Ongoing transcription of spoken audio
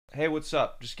Hey, what's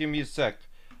up? Just give me a sec.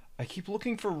 I keep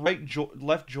looking for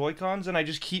left Joy-Cons and I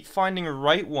just keep finding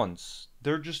right ones.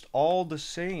 They're just all the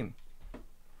same.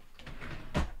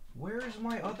 Where is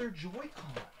my other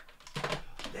Joy-Con?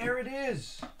 There it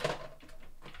is.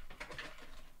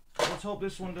 Let's hope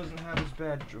this one doesn't have as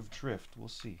bad of drift. We'll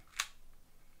see.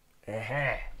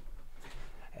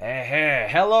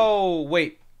 Hello.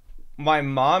 Wait. My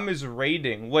mom is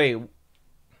raiding. Wait.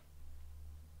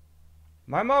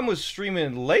 My mom was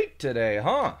streaming late today,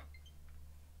 huh?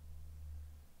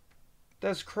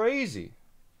 That's crazy.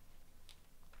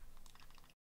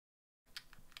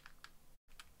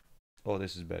 Oh,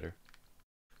 this is better.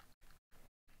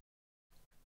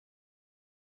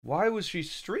 Why was she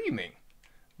streaming?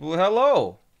 Well,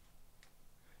 hello.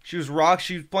 She was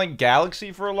playing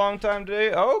Galaxy for a long time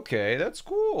today. Okay, that's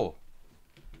cool.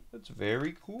 That's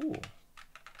very cool.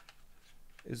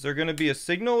 Is there gonna be a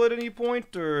signal at any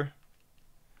point, or...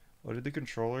 Oh, did the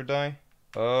controller die?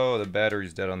 Oh, the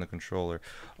battery's dead on the controller.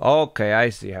 Okay, I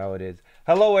see how it is.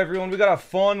 Hello, everyone. We got a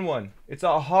fun one. It's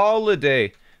a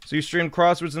holiday. So you streamed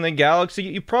Crosswords and then Galaxy?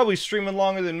 You probably streaming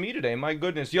longer than me today. My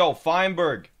goodness. Yo,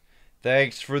 Feinberg.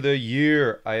 Thanks for the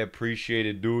year. I appreciate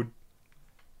it, dude.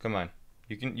 Come on.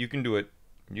 You can do it.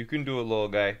 You can do it, little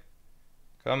guy.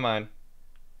 Come on.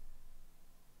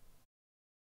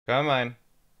 Come on.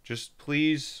 Just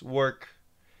please work.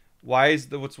 Why is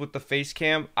what's with the face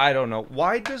cam? I don't know.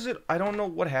 Why does it? I don't know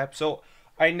what happened. So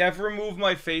I never move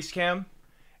my face cam,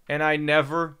 and I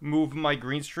never move my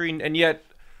green screen, and yet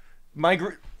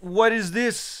what is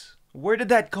this? Where did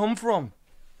that come from?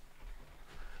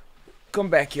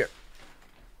 Come back here.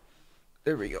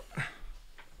 There we go.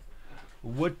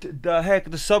 What the heck?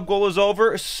 The sub goal is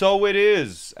over? So it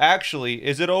is. Actually,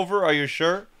 is it over? Are you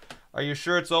sure? Are you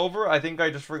sure it's over? I think I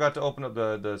just forgot to open up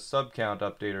the sub count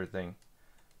updater thing.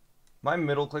 My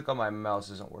middle click on my mouse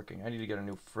isn't working. I need to get a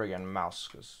new friggin' mouse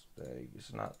because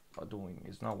it's not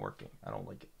working. I don't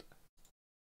like it.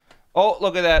 Oh,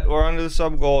 look at that. We're under the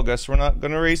sub goal. Guess we're not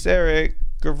gonna race Eric.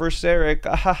 Versus Eric.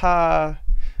 Ahaha.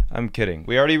 I'm kidding.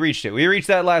 We already reached it. We reached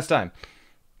that last time.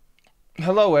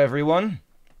 Hello, everyone.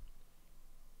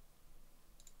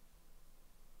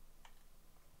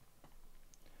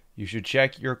 You should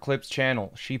check your Clips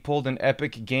channel. She pulled an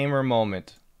epic gamer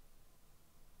moment.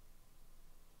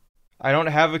 I don't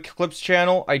have a Clips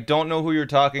channel. I don't know who you're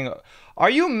talking about. Are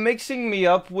you mixing me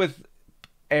up with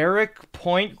Eric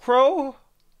Point Crow?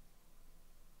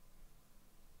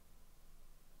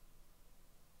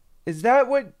 Is that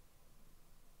what...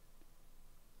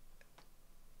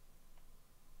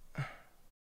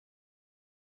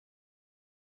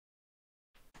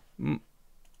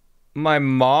 My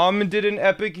mom did an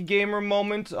epic gamer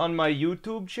moment on my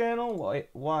YouTube channel?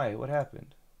 Why? What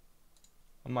happened?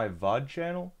 On my VOD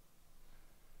channel?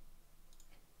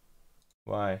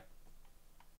 Why?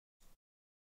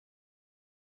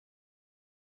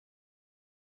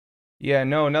 Yeah,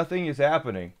 no, nothing is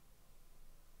happening.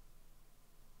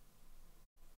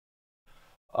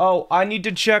 Oh, I need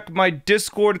to check my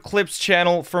Discord Clips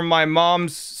channel for my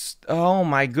mom's... Oh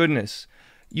my goodness.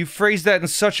 You phrased that in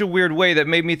such a weird way that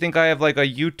made me think I have like a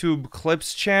YouTube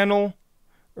Clips channel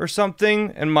or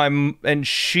something. And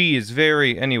she is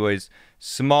very... Anyways,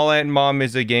 Smallant mom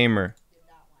is a gamer.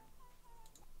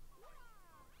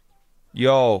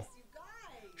 Yo.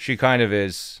 She kind of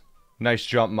is. Nice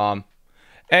jump, mom.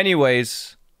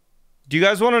 Anyways... Do you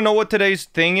guys want to know what today's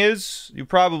thing is? You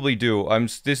probably do.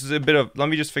 This is a bit of... Let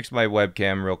me just fix my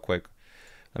webcam real quick.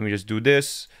 Let me just do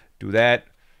this, do that.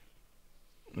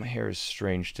 My hair is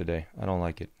strange today. I don't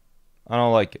like it. I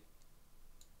don't like it.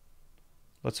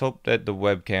 Let's hope that the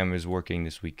webcam is working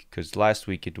this week, because last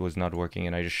week it was not working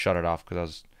and I just shut it off because I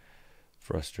was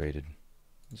frustrated.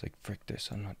 I was like, frick this,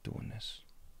 I'm not doing this.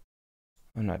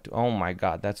 Oh my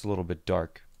god, that's a little bit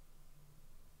dark.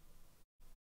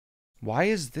 Why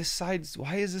is this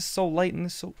so light and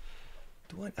this so...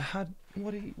 Why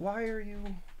are you...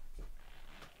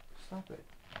 Stop it.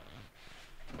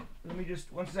 Let me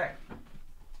just... One sec.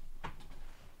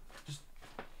 Just...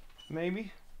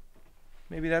 Maybe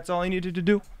that's all I needed to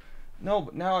do. No,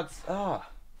 but now it's...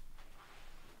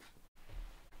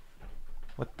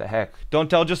 What the heck? Don't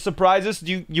tell, just surprise us?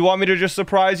 You want me to just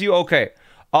surprise you? Okay.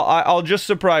 I'll just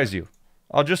surprise you.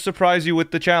 I'll just surprise you with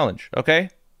the challenge,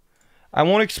 okay? I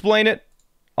won't explain it.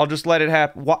 I'll just let it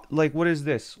happen. What is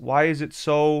this? Why is it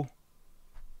so...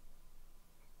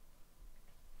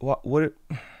 I'm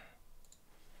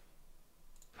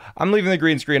leaving the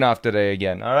green screen off today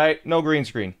again, alright? No green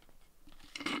screen.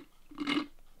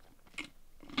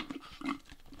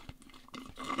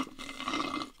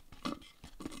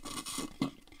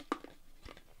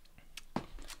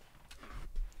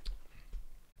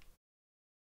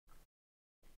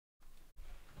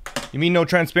 You mean no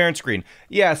transparent screen?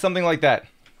 Yeah, something like that.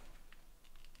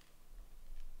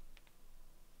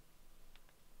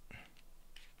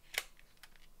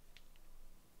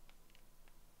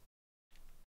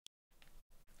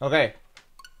 Okay.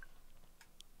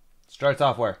 Start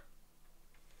software.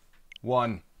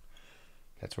 1.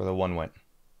 That's where the 1 went.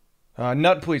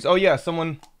 Nut, please. Oh, yeah,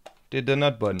 someone did the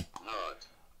nut button.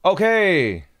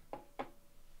 Okay.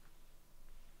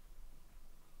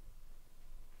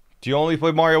 Do you only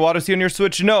play Mario Odyssey on your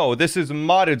Switch? No, this is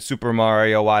modded Super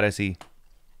Mario Odyssey.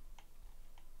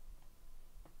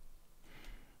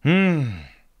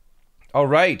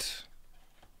 Alright.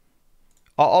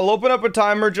 I'll open up a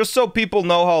timer just so people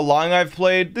know how long I've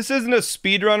played. This isn't a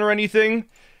speedrun or anything.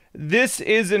 This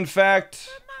is in fact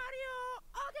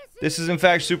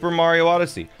Super Mario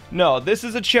Odyssey. No, this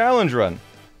is a challenge run.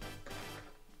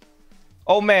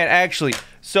 Oh man, actually,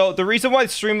 so the reason why the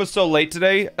stream was so late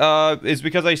today is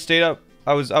because I stayed up.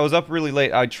 I was up really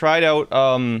late. I tried out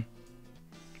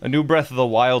a new Breath of the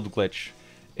Wild glitch.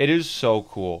 It is so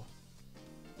cool.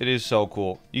 It is so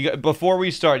cool. Before we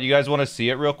start, you guys want to see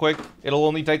it real quick? It'll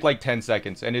only take like 10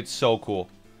 seconds, and it's so cool.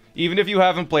 Even if you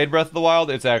haven't played Breath of the Wild,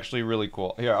 it's actually really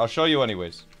cool. Here, I'll show you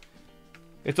anyways.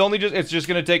 It's just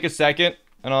gonna take a second,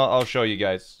 and I'll show you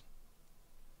guys.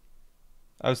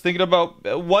 I was thinking about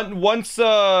once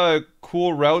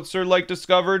cool routes are like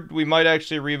discovered, we might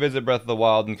actually revisit Breath of the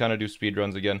Wild and kind of do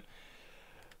speedruns again.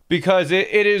 Because it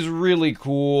is really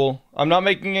cool. I'm not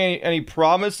making any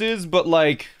promises, but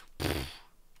like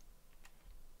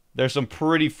there's some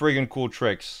pretty friggin' cool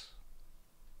tricks.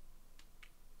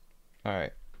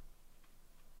 Alright.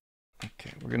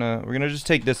 Okay, we're gonna just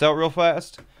take this out real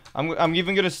fast. I'm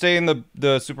even gonna stay in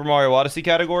the Super Mario Odyssey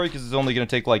category because it's only gonna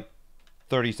take like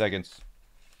 30 seconds.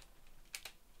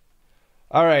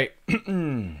 Alright.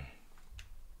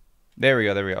 There we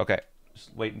go, okay.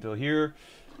 Just wait until here.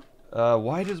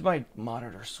 Why does my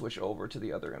monitor switch over to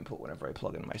the other input whenever I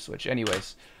plug in my Switch?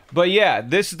 Anyways. But yeah,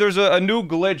 there's a new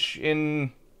glitch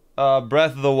in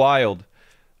Breath of the Wild.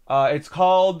 It's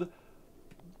called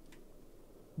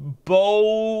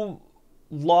Bow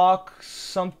Lock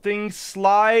something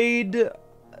slide.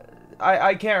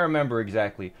 I can't remember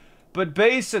exactly. But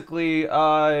basically,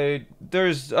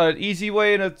 there's an easy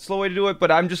way and a slow way to do it,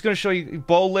 but I'm just going to show you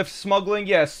bow lift smuggling.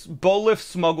 Yes, bow lift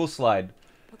smuggle slide.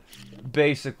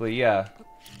 Basically, yeah.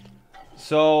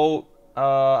 So,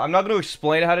 I'm not going to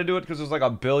explain how to do it because there's like a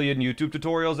billion YouTube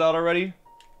tutorials out already.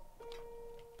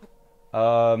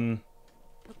 But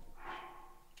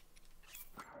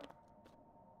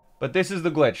this is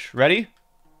the glitch. Ready?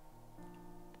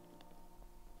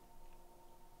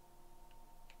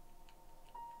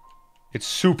 It's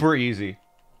super easy.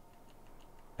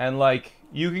 And like,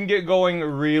 you can get going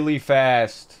really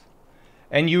fast.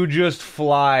 And you just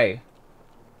fly.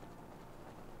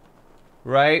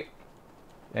 Right?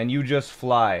 And you just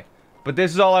fly. But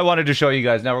this is all I wanted to show you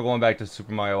guys. Now we're going back to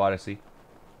Super Mario Odyssey.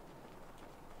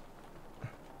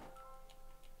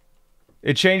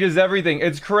 It changes everything.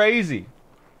 It's crazy.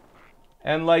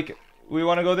 And like, we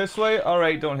want to go this way?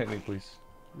 Alright, don't hit me, please.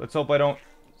 Let's hope I don't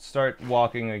start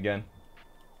walking again.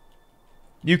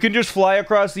 You can just fly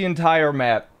across the entire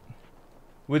map.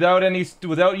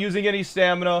 Without using any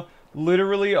stamina.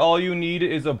 Literally, all you need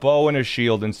is a bow and a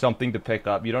shield and something to pick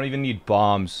up. You don't even need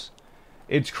bombs.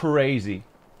 It's crazy.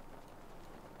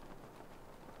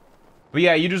 But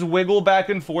yeah, you just wiggle back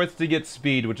and forth to get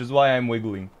speed, which is why I'm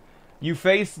wiggling. You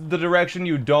face the direction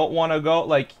you don't want to go.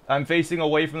 Like, I'm facing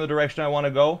away from the direction I want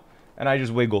to go, and I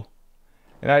just wiggle.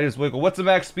 And I just wiggle. What's the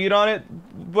max speed on it?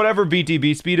 Whatever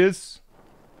BTB speed is.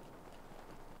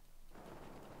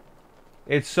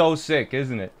 It's so sick,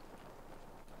 isn't it?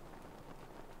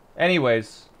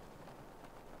 Anyways.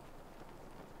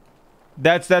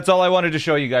 That's all I wanted to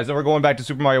show you guys. Then we're going back to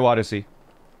Super Mario Odyssey.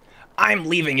 I'm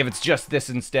leaving if it's just this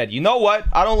instead. You know what?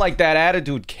 I don't like that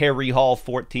attitude, Carrie Hall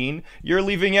 14. You're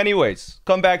leaving anyways.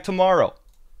 Come back tomorrow.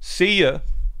 See ya.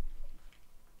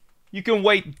 You can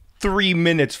wait 3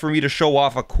 minutes for me to show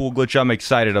off a cool glitch I'm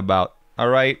excited about.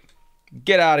 Alright?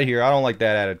 Get out of here. I don't like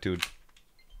that attitude.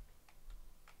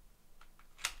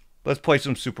 Let's play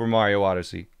some Super Mario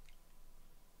Odyssey.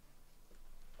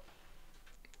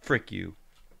 Frick you.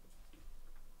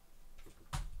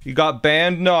 You got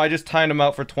banned? No, I just timed them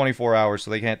out for 24 hours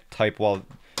so they can't type while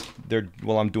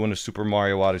I'm doing a Super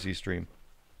Mario Odyssey stream.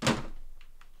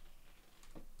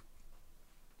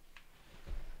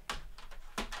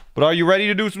 But are you ready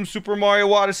to do some Super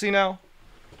Mario Odyssey now?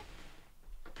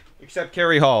 Except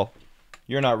Carrie Hall.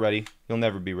 You're not ready. You'll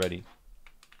never be ready.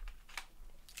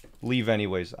 Leave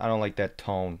anyways. I don't like that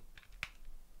tone.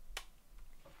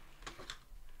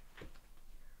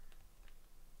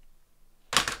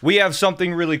 we have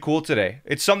something really cool today.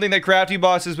 It's something that Crafty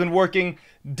Boss has been working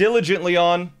diligently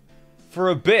on for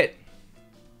a bit.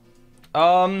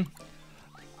 I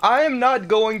am not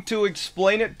going to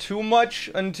explain it too much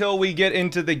until we get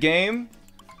into the game.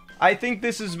 I think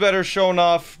this is better shown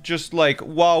off just like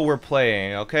while we're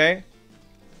playing, okay?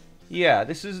 Yeah,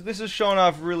 this is shown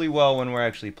off really well when we're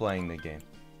actually playing the game.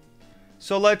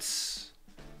 So let's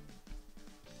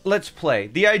play.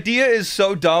 The idea is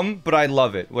so dumb, but I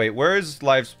love it. Wait, where is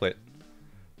Live Split?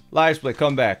 Live Split,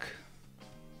 come back.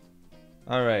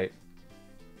 Alright.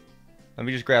 Let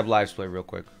me just grab Live Split real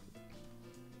quick.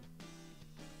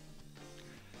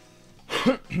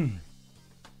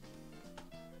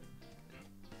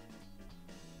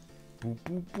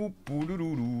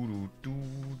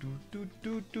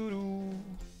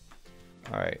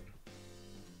 Alright.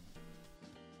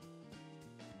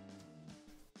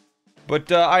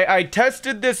 But I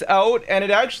tested this out, and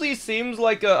it actually seems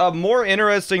like a more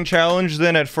interesting challenge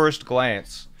than at first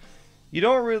glance. You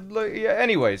don't really... Yeah,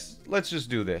 anyways, let's just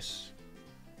do this.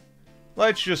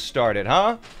 Let's just start it,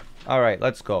 huh? Alright,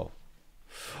 let's go.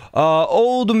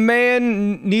 Old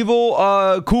Man,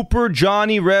 Neville, Cooper,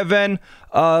 Johnny, Revan,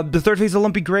 the third phase of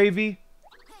Lumpy Gravy.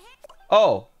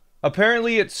 Oh,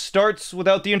 apparently it starts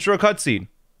without the intro cutscene.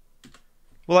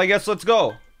 Well, I guess let's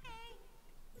go.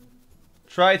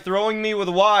 Try throwing me with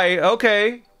Y.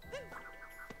 Okay.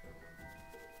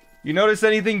 You notice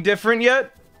anything different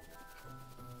yet?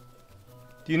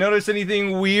 Do you notice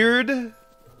anything weird? Do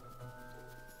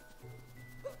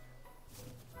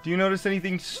you notice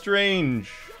anything strange?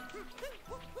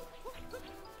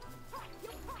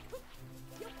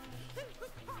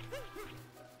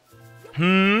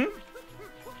 Hmm?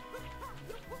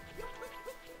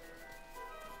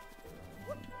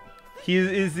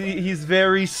 He's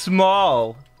very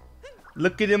small.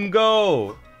 Look at him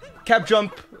go. Cap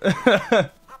jump.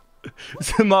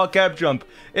 Small cap jump.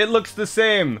 It looks the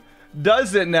same.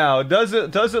 Does it now? Does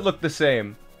it look the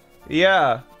same?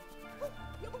 Yeah.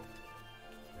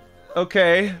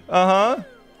 Okay. Uh-huh.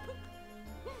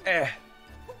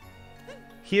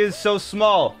 He is so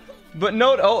small. But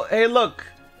note, oh, hey, look.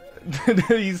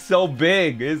 He's so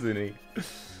big, isn't he?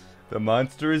 The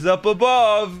monster is up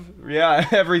above. Yeah,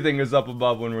 everything is up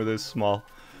above when we're this small.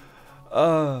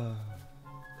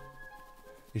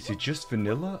 Is it just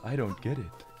vanilla? I don't get it.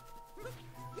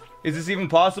 Is this even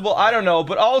possible? I don't know,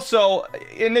 but also,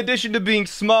 in addition to being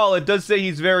small, it does say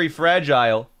he's very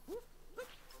fragile.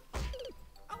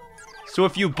 So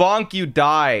if you bonk, you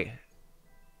die.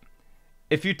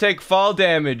 If you take fall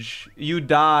damage, you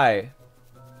die.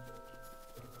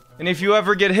 And if you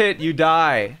ever get hit, you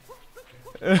die.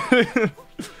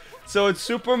 So it's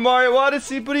Super Mario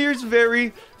Odyssey, but he's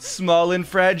very small and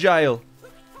fragile.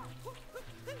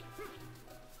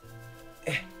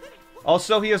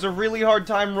 Also, he has a really hard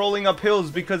time rolling up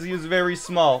hills because he is very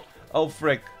small. Oh,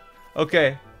 frick.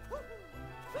 Okay.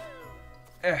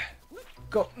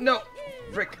 Go. No.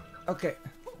 Frick. Okay.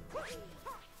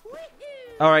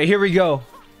 Alright, here we go.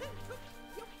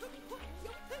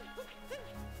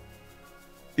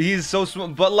 He's so small,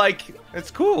 but like, it's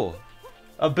cool.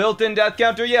 A built-in death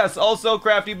counter, yes. Also,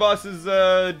 Crafty Boss is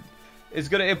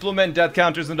gonna implement death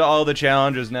counters into all the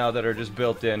challenges now that are just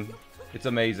built in. It's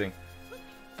amazing.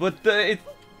 But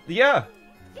yeah,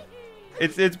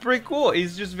 it's pretty cool.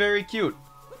 He's just very cute.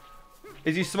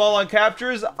 Is he small on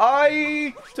captures?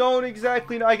 I don't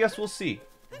exactly know. I guess we'll see.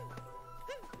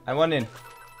 I went in.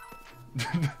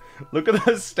 Look at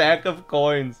the stack of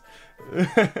coins.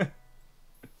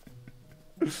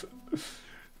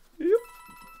 Yep.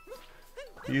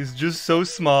 He's just so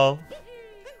small.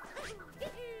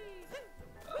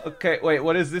 Okay, wait,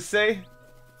 what does this say?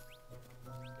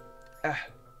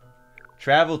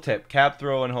 Travel tip, cap,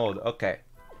 throw, and hold. Okay.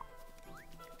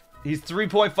 He's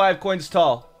 3.5 coins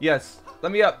tall. Yes.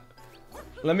 Let me up.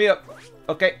 Let me up.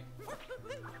 Okay.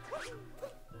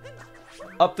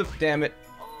 Up the... Damn it.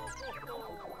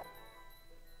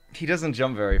 He doesn't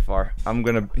jump very far.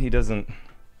 He doesn't...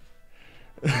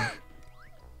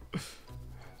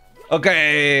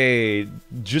 Okay.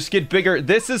 Just get bigger.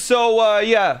 This is so,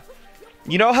 yeah.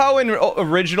 You know how in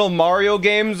original Mario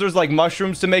games there's like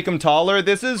mushrooms to make him taller?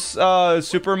 This is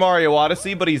Super Mario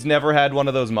Odyssey, but he's never had one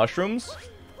of those mushrooms.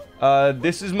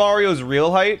 This is Mario's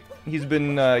real height. He's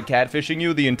been catfishing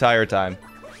you the entire time.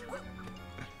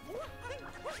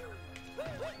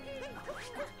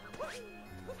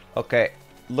 Okay,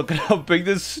 look at how big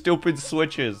this stupid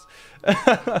switch is.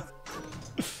 But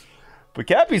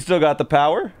Cappy still got the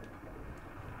power.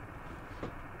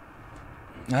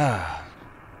 Ah.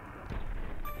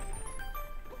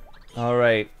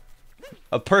 Alright.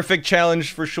 A perfect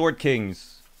challenge for short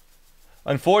kings.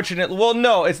 Unfortunately, well,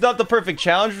 no, it's not the perfect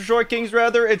challenge for Short Kings,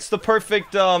 rather. It's the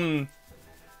perfect,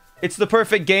 it's the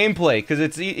perfect gameplay, because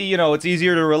it's, you know, it's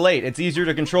easier to relate. It's easier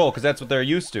to control, because that's what they're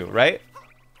used to, right?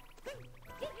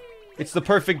 It's the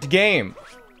perfect game.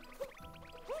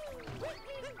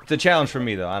 It's a challenge for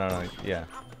me, though. I don't know. Yeah.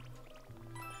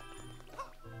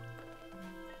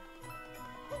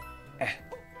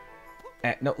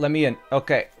 No, let me in.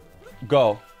 Okay.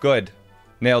 Go. Good.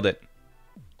 Nailed it.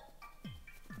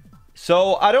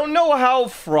 So, I don't know how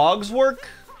frogs work.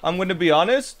 I'm gonna be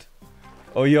honest.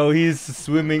 Oh, yo, he's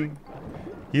swimming.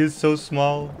 He is so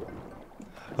small.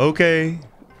 Okay.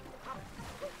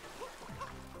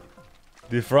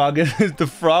 The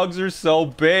frogs are so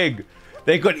big.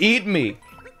 They could eat me.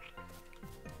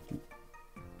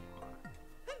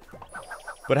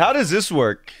 But how does this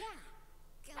work?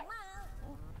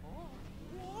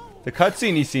 The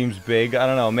cutscene, he seems big. I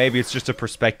don't know. Maybe it's just a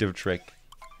perspective trick.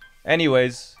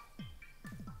 Anyways.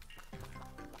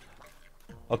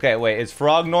 Okay, wait. Is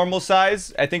Frog normal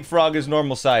size? I think Frog is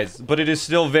normal size. But it is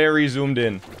still very zoomed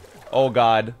in. Oh,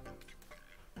 God.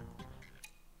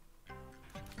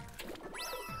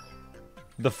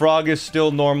 The Frog is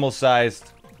still normal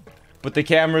sized. But the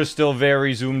camera is still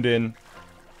very zoomed in.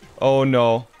 Oh,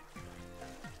 no.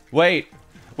 Wait.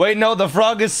 Wait, no. The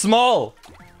Frog is small.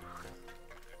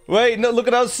 Wait, no, look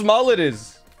at how small it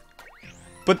is.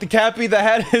 But the Cappy, the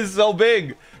hat is so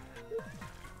big.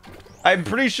 I'm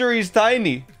pretty sure he's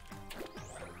tiny.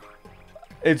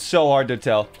 It's so hard to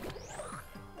tell.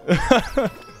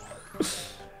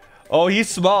 Oh, he's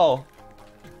small.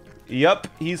 Yup,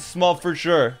 he's small for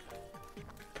sure.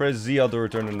 Press ZL to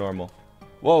return to normal.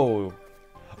 Whoa.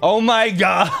 Oh my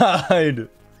God.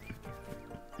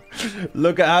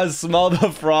 Look at how small the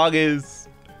frog is.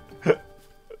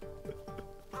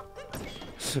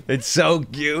 It's so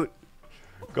cute.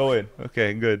 Go in.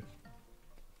 Okay, good.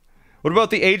 What about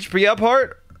the HP up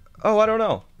part? Oh, I don't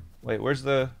know. Wait, where's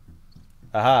the...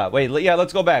 Aha. Wait, yeah,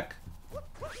 let's go back.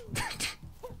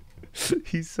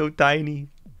 He's so tiny.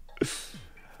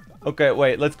 Okay,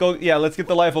 wait, let's go... Yeah, let's get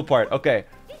the life apart. Okay.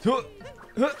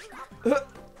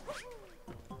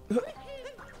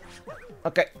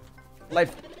 Okay.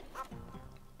 Life.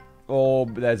 Oh,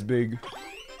 that's big.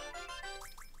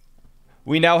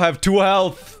 We now have 2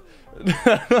 health.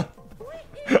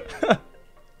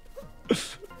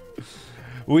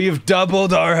 We've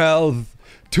doubled our health.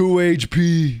 2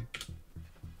 HP.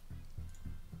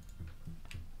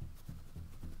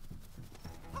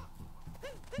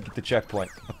 Get the checkpoint.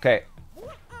 Okay.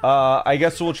 I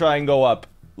guess we'll try and go up.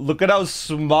 Look at how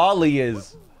small he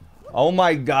is. Oh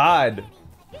my God.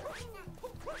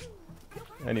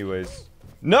 Anyways.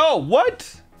 No,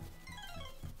 what?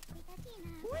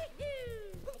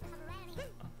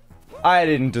 I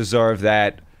didn't deserve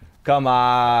that. Come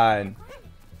on.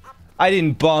 I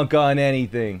didn't bonk on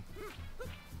anything.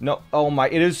 No, oh my,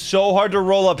 it is so hard to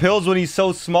roll up hills when he's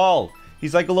so small.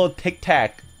 He's like a little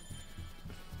tic-tac.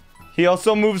 He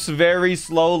also moves very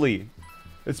slowly.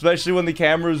 Especially when the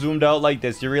camera is zoomed out like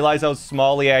this. You realize how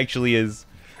small he actually is.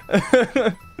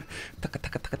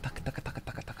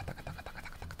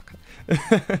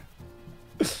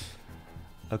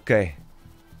 Okay.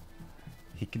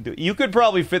 He can do. You could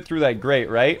probably fit through that grate,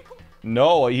 right?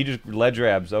 No, he just ledge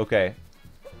grabs. Okay.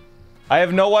 I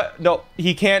have no what. No,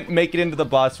 he can't make it into the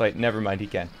boss fight. Never mind, he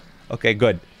can. Okay,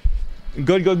 good.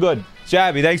 Good, good, good.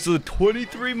 Shabby, thanks for the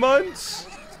 23 months.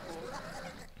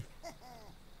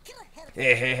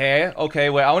 Okay,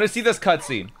 wait. I want to see this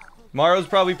cutscene. Mario's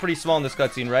probably pretty small in this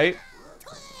cutscene, right?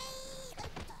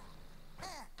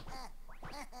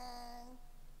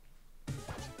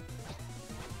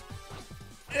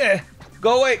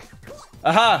 Go away.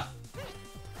 Aha.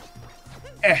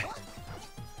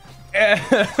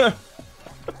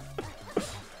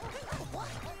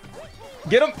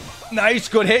 Get him. Nice.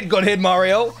 Good hit. Good hit,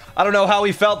 Mario. I don't know how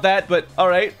he felt that, but all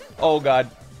right. Oh, God.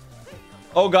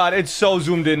 Oh, God. It's so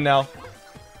zoomed in now.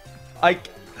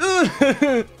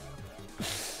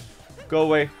 Go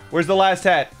away. Where's the last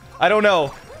hat? I don't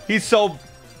know. He's so...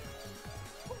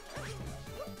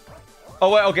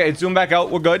 Oh, wait. Okay. It's zoomed back out.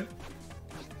 We're good.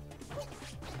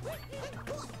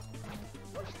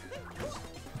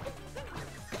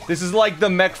 This is like the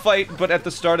mech fight, but at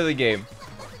the start of the game.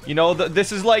 You know,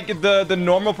 this is like the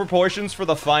normal proportions for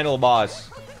the final boss.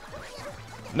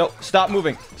 No, stop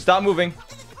moving. Stop moving.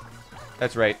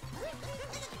 That's right.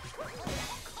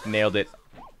 Nailed it.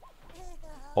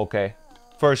 Okay.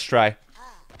 First try.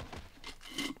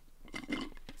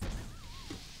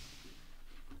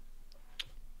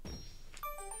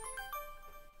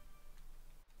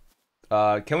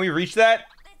 Can we reach that?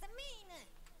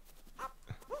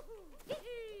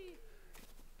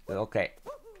 Okay.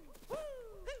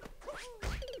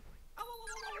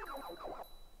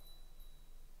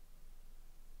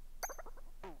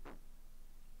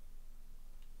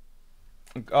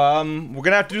 We're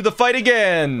gonna have to do the fight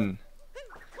again.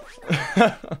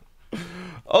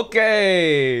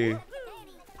 Okay.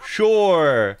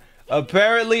 Sure.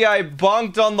 Apparently I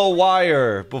bonked on the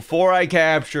wire before I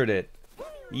captured it.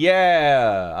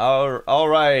 Yeah.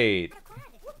 Alright.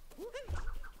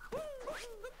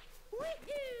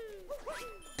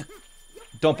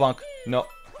 Don't bonk. No.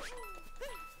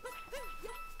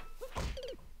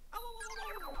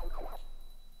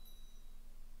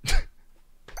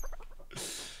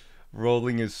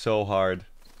 Rolling is so hard.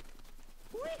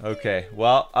 Okay,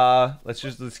 well,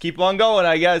 let's keep on going,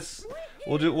 I guess.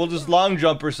 We'll just long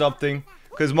jump or something,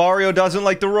 cause Mario doesn't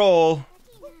like to roll.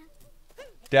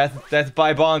 Death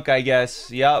by bonk, I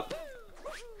guess. Yup.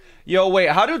 Yo, wait,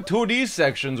 how do 2D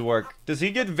sections work? Does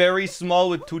he get very small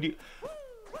with 2D?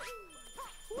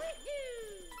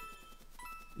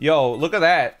 Yo, look at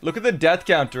that. Look at the death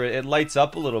counter. It lights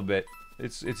up a little bit.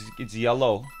 It's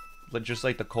yellow, just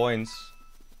like the coins.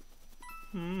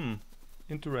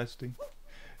 Interesting.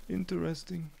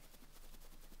 Interesting.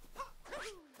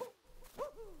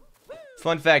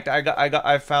 Fun fact,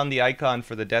 I found the icon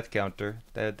for the death counter.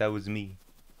 That was me.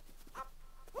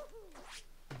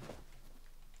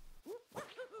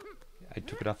 I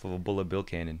took it off of a bullet bill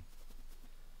cannon.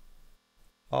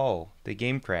 Oh, the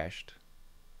game crashed.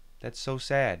 That's so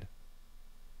sad.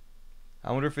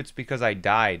 I wonder if it's because I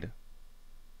died.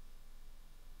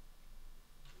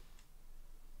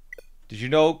 Did you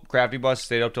know Crafty Boss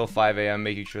stayed up till 5 a.m.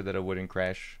 making sure that it wouldn't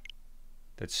crash?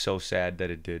 That's so sad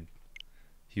that it did.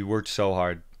 He worked so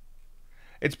hard.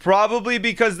 It's probably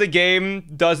because the game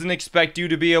doesn't expect you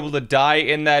to be able to die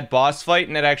in that boss fight,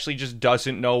 and it actually just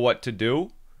doesn't know what to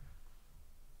do.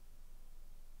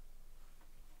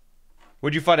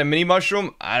 Would you find a mini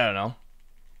mushroom? I don't know.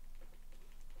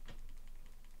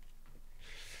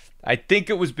 I think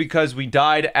it was because we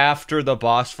died after the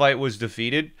boss fight was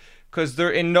defeated. Because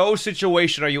they're in no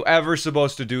situation are you ever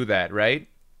supposed to do that, right?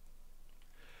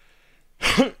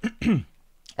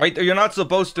 Right? You're not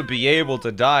supposed to be able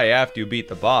to die after you beat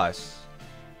the boss.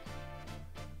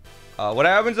 What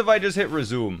happens if I just hit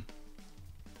resume?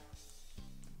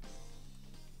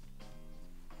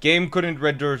 Game couldn't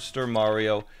register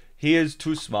Mario. He is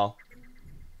too small.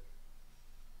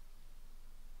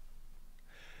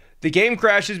 The game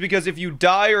crashes because if you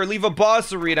die or leave a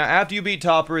boss arena after you beat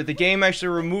Topper, the game actually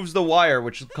removes the wire,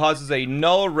 which causes a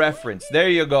null reference. There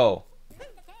you go.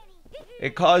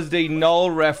 It caused a null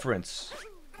reference.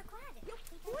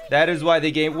 That is why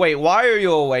the game... Wait, why are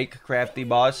you awake, Crafty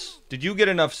Boss? Did you get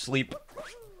enough sleep?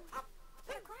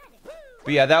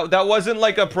 But yeah, that wasn't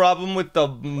like a problem with the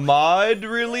mod,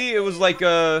 really. It was like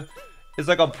a... It's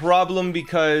like a problem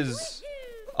because...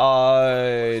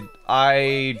 I...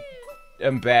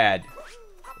 am bad.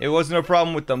 It wasn't a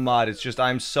problem with the mod, it's just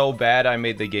I'm so bad I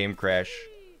made the game crash.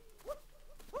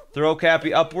 Throw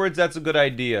Cappy upwards, that's a good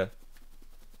idea.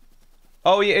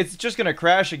 Oh yeah, it's just gonna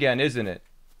crash again, isn't it?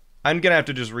 I'm gonna have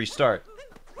to just restart.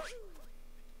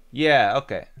 Yeah,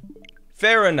 okay.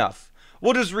 Fair enough.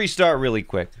 We'll just restart really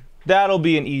quick. That'll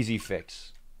be an easy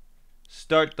fix.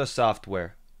 Start the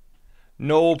software.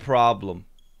 No problem.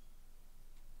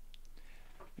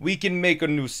 We can make a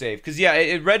new save. Because, yeah,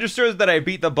 it registers that I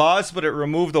beat the boss, but it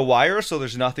removed the wire, so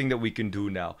there's nothing that we can do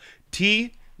now.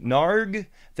 T, Narg,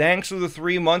 thanks for the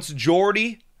 3 months.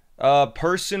 Jordy,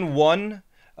 Person1,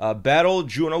 Battle,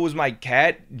 Juno was my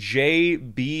cat.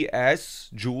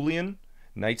 JBS, Julian,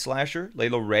 Night Slasher,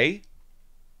 Layla Ray,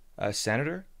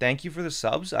 Senator, thank you for the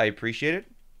subs. I appreciate it.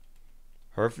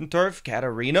 Herf and Turf,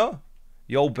 Katarina,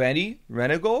 Yo Benny,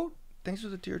 Renego, thanks for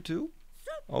the tier 2.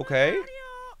 Okay.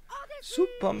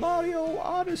 Super Mario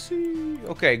Odyssey.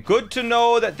 Okay, good to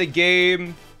know that the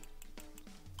game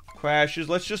crashes.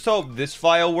 Let's just hope this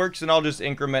file works, and I'll just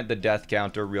increment the death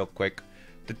counter real quick.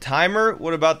 The timer?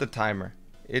 What about the timer?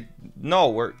 No,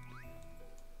 we're...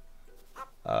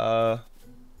 There,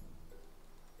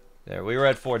 we were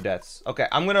at 4 deaths. Okay,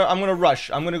 I'm gonna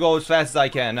rush. I'm gonna go as fast as I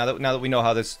can now that we know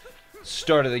how this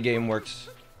start of the game works.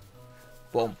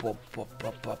 Boom, boom, boom,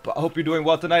 boom, boom, boom. I hope you're doing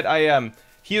well tonight. I am.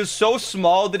 He is so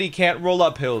small that he can't roll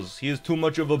up hills. He is too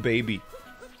much of a baby.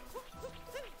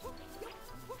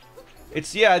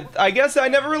 It's, yeah, I guess I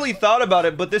never really thought about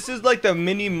it, but this is like the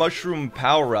mini mushroom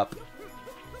power-up.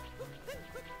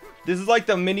 This is like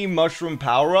the mini mushroom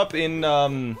power-up in,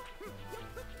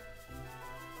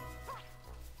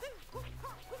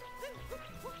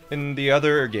 in the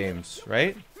other games,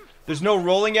 right? There's no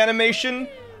rolling animation.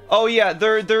 Oh yeah,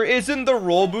 there isn't the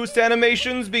roll boost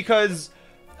animations because...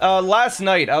 last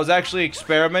night, I was actually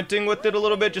experimenting with it a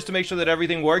little bit just to make sure that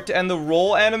everything worked, and the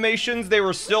roll animations, they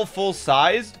were still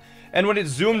full-sized, and when it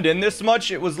zoomed in this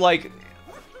much, it was like...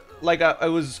 like I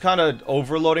was kind of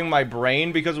overloading my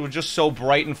brain because it was just so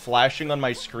bright and flashing on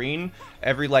my screen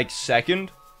every like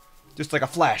second. Just like a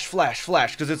flash, flash,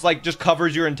 flash, because it's like just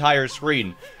covers your entire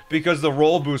screen because the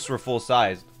roll boosts were full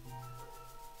sized.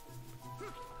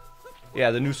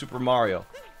 Yeah, the new Super Mario.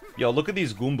 Yo, look at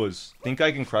these Goombas. Think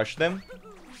I can crush them?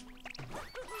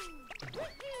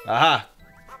 Aha!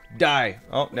 Die!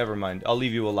 Oh, never mind. I'll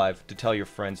leave you alive to tell your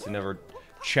friends to never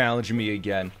challenge me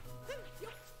again.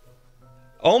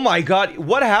 Oh my god,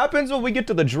 what happens when we get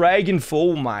to the dragon?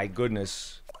 Oh my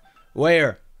goodness.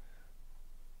 Where?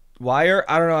 Wire?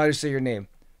 I don't know how to say your name.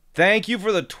 Thank you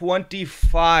for the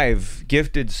 25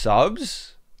 gifted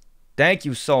subs. Thank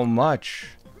you so much.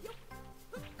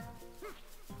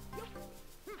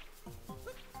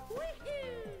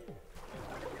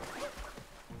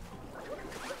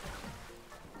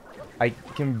 I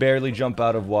can barely jump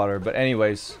out of water, but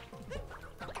anyways.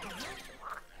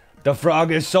 The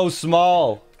frog is so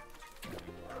small.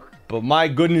 But my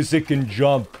goodness, it can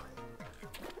jump.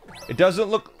 It doesn't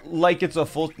look like it's a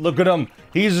full... Look at him.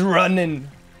 He's running.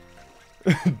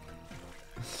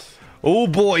 Oh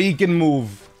boy, he can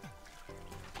move.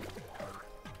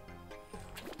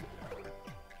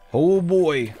 Oh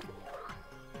boy.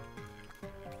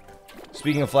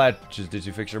 Speaking of flashes, did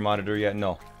you fix your monitor yet?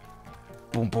 No.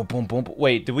 Boom, boom, boom, boom.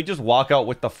 Wait, did we just walk out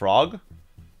with the frog?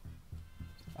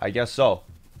 I guess so.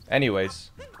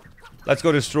 Anyways. Let's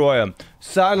go destroy him.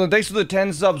 Smallant, thanks for the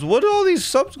 10 subs. What are all these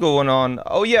subs going on?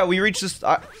 Oh yeah, we reached this...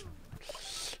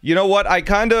 you know what? I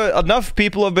kinda... Enough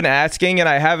people have been asking and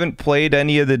I haven't played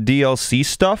any of the DLC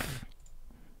stuff.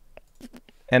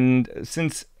 And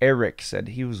since Eric said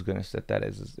he was gonna set that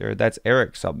as... Or that's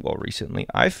Eric's sub goal recently.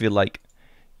 I feel like,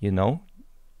 you know,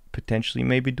 potentially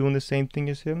maybe doing the same thing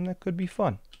as him. That could be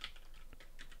fun.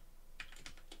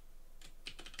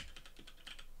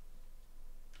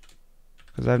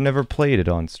 Because I've never played it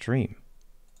on stream.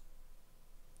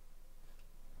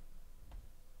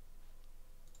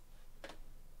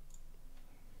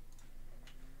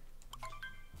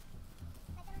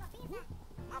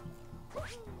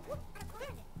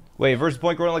 Wait, versus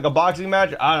point going like a boxing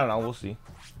match? I don't know, we'll see.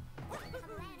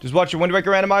 Just watch your Wind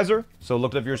Waker randomizer. So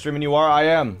looked up your streaming you are. I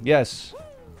am, yes.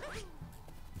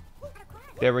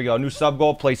 There we go. New sub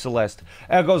goal, play Celeste.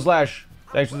 Echo Slash,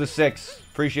 thanks for the 6.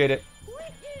 Appreciate it.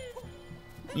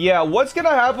 Yeah, what's gonna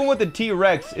happen with the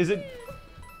T-Rex? Is it...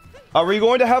 Are we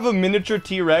going to have a miniature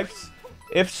T-Rex?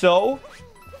 If so,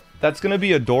 that's gonna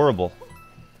be adorable.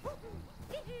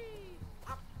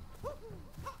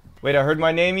 Wait, I heard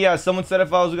my name? Yeah, someone said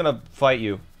if I was gonna fight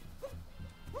you.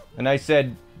 And I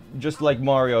said, just like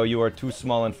Mario, you are too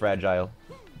small and fragile.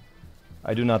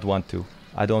 I do not want to.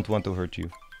 I don't want to hurt you.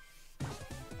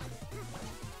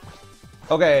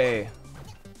 Okay.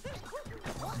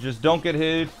 Just don't get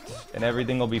hit, and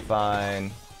everything will be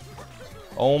fine.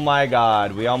 Oh my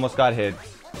god, we almost got hit.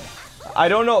 I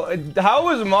don't know. How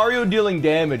is Mario dealing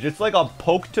damage? It's like a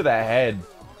poke to the head.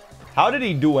 How did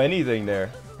he do anything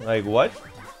there? Like, what?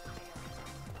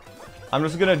 I'm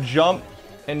just gonna jump,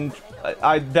 and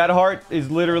that heart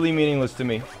is literally meaningless to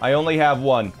me. I only have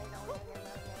one.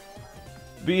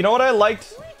 But you know what I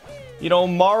liked? You know,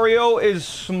 Mario is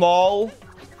small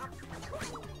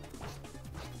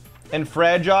and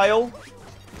fragile.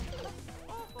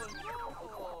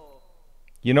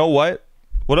 You know what?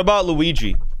 What about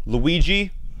Luigi?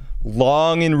 Luigi,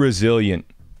 long and resilient.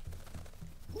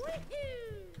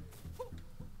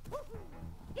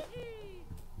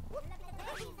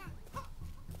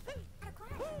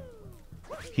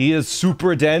 He is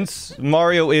super dense.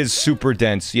 Mario is super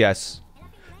dense, yes.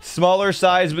 Smaller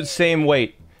size, but same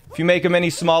weight. If you make him any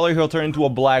smaller, he'll turn into a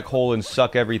black hole and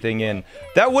suck everything in.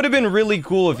 That would have been really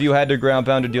cool if you had to ground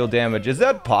pound to deal damage. Is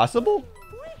that possible?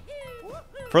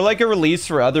 For like a release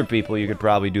for other people, you could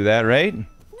probably do that, right?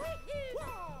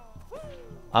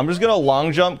 I'm just gonna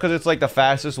long jump because it's like the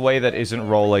fastest way that isn't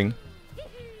rolling.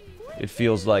 It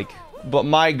feels like. But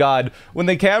my god, when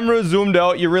the camera zoomed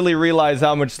out, you really realize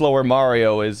how much slower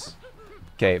Mario is.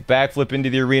 Okay, backflip into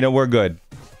the arena, we're good.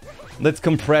 Let's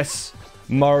compress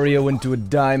Mario into a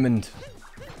diamond.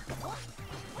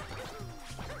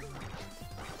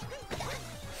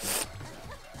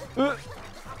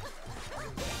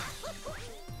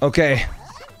 Okay.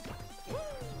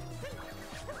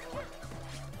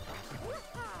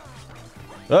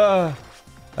 I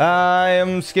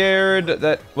am scared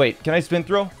that... Wait, can I spin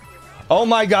throw? Oh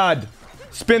my god!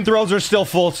 Spin throws are still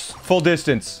full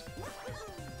distance.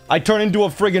 I turn into a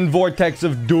friggin' vortex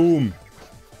of doom.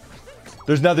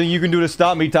 There's nothing you can do to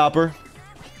stop me, Topper.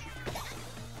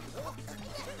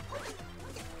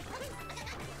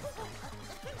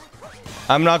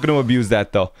 I'm not going to abuse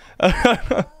that, though.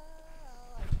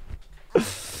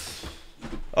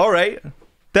 Alright.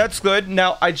 That's good.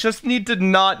 Now, I just need to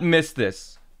not miss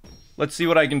this. Let's see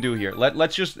what I can do here.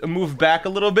 Let's just move back a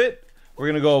little bit. We're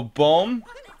gonna go boom.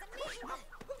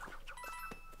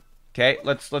 Okay,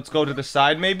 let's go to the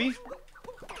side maybe.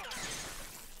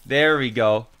 There we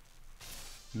go.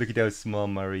 Look at how small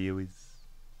Mario is.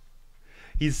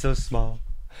 He's so small.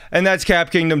 And that's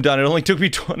Cap Kingdom done. It only took me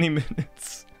 20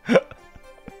 minutes.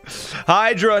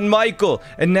 Hydra and Michael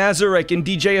and Nazarek and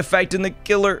DJ Effect and the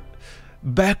Killer.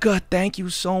 Becca, thank you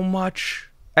so much.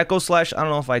 Echo Slash, I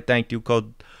don't know if I thanked you.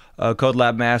 Code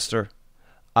Lab Master.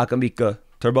 Akamika.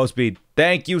 Turbo Speed.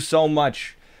 Thank you so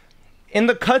much. In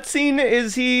the cutscene,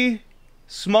 is he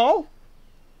small?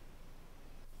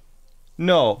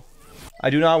 No. I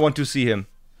do not want to see him.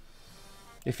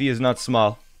 If he is not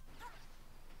small.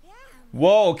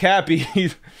 Whoa, Cappy.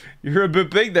 You're a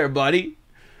bit big there, buddy.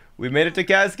 We made it to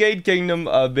Cascade Kingdom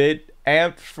a bit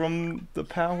amped from the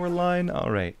power line.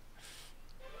 Alright.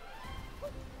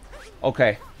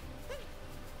 Okay.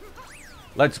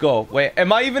 Let's go. Wait,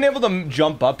 am I even able to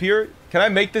jump up here? Can I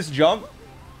make this jump?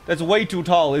 That's way too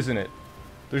tall, isn't it?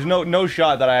 There's no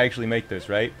shot that I actually make this,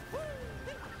 right?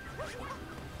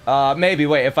 Maybe.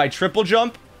 Wait, if I triple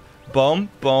jump? Boom,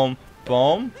 boom,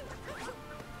 boom.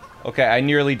 Okay, I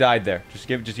nearly died there. Just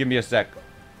give me a sec.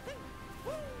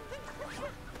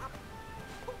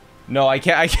 No, I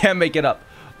can't make it up.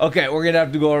 Okay, we're gonna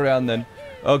have to go around then.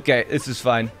 Okay, this is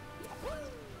fine.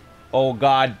 Oh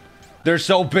god. They're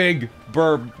so big.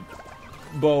 Burb.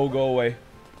 Bo, go away.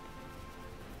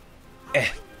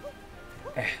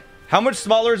 How much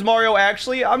smaller is Mario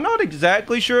actually? I'm not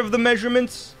exactly sure of the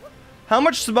measurements. How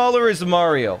much smaller is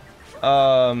Mario?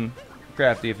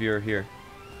 Crafty, if you're here.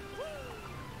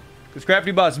 Because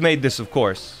Crafty Boss made this, of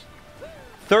course.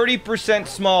 30%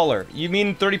 smaller. You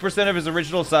mean 30% of his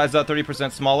original size, not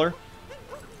 30% smaller?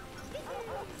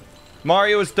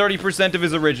 Mario is 30% of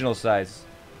his original size.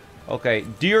 Okay,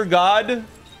 dear God,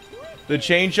 the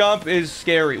chain jump is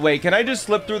scary. Wait, can I just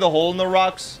slip through the hole in the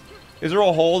rocks? Is there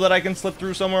a hole that I can slip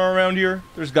through somewhere around here?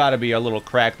 There's gotta be a little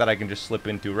crack that I can just slip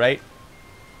into, right?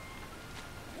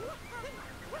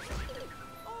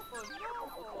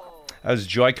 That was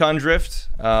Joy-Con drift.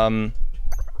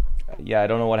 Yeah, I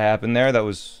don't know what happened there. That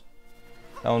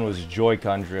one was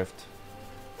Joy-Con drift.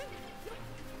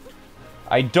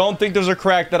 I don't think there's a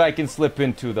crack that I can slip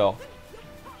into, though.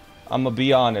 I'm gonna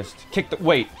be honest. Kick the...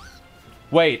 Wait.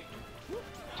 Wait.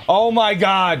 Oh my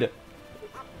god!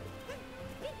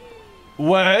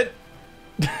 What?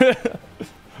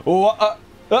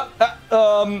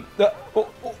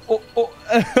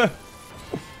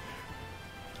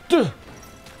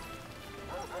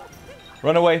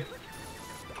 Run away.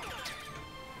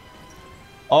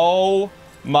 Oh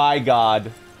my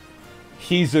god.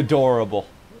 He's adorable.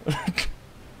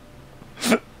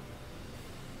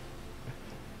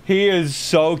 He is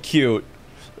so cute.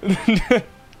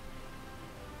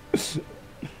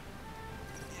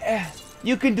 Yeah,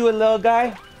 you can do it, little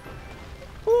guy.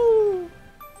 Woo.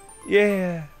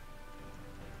 Yeah.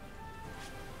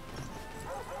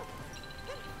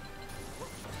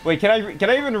 Wait, can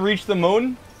I even reach the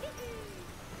moon?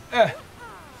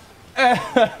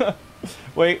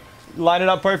 Wait, line it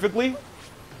up perfectly.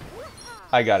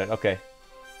 I got it. Okay.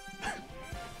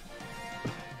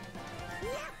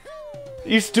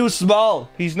 He's too small.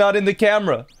 He's not in the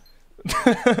camera.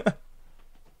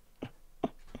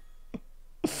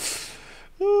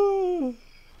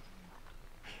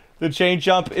 The chain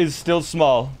jump is still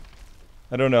small.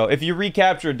 I don't know. If you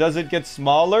recapture, does it get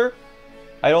smaller?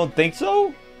 I don't think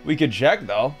so. We could check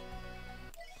though.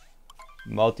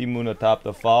 Multi-moon atop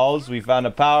the falls. We found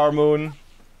a power moon.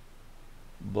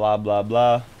 Blah, blah,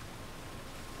 blah.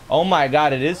 Oh my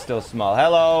god, it is still small.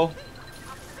 Hello.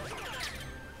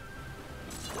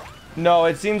 No,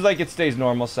 it seems like it stays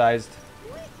normal sized.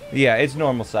 Yeah, it's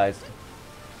normal sized.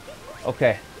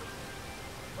 Okay.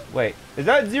 Wait, is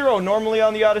that 0 normally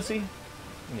on the Odyssey?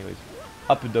 Anyways,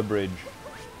 up the bridge.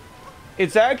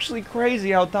 It's actually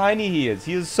crazy how tiny he is.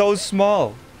 He is so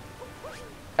small.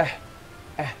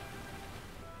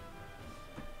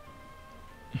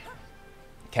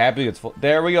 Cappy gets full.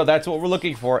 There we go. That's what we're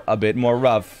looking for. A bit more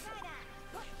rough.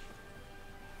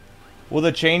 Will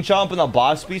the chain chomp and the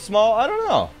boss be small? I don't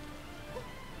know.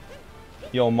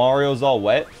 Yo, Mario's all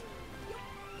wet.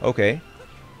 Okay.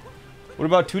 What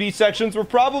about 2D sections? We're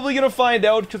probably gonna find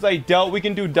out because I doubt we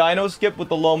can do Dino Skip with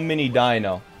the low mini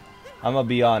Dino. I'm gonna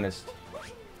be honest.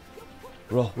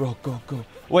 Roll, roll, go, go.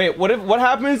 Wait, what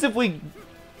happens if we...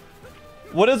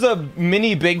 What does a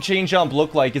mini big chain chomp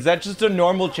look like? Is that just a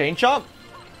normal chain chomp?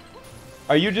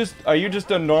 Are you just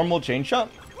a normal chain chomp?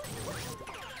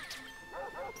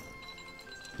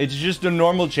 It's just a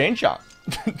normal chain chomp.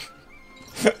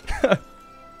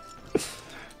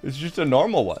 It's just a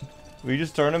normal one. We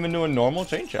just turn him into a normal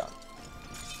chain shot.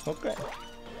 Okay.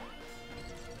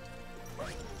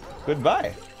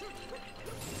 Goodbye.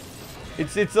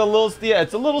 It's a little, yeah,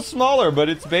 it's a little smaller, but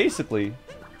it's basically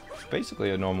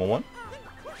a normal one.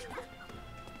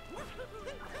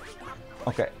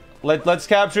 Okay. Let's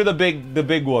capture the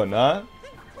big one, huh?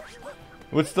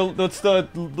 What's the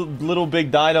little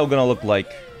big dino gonna look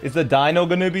like? Is the dino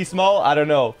gonna be small? I don't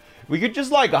know. We could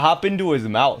just like hop into his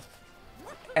mouth.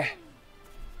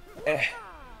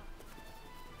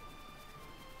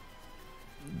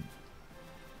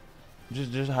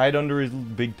 Just hide under his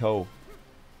big toe.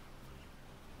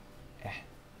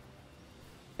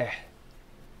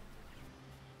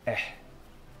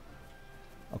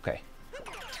 Okay.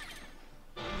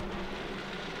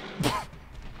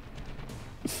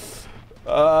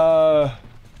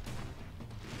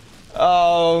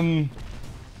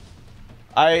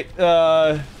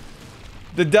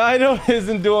 The dino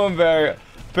isn't doing very...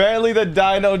 Apparently the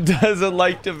dino doesn't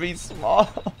like to be small.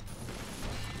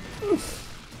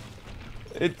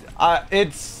 Do I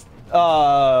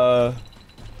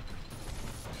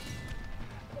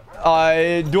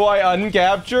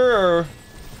uncapture or...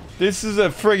 This is a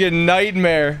friggin'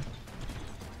 nightmare.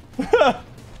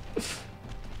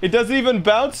 It doesn't even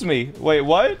bounce me. Wait,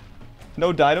 what?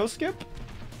 No dino skip?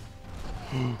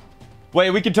 Wait,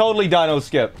 we can totally dino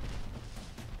skip.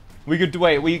 We can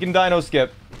dino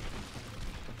skip.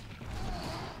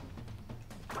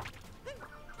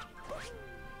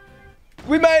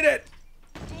 We made it!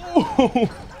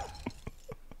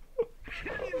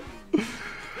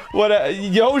 What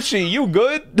Yoshi, you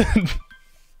good?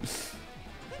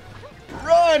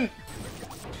 Run!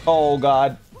 Oh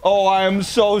god. Oh, I am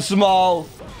so small.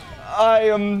 I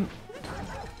am...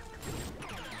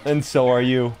 And so are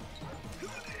you.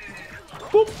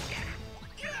 Boop.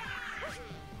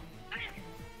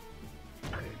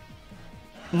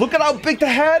 Look at how big the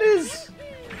hat is!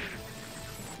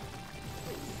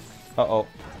 Uh-oh.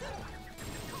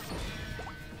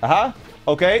 Uh-huh.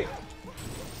 Okay.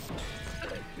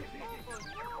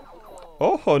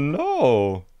 Oh,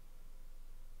 no.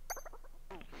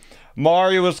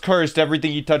 Mario is cursed.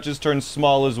 Everything he touches turns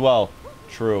small as well.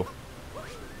 True.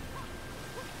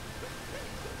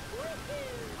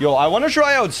 Yo, I want to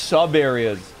try out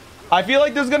sub-areas. I feel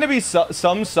like there's going to be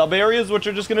some sub-areas which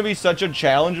are just going to be such a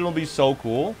challenge. It'll be so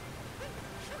cool.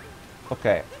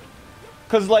 Okay.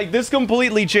 Because, like, this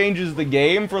completely changes the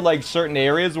game for, like, certain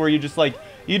areas where you just, like,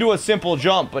 you do a simple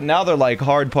jump, but now they're, like,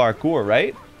 hard parkour,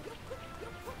 right?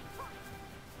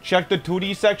 Check the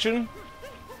 2D section.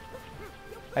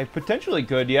 I potentially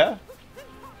could, yeah.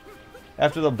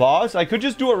 After the boss. I could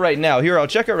just do it right now. Here, I'll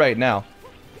check it right now.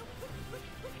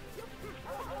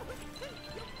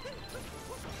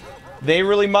 They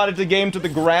really modded the game to the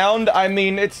ground. I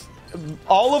mean, it's...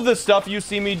 All of the stuff you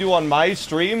see me do on my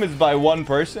stream is by one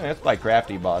person. That's by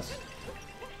Crafty Boss.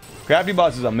 Crafty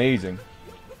Boss is amazing.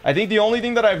 I think the only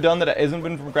thing that I've done that hasn't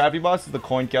been from Crafty Boss is the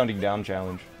coin counting down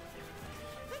challenge.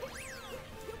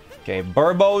 Okay,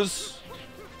 Burbos.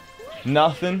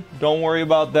 Nothing. Don't worry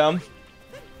about them.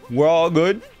 We're all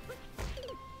good.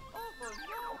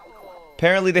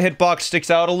 Apparently the hitbox sticks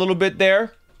out a little bit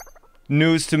there.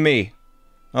 News to me.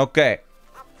 Okay.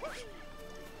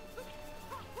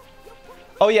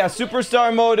 Oh yeah,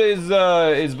 Superstar mode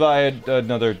is by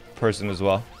another person as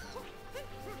well.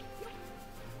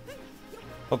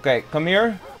 Okay, come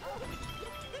here.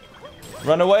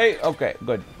 Run away. Okay,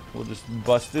 good. We'll just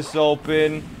bust this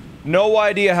open. No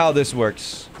idea how this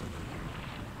works.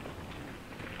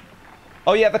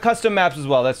 Oh yeah, the custom maps as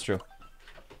well. That's true.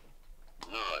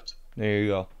 There you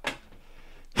go.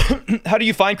 How do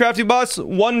you find Crafty Boss?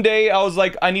 One day I was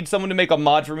like, I need someone to make a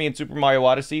mod for me in Super Mario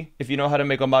Odyssey. If you know how to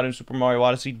make a mod in Super Mario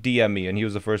Odyssey, DM me. And he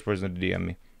was the first person to DM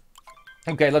me.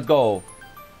 Okay, let's go.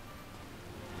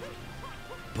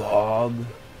 Bog.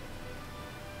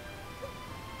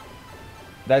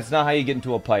 That's not how you get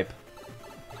into a pipe.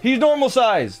 He's normal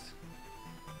sized.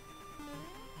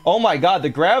 Oh my god, the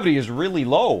gravity is really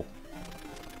low.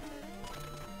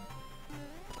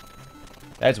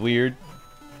 That's weird.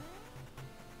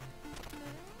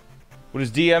 What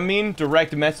does DM mean?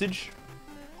 Direct message?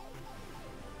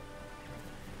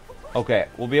 Okay,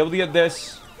 we'll be able to get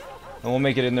this. And we'll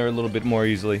make it in there a little bit more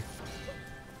easily.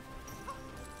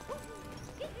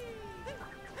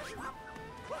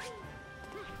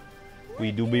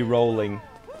 We do be rolling.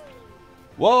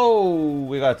 Whoa!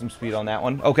 We got some speed on that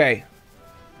one. Okay.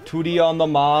 2D on the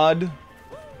mod.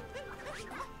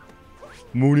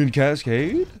 Moon and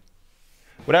Cascade?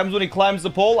 What happens when he climbs the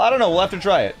pole? I don't know. We'll have to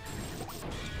try it.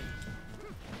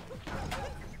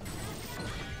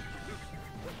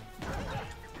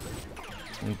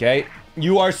 Okay.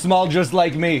 You are small just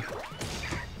like me.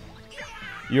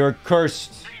 You're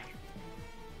cursed.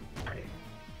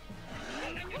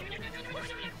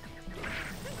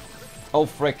 Oh,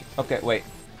 frick. Okay, wait.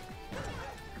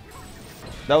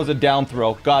 That was a down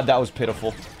throw. God, that was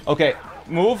pitiful. Okay,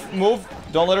 move, move.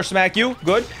 Don't let her smack you.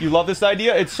 Good. You love this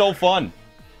idea? It's so fun.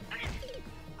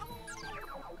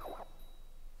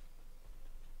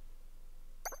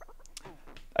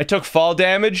 I took fall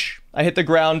damage. I hit the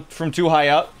ground from too high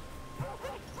up.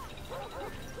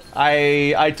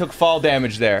 I took fall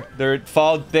damage there.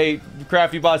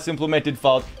 Crafty Boss implemented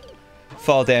fall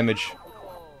damage.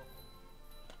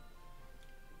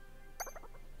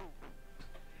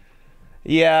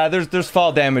 Yeah, there's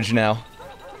fall damage now.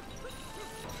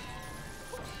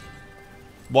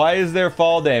 Why is there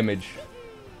fall damage?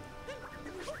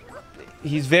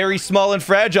 He's very small and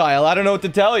fragile. I don't know what to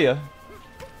tell you.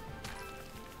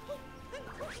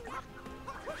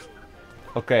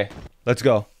 Okay, let's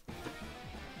go.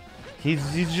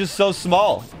 He's just so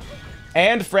small.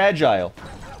 And fragile.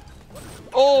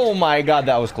 Oh my god,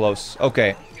 that was close.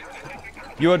 Okay.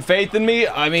 You had faith in me?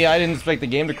 I mean, I didn't expect the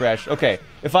game to crash. Okay.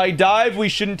 If I dive, we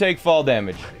shouldn't take fall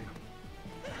damage.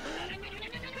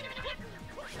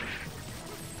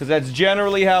 Because that's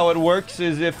generally how it works,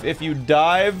 is if you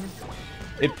dive,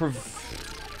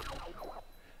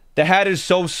 the hat is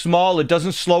so small, it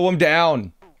doesn't slow him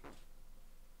down.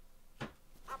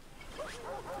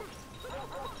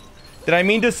 Did I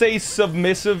mean to say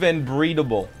submissive and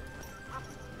breedable?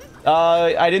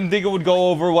 I didn't think it would go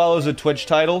over well as a Twitch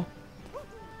title.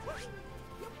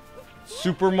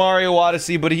 Super Mario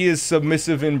Odyssey, but he is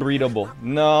submissive and breedable.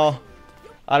 No.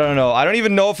 I don't know. I don't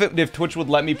even know if Twitch would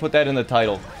let me put that in the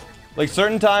title. Like,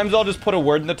 certain times I'll just put a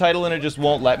word in the title and it just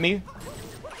won't let me.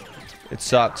 It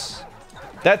sucks.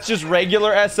 That's just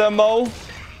regular SMO?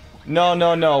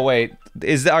 No, wait.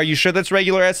 Are you sure that's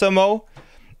regular SMO?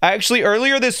 Actually,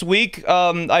 earlier this week,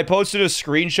 I posted a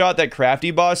screenshot that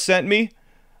Crafty Boss sent me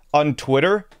on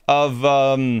Twitter of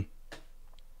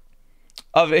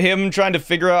him trying to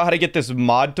figure out how to get this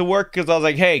mod to work, because I was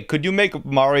like, hey, could you make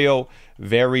Mario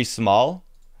very small?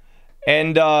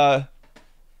 And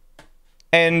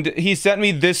he sent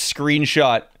me this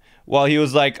screenshot while he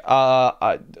was like,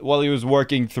 while he was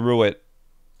working through it.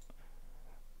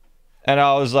 And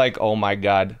I was like, oh my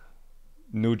god.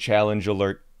 New challenge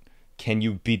alert. Can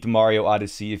you beat Mario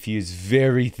Odyssey if he is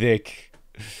very thick?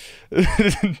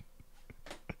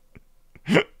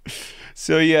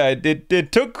 So yeah,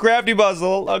 it took Crafty Boss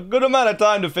a good amount of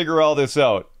time to figure all this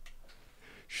out.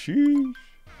 Sheesh.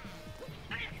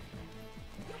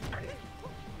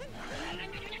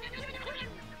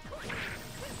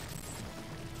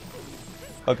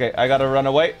 Okay, I gotta run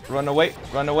away, run away,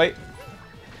 run away.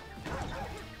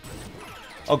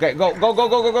 Okay, go, go, go,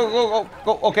 go, go, go, go, go,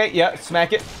 go. Okay, yeah,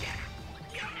 smack it.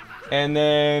 And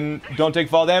then, don't take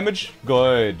fall damage.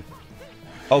 Good.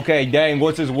 Okay, dang,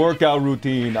 what's his workout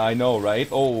routine? I know, right?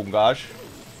 Oh, gosh.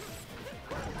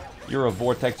 You're a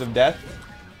vortex of death.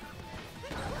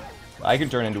 I can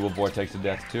turn into a vortex of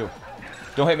death, too.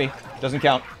 Don't hit me. Doesn't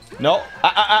count. No.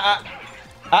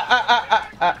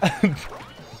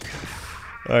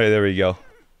 Alright, there we go.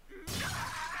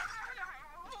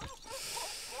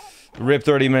 RIP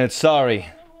 30 minutes, sorry.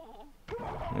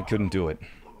 I couldn't do it.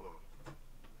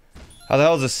 How the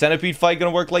hell is a centipede fight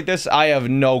gonna work like this? I have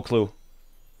no clue.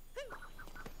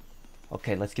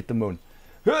 Okay, let's get the moon.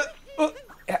 There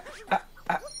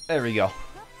we go.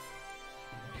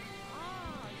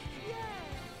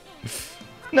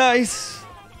 Nice.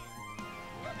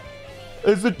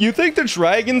 You think the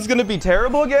dragon's gonna be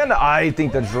terrible again? I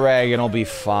think the dragon will be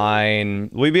fine.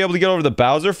 Will we be able to get over the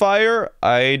Bowser fire?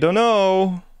 I don't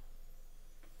know.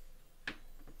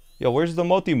 Yo, where's the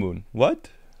multi-moon? What?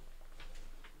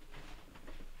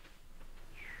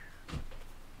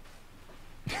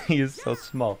 He is so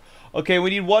small. Okay, we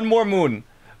need one more moon.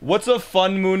 What's a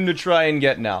fun moon to try and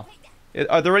get now?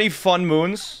 Are there any fun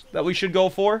moons that we should go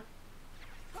for?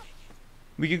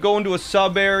 We could go into a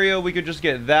sub area. We could just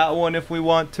get that one if we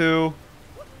want to.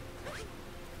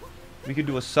 We could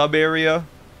do a sub area.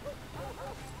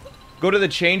 Go to the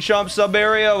Chain Chomp sub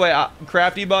area. Wait,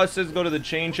 Crafty Boss says go to the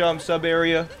Chain Chomp sub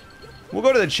area. We'll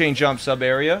go to the Chain Chomp sub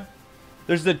area.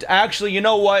 There's the... Actually, you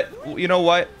know what? You know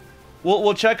what?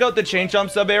 We'll check out the Chain Chomp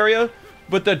sub area.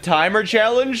 But the timer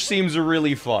challenge seems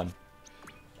really fun.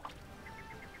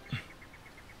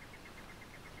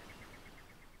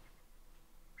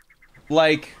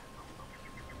 Like,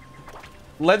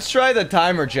 let's try the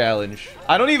timer challenge.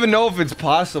 I don't even know if it's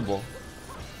possible.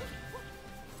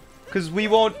 Because we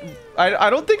won't... I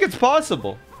don't think it's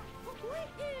possible.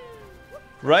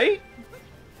 Right?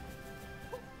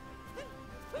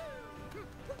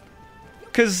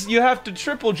 Because you have to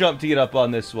triple jump to get up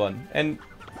on this one. And...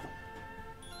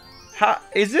 how...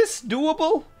 is this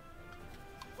doable?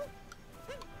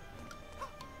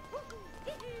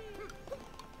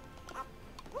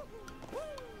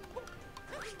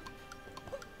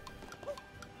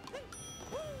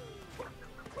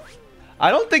 I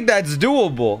don't think that's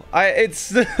doable.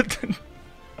 It's...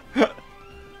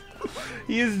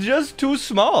 he is just too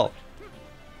small.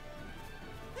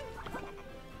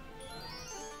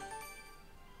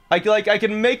 I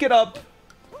can make it up.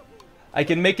 I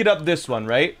can make it up this one,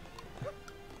 right?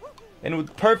 And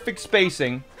with perfect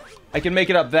spacing, I can make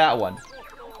it up that one.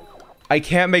 I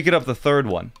can't make it up the third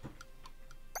one.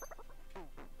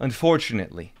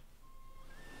 Unfortunately.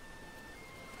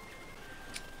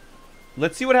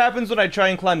 Let's see what happens when I try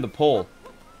and climb the pole.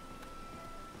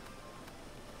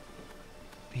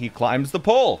 He climbs the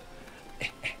pole.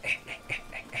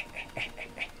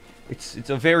 It's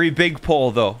a very big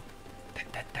pole, though.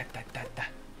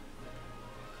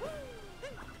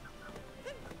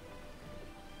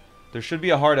 There should be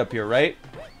a heart up here, right?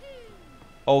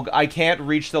 Oh, I can't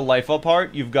reach the life up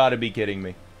heart? You've got to be kidding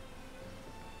me.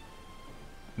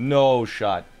 No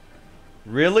shot.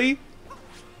 Really?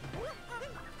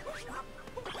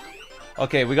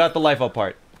 Okay, we got the life up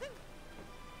part.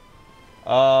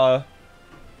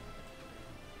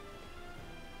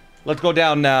 Let's go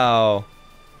down now.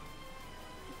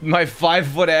 My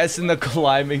 5-foot ass in the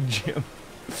climbing gym.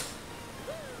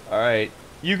 Alright.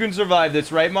 You can survive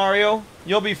this, right, Mario?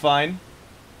 You'll be fine.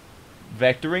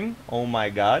 Vectoring? Oh my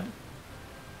god.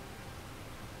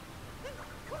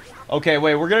 Okay,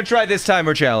 wait, we're gonna try this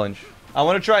timer challenge. I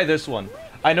want to try this one.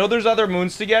 I know there's other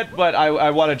moons to get, but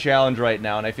I want a challenge right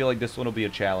now, and I feel like this one will be a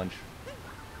challenge.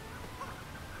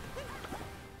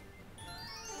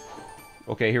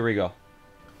 Okay, here we go.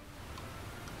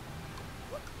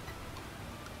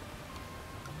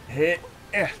 Hit.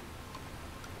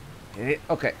 Hit.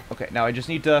 Okay, okay. Now I just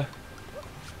need to...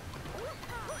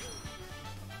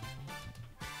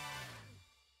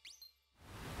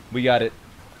 we got it.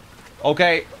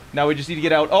 Okay. Now we just need to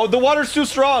get out. Oh, the water's too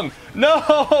strong!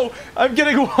 No! I'm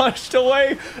getting washed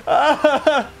away!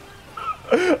 I'm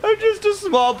just a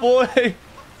small boy!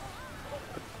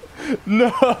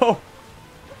 No!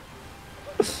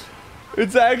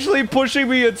 It's actually pushing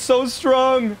me, it's so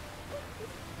strong!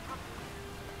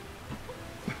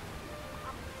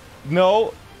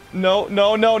 No. No,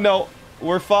 no, no, no.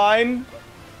 We're fine.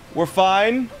 We're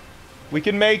fine. We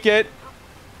can make it.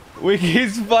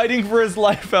 He's fighting for his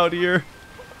life out here.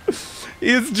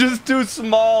 He's just too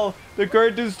small. The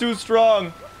current is too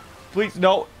strong. Please,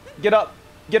 no. Get up.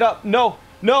 Get up. No.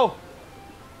 No.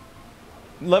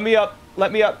 Let me up.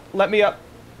 Let me up. Let me up.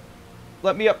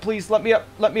 Let me up, please. Let me up.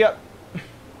 Let me up.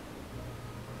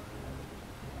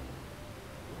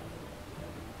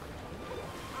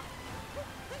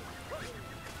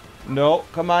 No.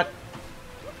 Come on.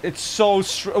 It's so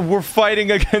we're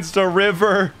fighting against a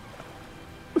river.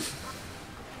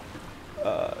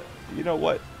 You know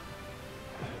what?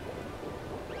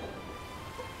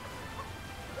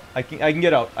 I can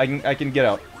get out. I can get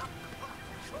out.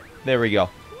 There we go.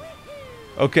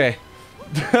 Okay.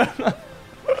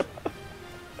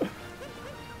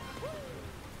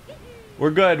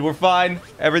 We're good. We're fine.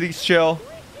 Everything's chill.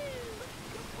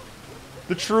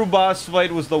 The true boss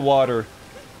fight was the water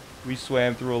we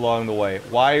swam through along the way.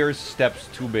 Why are steps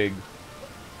too big?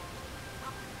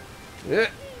 Yeah.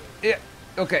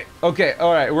 Okay. Okay.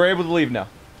 All right. We're able to leave now.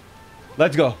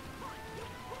 Let's go.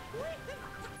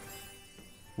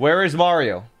 Where is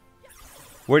Mario?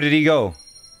 Where did he go?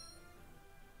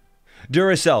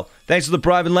 Duracell, thanks for the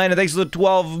private land and thanks for the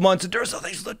 12 months. And Duracell,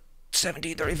 thanks for the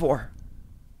 1734.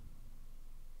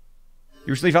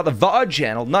 You recently found the Vods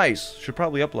channel. Nice. Should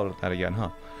probably upload that again,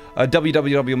 huh?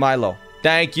 WWW Milo.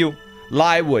 Thank you.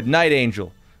 Lywood, Night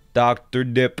Angel. Dr.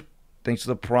 Dip. Thanks for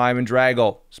the Prime and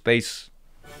Drago. Space.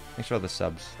 Thanks for all the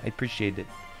subs. I appreciate it.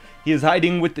 He is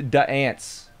hiding with the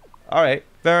ants. Alright,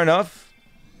 fair enough.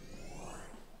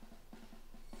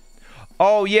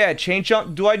 Oh yeah, chain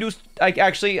jump. Do I do...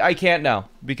 actually, I can't now.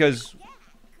 Because...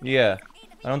 yeah.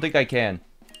 I don't think I can.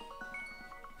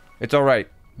 It's alright.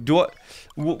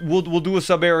 We'll do a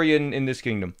sub area in this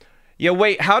kingdom. Yeah,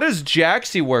 wait. How does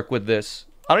Jaxie work with this?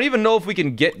 I don't even know if we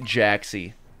can get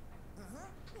Jaxie.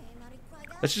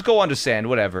 Let's just go on to sand.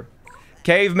 Whatever.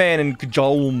 Caveman and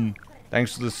Kajolm.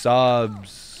 Thanks for the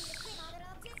subs.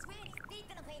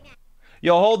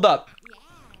 Yo, hold up.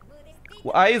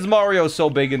 Why is Mario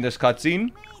so big in this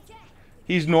cutscene?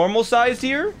 He's normal sized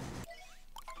here?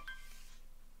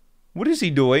 What is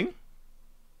he doing?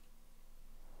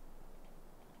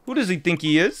 Who does he think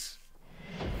he is?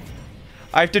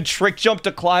 I have to trick jump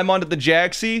to climb onto the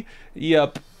Jaxie?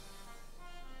 Yep.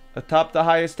 Atop the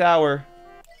highest tower.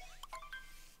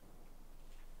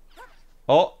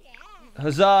 Oh.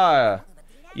 Huzzah.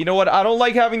 You know what? I don't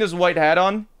like having this white hat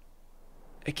on.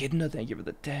 Echidna, thank you for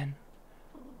the 10.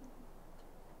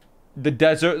 The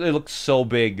desert, it looks so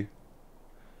big.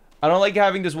 I don't like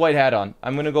having this white hat on.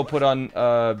 I'm gonna go put on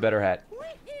a better hat.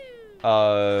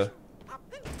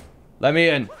 Let me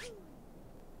in.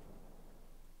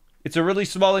 It's a really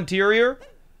small interior.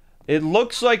 It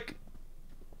looks like...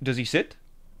 Does he sit?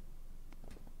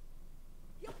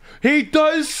 He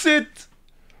does sit!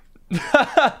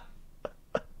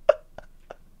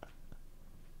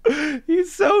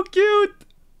 He's so cute!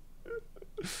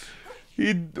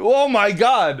 Oh my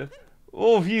god!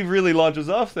 Oh, he really launches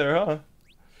off there, huh?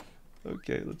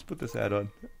 Okay, let's put this hat on.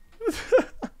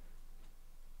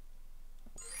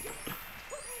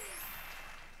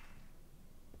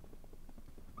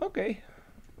 Okay.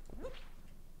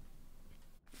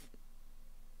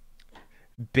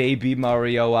 Baby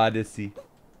Mario Odyssey.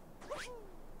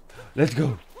 Let's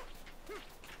go.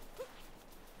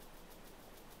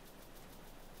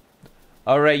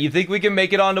 Alright, you think we can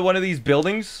make it onto one of these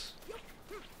buildings?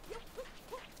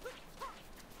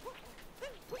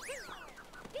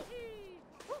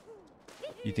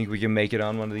 You think we can make it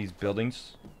on one of these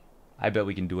buildings? I bet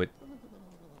we can do it.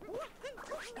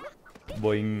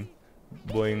 Boing.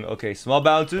 Boing. Okay, small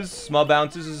bounces. Small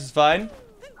bounces, this is fine.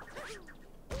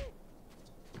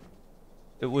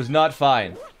 It was not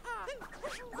fine.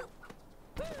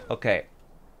 Okay.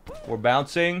 We're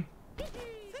bouncing.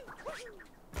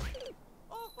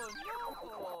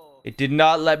 It did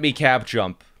not let me cap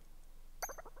jump.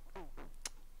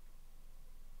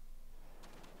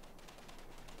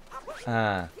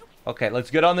 Okay, let's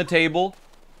get on the table.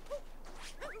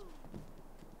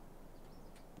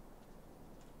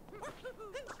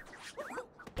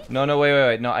 No,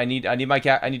 wait. No, I need my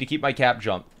cap. I need to keep my cap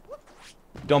jump.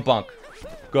 Don't bunk.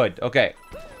 Good. Okay.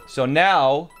 So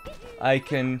now I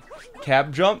can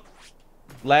cap jump,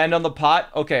 land on the pot.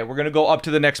 Okay, we're gonna go up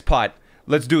to the next pot.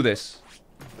 Let's do this.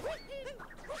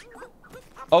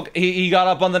 Okay, he got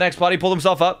up on the next pot. He pulled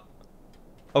himself up.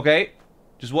 Okay.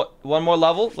 Just one more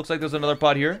level. Looks like there's another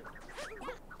pot here.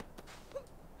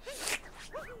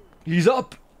 He's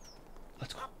up.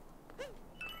 Let's go.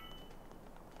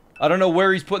 I don't know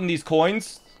where he's putting these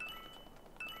coins,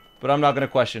 but I'm not gonna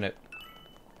question it.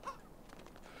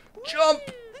 Jump!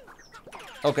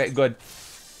 Okay, good.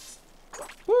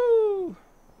 Woo!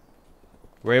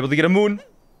 We're able to get a moon.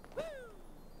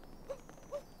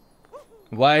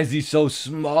 Why is he so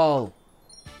small?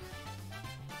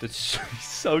 He's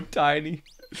so tiny.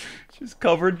 Just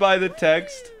covered by the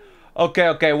text.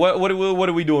 Okay. What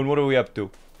are we doing? What are we up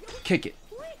to? Kick it.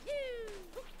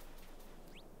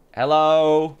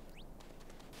 Hello.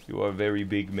 You are a very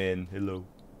big man. Hello.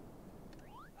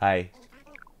 Hi.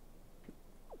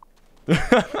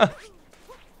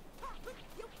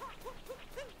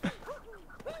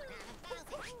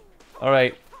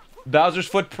 Alright. Bowser's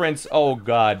footprints. Oh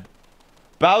god.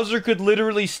 Bowser could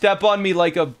literally step on me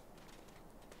like an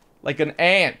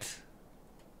ant.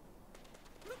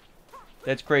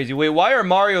 That's crazy. Wait, why are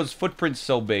Mario's footprints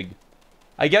so big?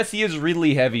 I guess he is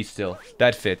really heavy still.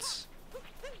 That fits.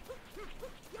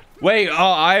 Wait, oh,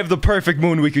 I have the perfect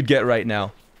moon we could get right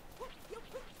now.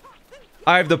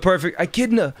 I have the perfect...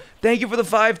 Echidna, thank you for the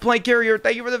 5. Plank Carrier,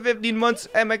 thank you for the 15 months.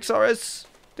 MXRS,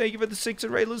 thank you for the 6.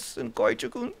 And Rayless and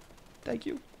Koichukun, thank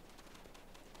you.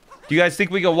 Do you guys think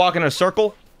we can walk in a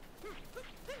circle?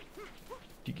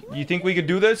 Do you think we could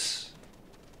do this?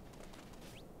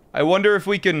 I wonder if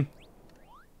we can...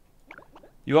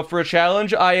 You up for a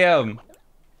challenge? I am.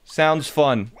 Sounds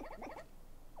fun.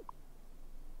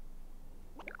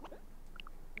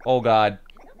 Oh god.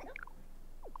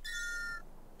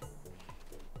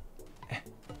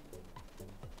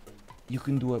 You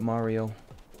can do it, Mario.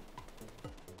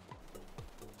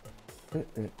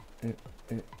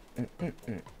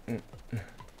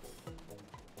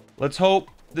 Let's hope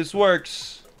this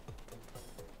works.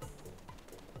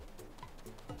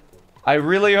 I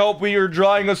really hope we are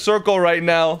drawing a circle right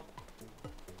now.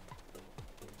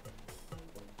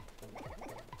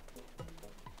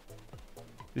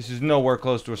 This is nowhere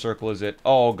close to a circle, is it?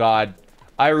 Oh, God.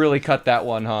 I really cut that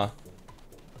one, huh?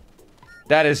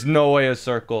 That is no way a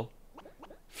circle.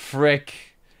 Frick.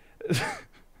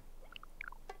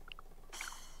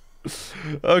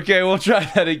 Okay, we'll try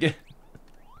that again.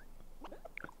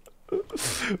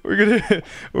 We're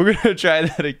gonna try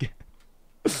that again.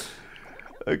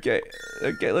 Okay,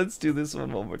 let's do this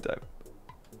one more time.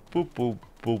 Boop boop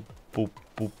boop boop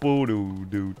boop boop doo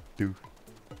doo doo.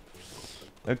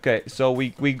 Okay, so we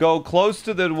go close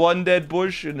to the one dead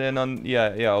bush and then on...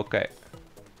 Yeah, okay.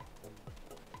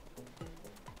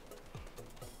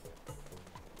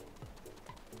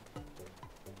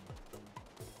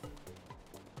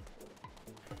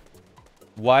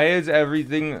 Why is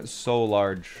everything so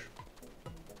large?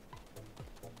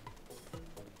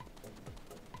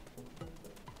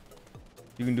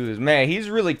 You can do this. Man, he's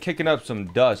really kicking up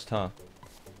some dust, huh?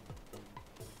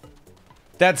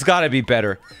 That's gotta be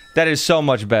better. That is so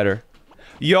much better.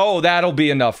 Yo, that'll be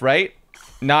enough, right?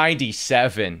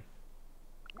 97.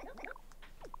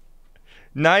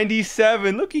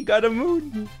 97. Look, he got a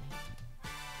moon.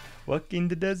 Walk in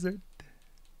the desert.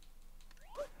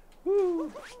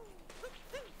 Woo.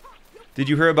 Did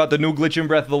you hear about the new glitch in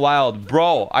Breath of the Wild?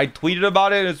 Bro, I tweeted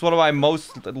about it. It's one of my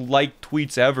most liked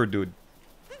tweets ever, dude.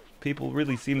 People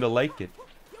really seem to like it.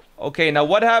 Okay, now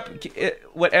what happened?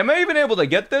 What, am I even able to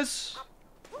get this?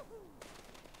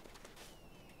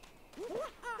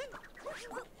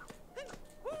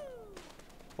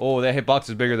 Oh, that hitbox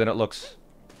is bigger than it looks.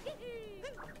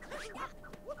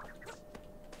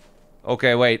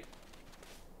 Okay, wait.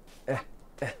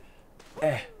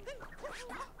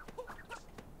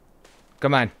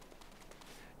 Come on.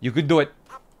 You could do it.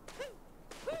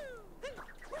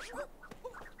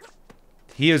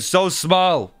 He is so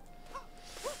small.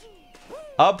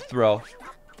 Up throw.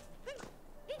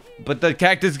 But the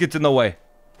cactus gets in the way.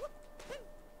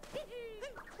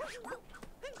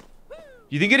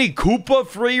 You think any Koopa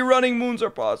free running moons are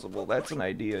possible? That's an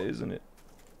idea, isn't it?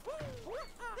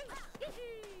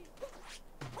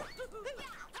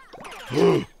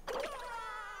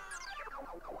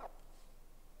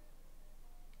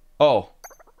 Oh.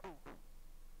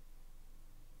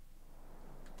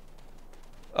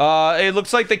 It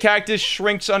looks like the cactus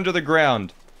shrinks under the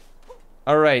ground.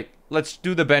 Alright, let's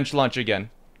do the bench launch again.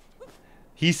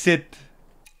 He sit.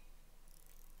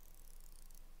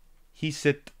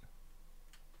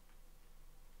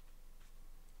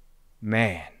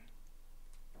 Man.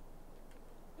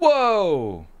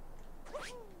 Whoa!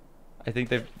 I think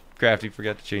they've... Crafty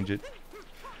forgot to change it.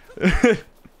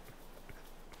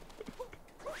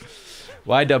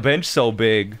 Why the bench so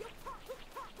big?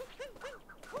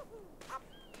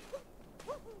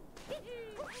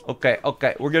 Okay,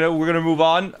 we're gonna move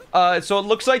on. So it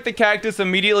looks like the cactus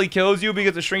immediately kills you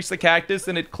because it shrinks the cactus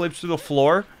and it clips through the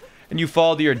floor and you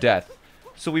fall to your death.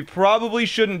 So we probably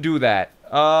shouldn't do that.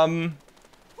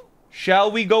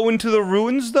 Shall we go into the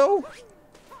ruins though?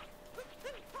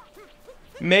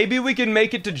 Maybe we can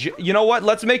make it to you know what?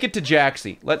 Let's make it to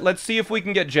Jaxie. Let's see if we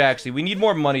can get Jaxie. We need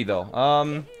more money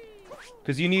though.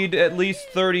 Because you need at least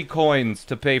 30 coins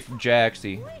to pay for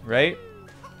Jaxie, right?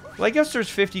 Well, I guess there's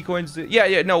 50 coins.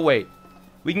 Yeah, no, wait.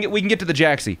 We can get to the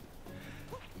Jaxie.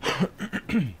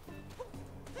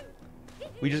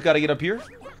 We just gotta get up here.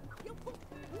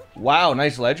 Wow,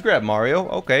 nice ledge grab, Mario.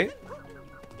 Okay.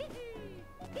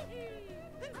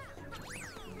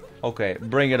 Okay,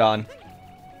 bring it on.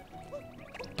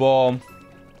 Boom.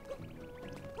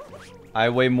 I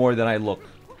weigh more than I look.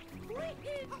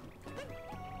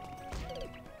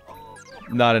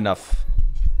 Not enough.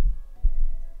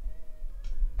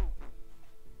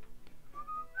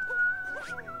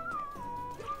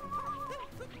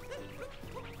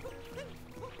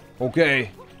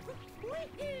 Okay.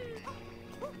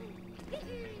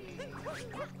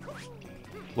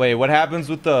 Wait, what happens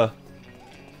with the...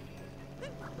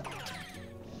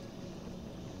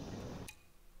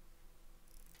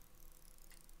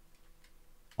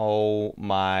 Oh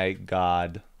my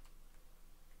god.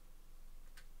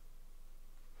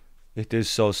 It is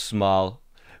so small.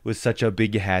 With such a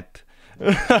big hat.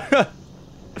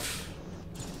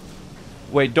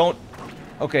 Wait, don't...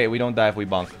 Okay, we don't die if we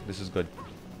bonk. This is good.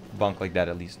 Bonk like that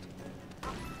at least.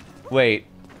 Wait.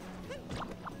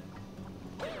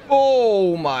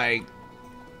 Oh my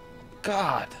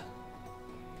god.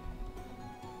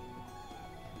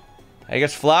 I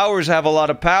guess flowers have a lot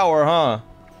of power, huh?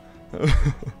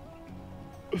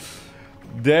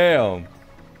 Damn.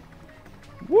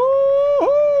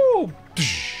 Woohoo!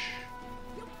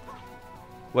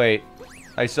 Wait.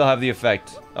 I still have the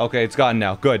effect. Okay, it's gone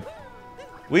now. Good.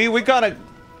 We gotta...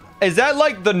 Is that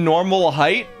like the normal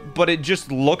height, but it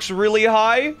just looks really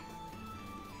high?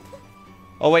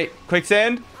 Oh wait,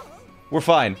 quicksand? We're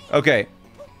fine. Okay.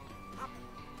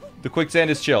 The quicksand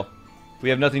is chill. We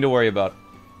have nothing to worry about.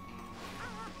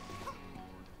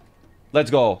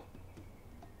 Let's go.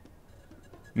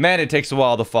 Man, it takes a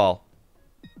while to fall.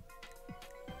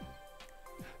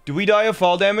 Do we die of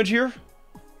fall damage here?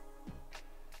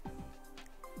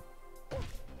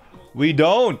 We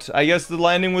don't. I guess the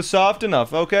landing was soft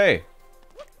enough. Okay.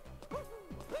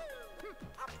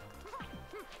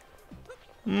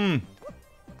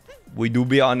 We do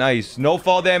be on ice. No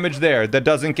fall damage there. That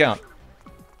doesn't count.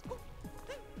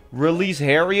 Release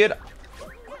Harriet.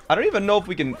 I don't even know if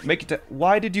we can make it to...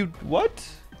 Why did you... What?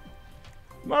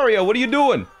 Mario, what are you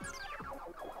doing?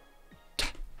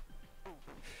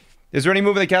 Is there any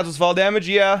move that counts as fall damage?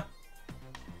 Yeah.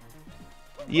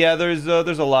 Yeah, there's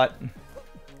a lot.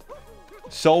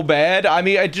 So bad? I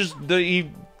mean, he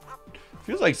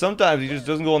feels like sometimes he just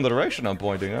doesn't go in the direction I'm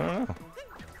pointing. I don't know.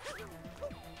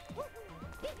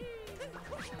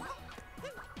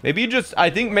 Maybe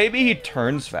I think maybe he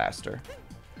turns faster.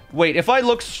 Wait, if I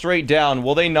look straight down,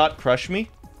 will they not crush me?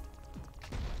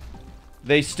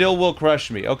 They still will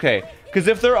crush me. Okay. Because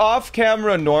if they're off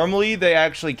camera normally, they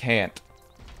actually can't.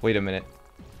 Wait a minute.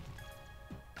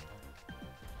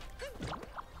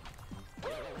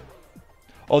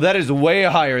 Oh, that is way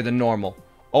higher than normal.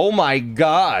 Oh my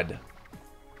god.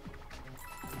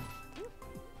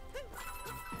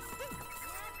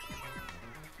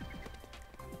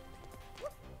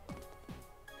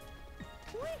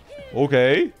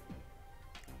 Okay.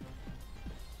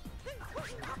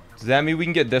 Does that mean we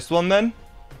can get this one then?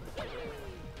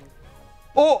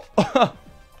 Oh!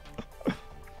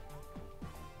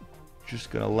 Just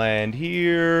gonna land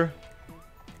here.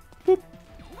 Boop.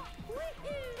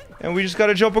 And we just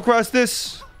gotta jump across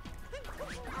this.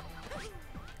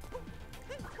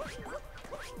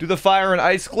 Do the fire and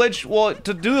ice glitch? Well,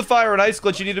 to do the fire and ice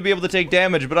glitch, you need to be able to take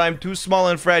damage, but I'm too small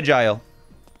and fragile.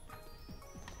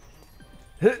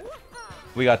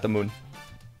 We got the moon.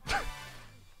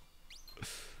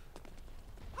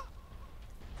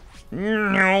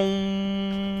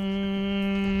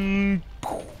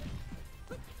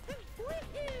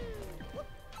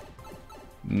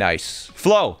 Nice.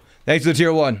 Flow. Thanks to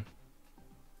tier 1.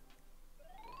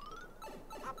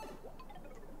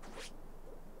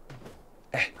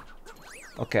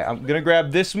 Okay, I'm gonna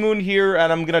grab this moon here,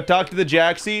 and I'm gonna talk to the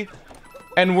Jaxie,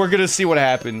 and we're gonna see what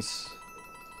happens.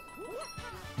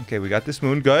 Okay, we got this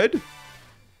moon. Good.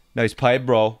 Nice pipe,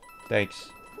 bro. Thanks.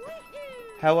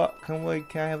 How can I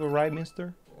have a ride,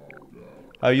 mister?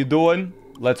 How you doing?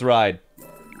 Let's ride.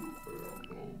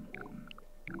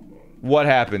 What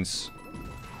happens?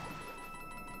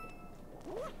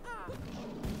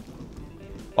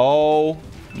 Oh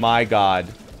my god.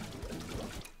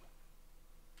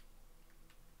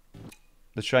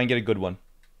 Let's try and get a good one.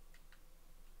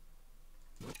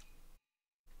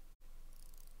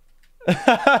 Look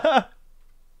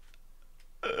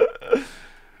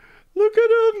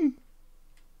at him.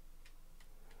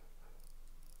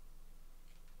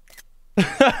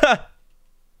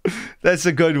 That's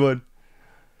a good one.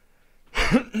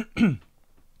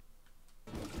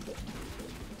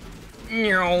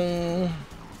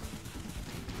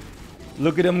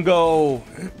 Look at him go.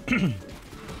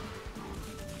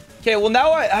 Okay, well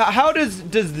now how does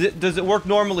it work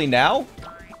normally now?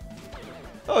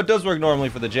 Oh, it does work normally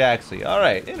for the Jaxie. All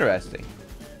right, interesting.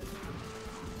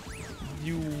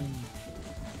 You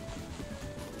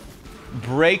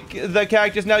break the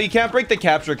cactus. Now you can't break the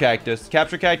capture cactus.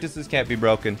 Capture cactuses can't be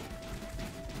broken.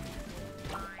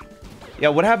 Yeah,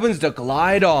 what happens to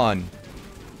Glidon?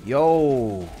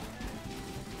 Yo.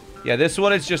 Yeah, this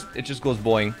one it just goes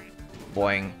boing,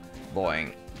 boing,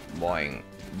 boing, boing,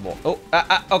 boing. Oh,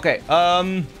 okay.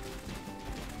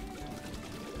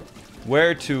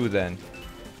 Where to then?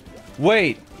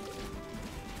 Wait.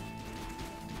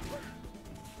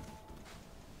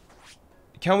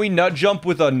 Can we nut jump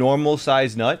with a normal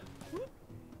size nut?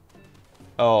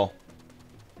 Oh.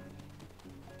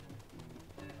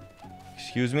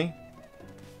 Excuse me?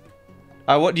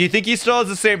 What do you think he still has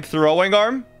the same throwing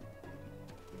arm?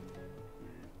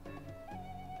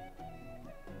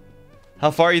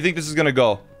 How far do you think this is gonna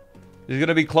go? Is it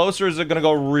gonna be close or is it gonna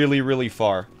go really, really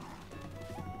far?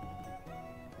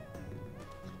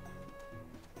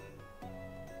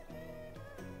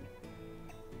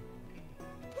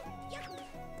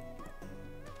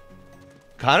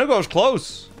 Kind of goes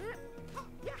close.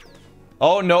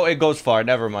 Oh, no, it goes far.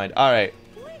 Never mind. All right.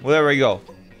 Well, there we go.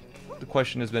 The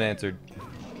question has been answered.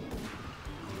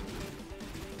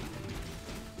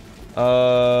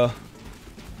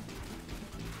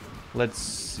 Let's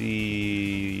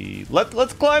see.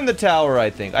 Let's climb the tower,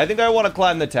 I think. I think I want to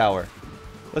climb the tower.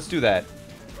 Let's do that.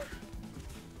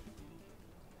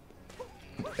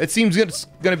 It seems it's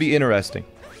gonna be interesting.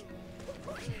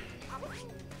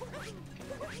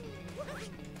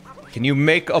 Can you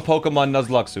make a Pokemon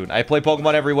Nuzlocke soon? I play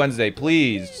Pokemon every Wednesday,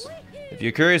 please. If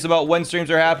you're curious about when streams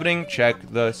are happening, check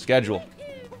the schedule.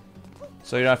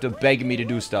 So you don't have to beg me to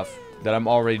do stuff that I'm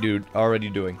already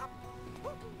doing.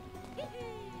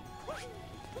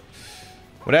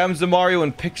 What happens to Mario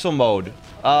in pixel mode?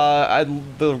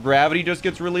 The gravity just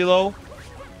gets really low.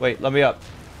 Wait, let me up.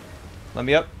 Let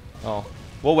me up. Oh.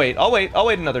 We'll wait. I'll wait. I'll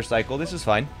wait another cycle. This is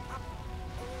fine.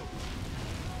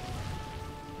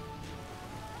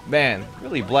 Man,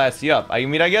 really blasts you up. I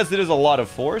mean, I guess it is a lot of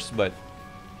force, but...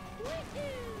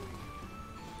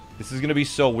 This is gonna be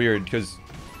so weird, because...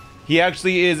 He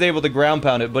actually is able to ground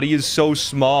pound it, but he is so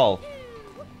small.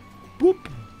 Boop.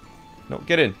 No,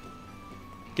 get in.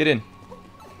 Get in.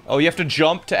 Oh, you have to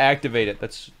jump to activate it.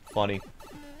 That's funny.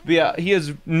 But yeah, he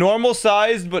is normal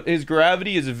sized, but his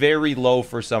gravity is very low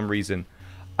for some reason.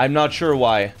 I'm not sure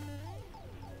why.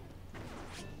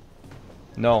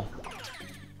 No.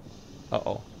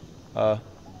 Uh-oh.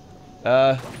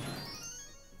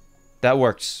 That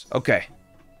works. Okay.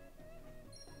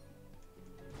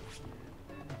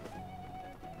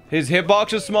 His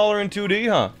hitbox is smaller in 2D,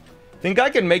 huh? Think I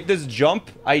can make this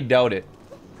jump? I doubt it.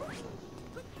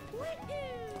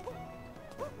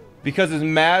 Because his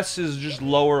mass is just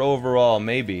lower overall,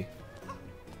 maybe.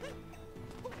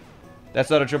 That's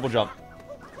not a triple jump.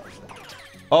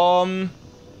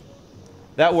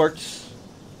 That works.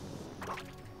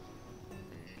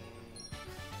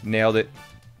 Nailed it.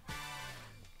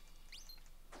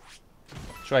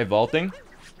 Try vaulting.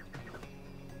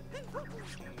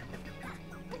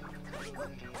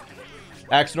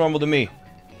 Acts normal to me.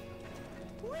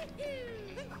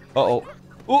 Uh-oh.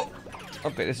 Ooh.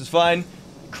 Okay, this is fine.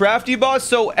 Crafty Boss,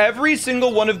 so every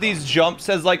single one of these jumps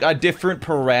has like a different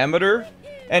parameter.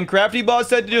 And Crafty Boss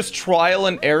said to just trial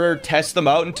and error test them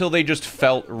out until they just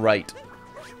felt right.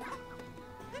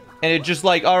 And it just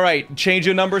like, alright, change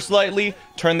a number slightly,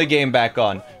 turn the game back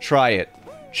on. Try it.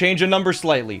 Change a number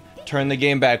slightly, turn the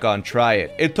game back on. Try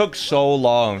it. It took so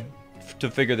long to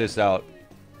figure this out.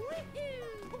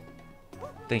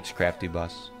 Thanks, Crafty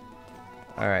Boss.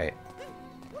 Alright.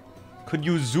 Could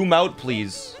you zoom out,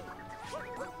 please?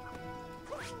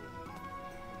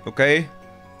 Okay.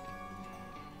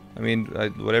 I mean,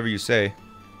 whatever you say.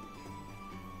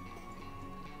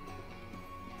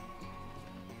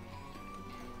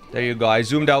 There you go. I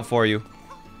zoomed out for you.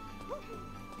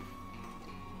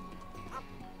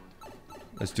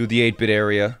 Let's do the 8-bit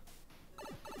area.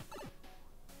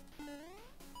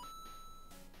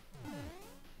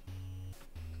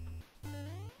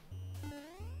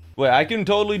 Wait, I can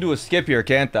totally do a skip here,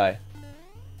 can't I?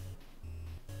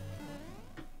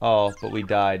 Oh, but we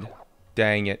died.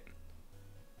 Dang it.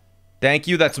 Thank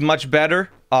you, that's much better.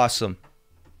 Awesome.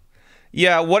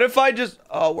 Yeah, what if I just...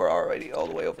 Oh, we're already all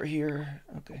the way over here.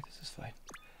 Okay, this is fine.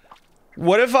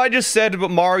 What if I just said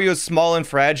but Mario's small and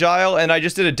fragile, and I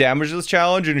just did a damageless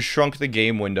challenge and shrunk the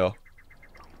game window?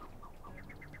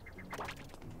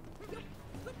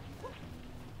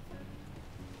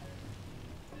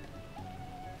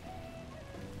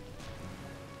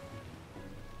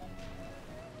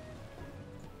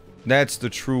 That's the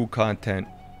true content.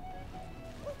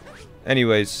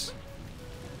 Anyways.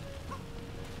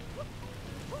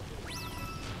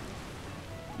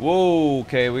 Whoa,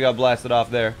 okay, we got blasted off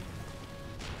there.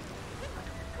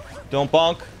 Don't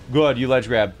bonk. Good, you ledge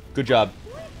grab. Good job.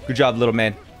 Good job, little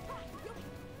man.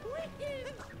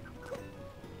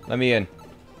 Let me in.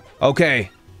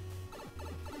 Okay.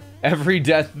 Every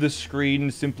death, the screen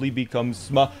simply becomes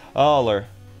smaller.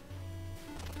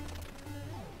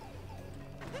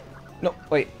 No,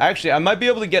 wait. Actually, I might be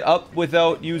able to get up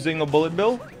without using a bullet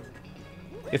bill.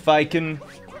 If I can...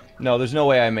 No, there's no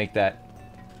way I make that.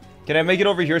 Can I make it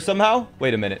over here somehow?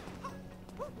 Wait a minute.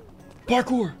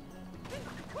 Parkour!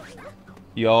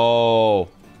 Yo.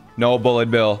 No bullet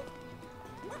bill.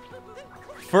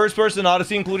 First person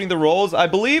Odyssey, including the rolls. I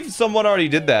believe someone already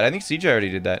did that. I think CJ already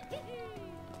did that.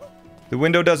 The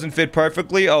window doesn't fit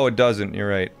perfectly. Oh, it doesn't. You're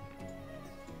right.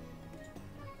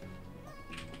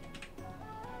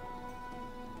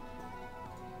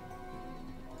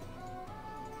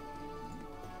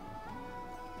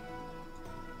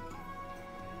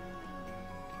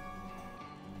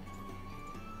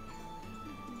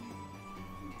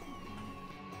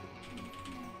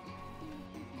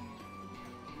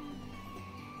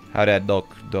 How'd that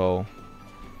look, though?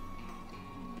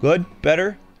 Good?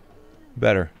 Better?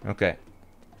 Better. Okay.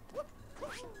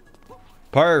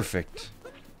 Perfect.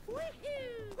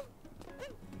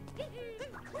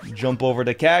 Jump over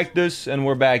the cactus, and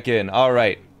we're back in.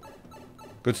 Alright.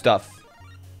 Good stuff.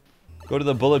 Go to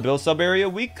the bullet bill sub area?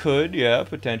 We could, yeah,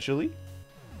 potentially.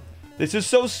 This is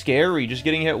so scary, just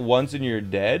getting hit once and you're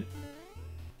dead.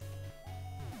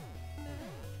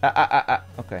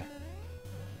 Okay.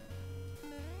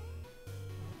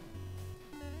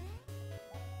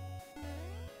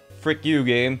 Frick you,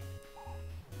 game.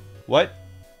 What?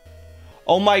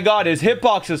 Oh my god, his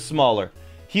hitbox is smaller.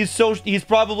 He's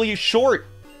probably short.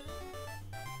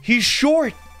 He's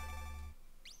short!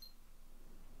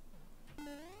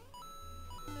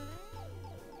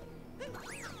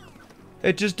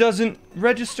 It just doesn't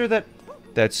register that...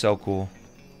 That's so cool.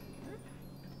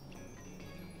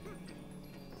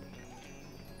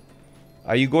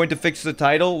 Are you going to fix the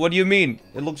title? What do you mean?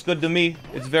 It looks good to me.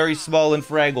 It's very small and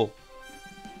fragile.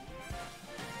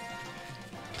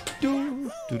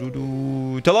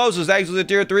 Talos is actually a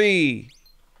tier 3.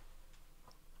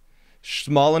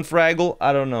 Small and fragile?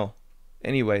 I don't know.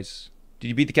 Anyways. Did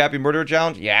you beat the Cappy Murderer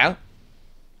Challenge? Yeah.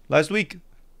 Last week.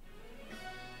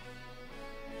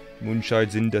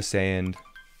 Moonshards in the sand.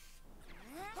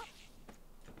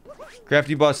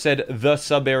 Crafty Boss said the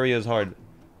sub area is hard.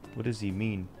 What does he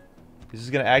mean? Is this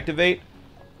gonna activate?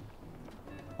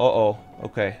 Uh-oh.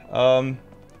 Okay.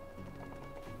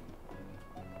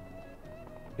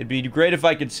 It'd be great if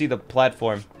I could see the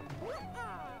platform.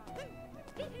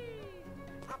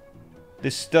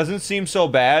 This doesn't seem so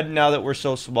bad now that we're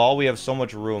so small. We have so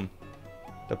much room.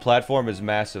 The platform is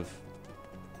massive.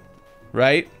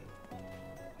 Right?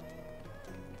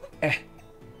 Eh.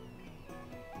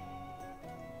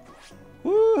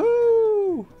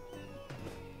 Woohoo!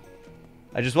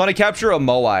 I just want to capture a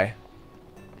Moai.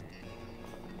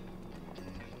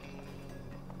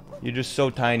 You're just so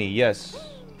tiny. Yes.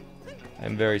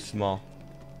 I'm very small.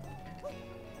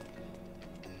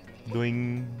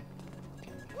 Doing.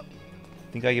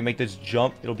 Think I can make this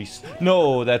jump? It'll be...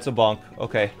 No, that's a bonk.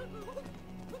 Okay.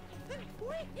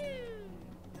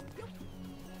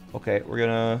 Okay, we're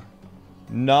gonna...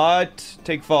 not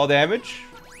take fall damage.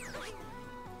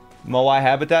 Moai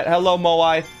habitat. Hello,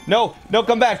 Moai. No, no,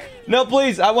 come back. No,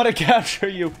 please. I want to capture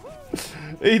you.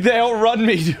 They outrun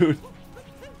me, dude.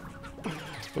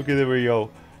 Okay, there we go.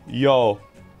 Yo.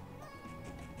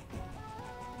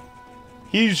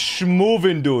 He's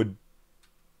schmoving, dude.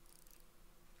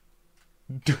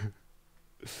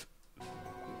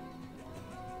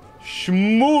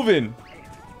 Schmoving.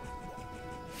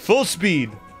 Full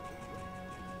speed.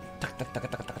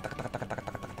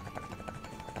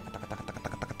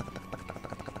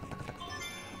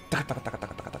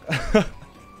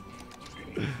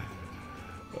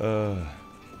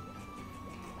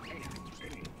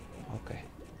 Okay.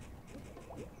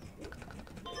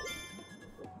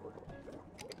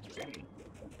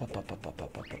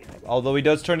 Although he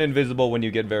does turn invisible when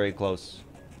you get very close.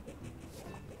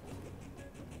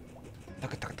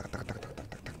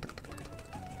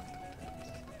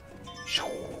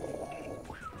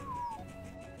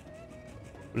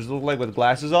 What does it look like with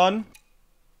glasses on?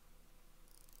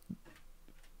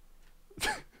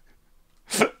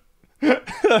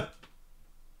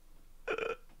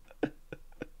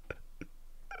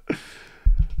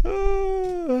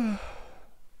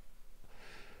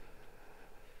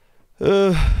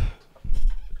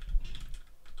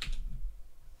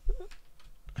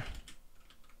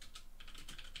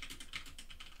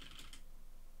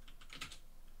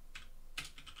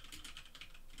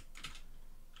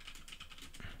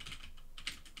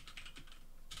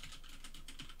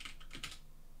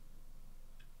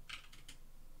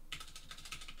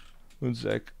 One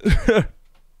sec.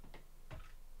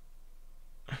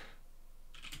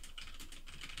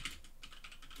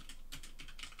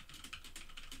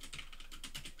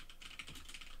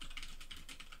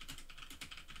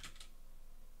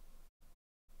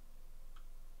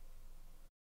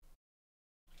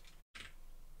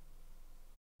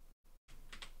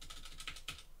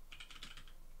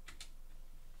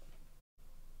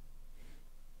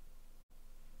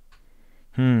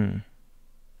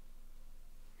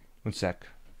 One sec.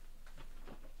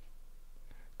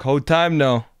 Code time?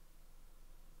 No.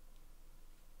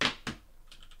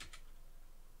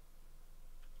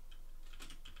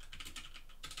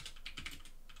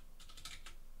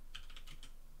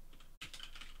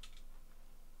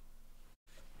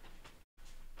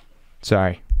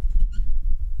 Sorry.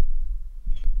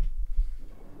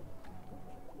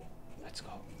 Let's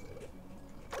go.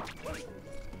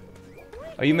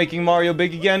 Are you making Mario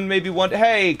big again? Maybe one...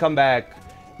 Hey, come back.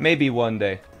 Maybe one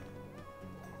day.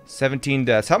 17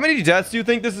 deaths. How many deaths do you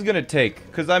think this is gonna take?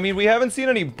 Because, I mean, we haven't seen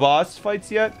any boss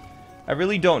fights yet. I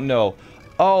really don't know.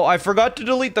 Oh, I forgot to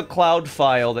delete the cloud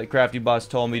file that Crafty Boss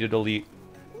told me to delete.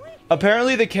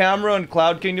 Apparently, the camera in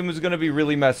Cloud Kingdom is gonna be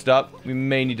really messed up. We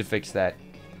may need to fix that.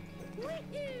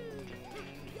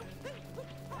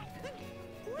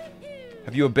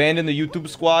 Have you abandoned the YouTube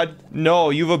squad?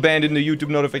 No, you've abandoned the YouTube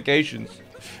notifications.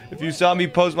 If you saw me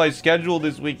post my schedule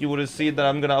this week, you would have seen that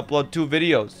I'm gonna upload 2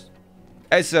 videos.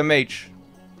 SMH.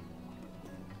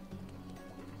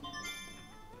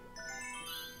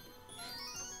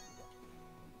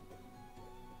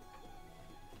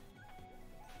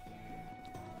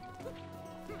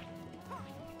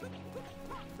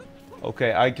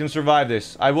 Okay, I can survive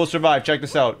this. I will survive. Check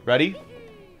this out. Ready?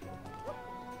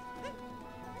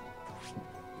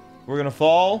 We're gonna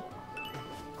fall.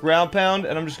 Ground pound,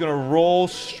 and I'm just gonna roll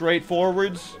straight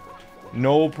forwards.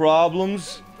 No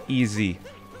problems. Easy.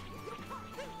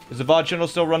 Is the VOD channel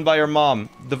still run by your mom?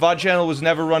 The VOD channel was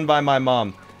never run by my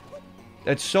mom.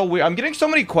 That's so weird. I'm getting so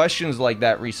many questions like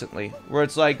that recently. Where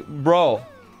it's like, bro,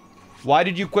 why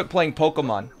did you quit playing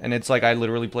Pokemon? And it's like, I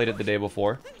literally played it the day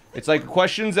before. It's like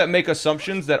questions that make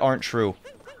assumptions that aren't true.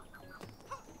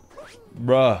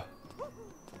 Bruh.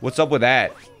 What's up with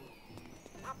that?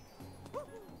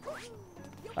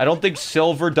 I don't think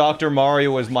Silver Dr.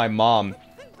 Mario is my mom.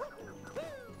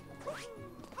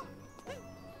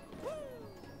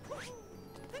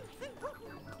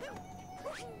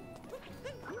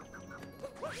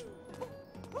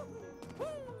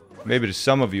 Maybe to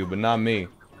some of you, but not me.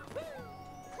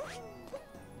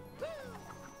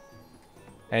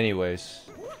 Anyways.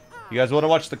 You guys want to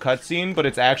watch the cutscene, but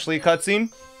it's actually a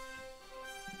cutscene?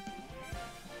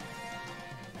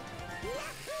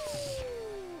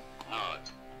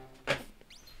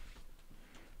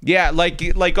 Yeah,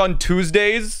 like on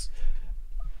Tuesdays.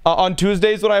 On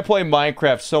Tuesdays when I play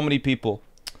Minecraft, so many people.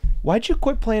 Why'd you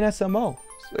quit playing SMO?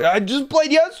 I just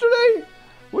played yesterday.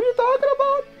 What are you talking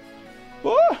about?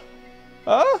 What?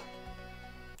 Huh?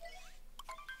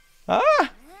 Huh?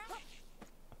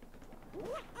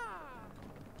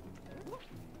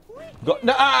 Go.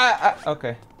 No.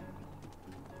 Okay.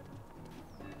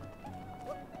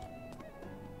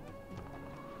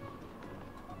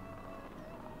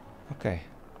 Okay.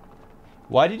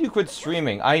 Why did you quit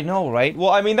streaming? I know, right? Well,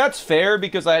 I mean, that's fair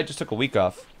because I just took a week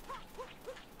off.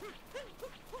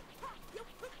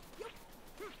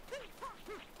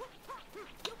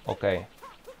 Okay.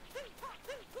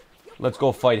 Let's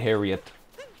go fight Harriet.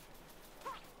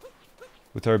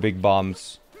 With her big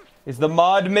bombs. Is the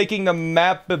mod making the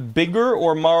map bigger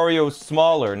or Mario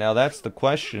smaller? Now that's the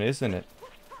question, isn't it?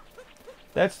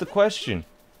 That's the question.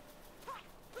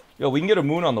 Yo, we can get a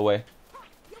moon on the way.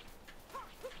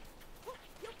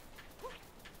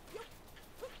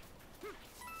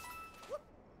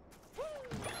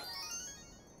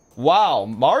 Wow,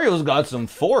 Mario's got some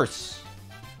force.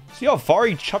 See how far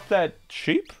he chucked that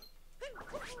sheep?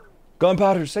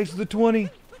 Gunpowder, 6 to the 20.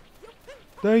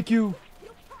 Thank you.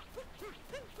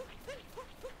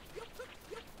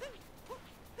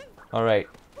 Alright,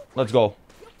 let's go.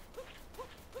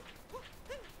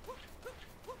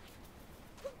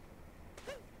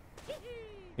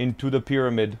 Into the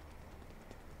pyramid.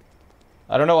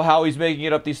 I don't know how he's making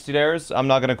it up these stairs. I'm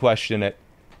not gonna question it.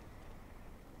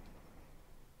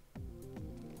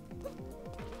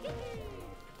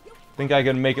 Think I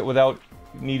can make it without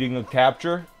needing a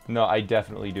capture? No, I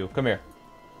definitely do. Come here.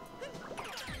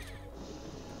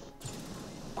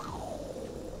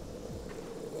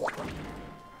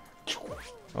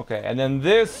 Okay, and then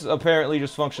this apparently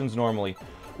just functions normally.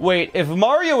 Wait, if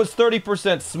Mario is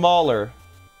 30% smaller...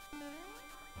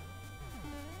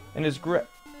 And his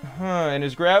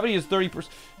gravity is 30%...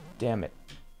 Damn it.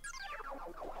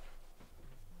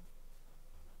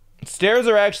 Stairs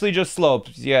are actually just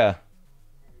slopes, yeah.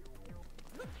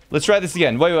 Let's try this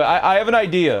again. Wait, I have an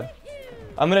idea.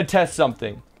 I'm gonna test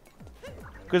something.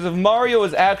 Because if Mario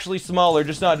is actually smaller,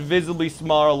 just not visibly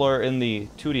smaller in the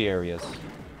 2D areas,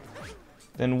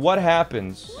 then what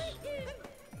happens?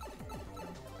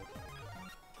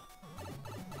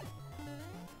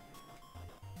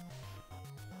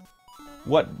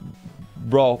 What?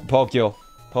 Bro, Pokyo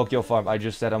Farm. I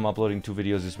just said I'm uploading 2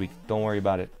 videos this week. Don't worry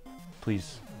about it.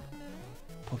 Please.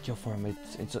 Pokyo Farm,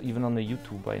 it's even on the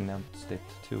YouTube I announced it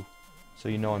too. So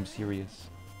you know I'm serious.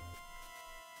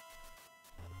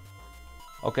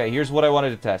 Okay, here's what I wanted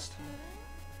to test.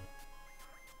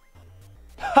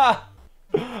 Ha!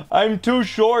 I'm too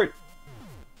short!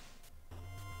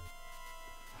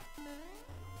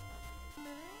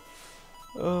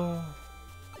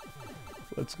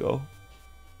 Let's go.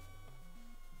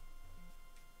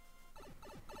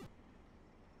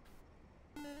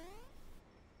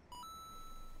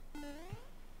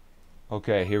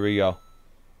 Okay, here we go.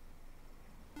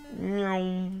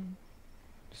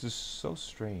 This is so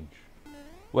strange.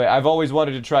 Wait, I've always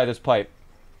wanted to try this pipe.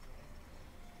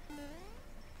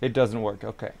 It doesn't work.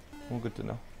 Okay. Well, good to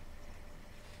know.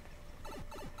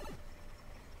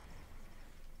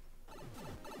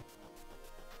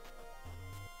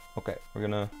 Okay, we're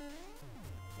gonna...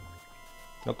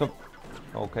 Look up.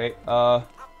 Okay, oh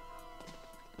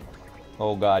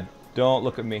god. Don't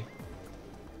look at me.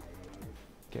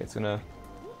 Okay, it's gonna...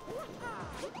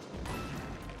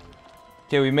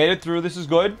 Okay, we made it through. This is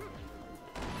good.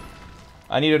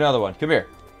 I need another one. Come here.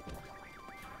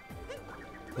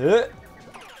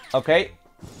 Okay.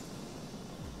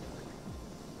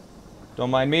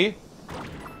 Don't mind me.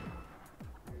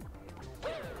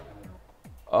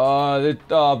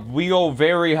 We go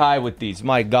very high with these.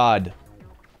 My God.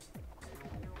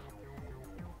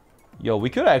 Yo, we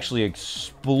could actually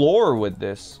explore with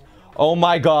this. Oh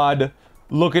my God.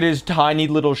 Look at his tiny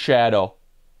little shadow.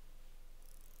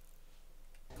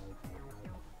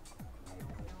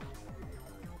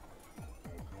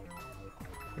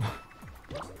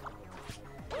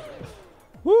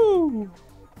 Woo!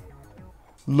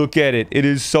 Look at it. It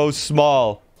is so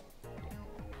small.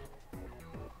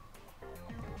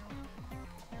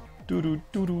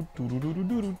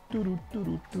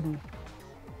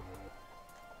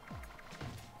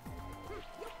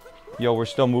 Yo, we're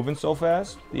still moving so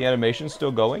fast. The animation's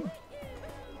still going.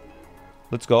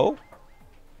 Let's go.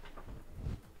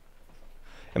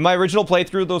 In my original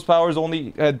playthrough, those powers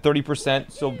only had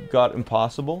 30%, so got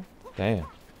impossible. Damn.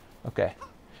 Okay.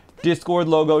 Discord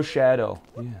logo shadow.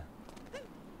 Yeah.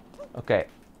 Okay.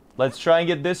 Let's try and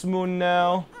get this moon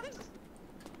now.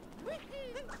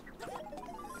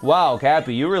 Wow,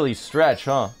 Cappy, you really stretch,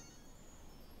 huh?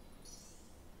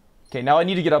 Okay, now I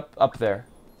need to get up there.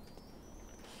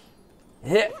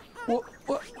 Hit.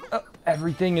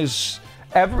 Everything is...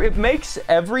 It makes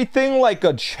everything like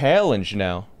a challenge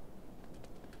now.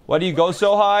 Why do you go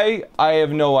so high? I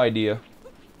have no idea.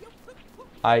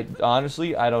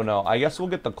 Honestly, I don't know. I guess we'll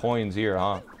get the coins here,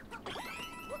 huh?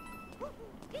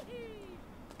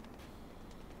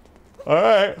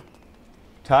 Alright.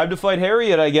 Time to fight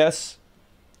Harriet, I guess.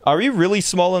 Are we really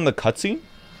small in the cutscene?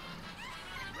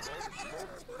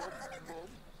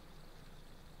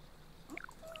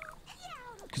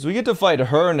 Because we get to fight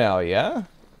her now, yeah?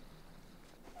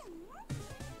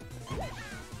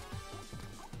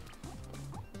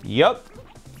 Yep.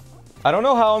 I don't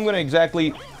know how I'm going to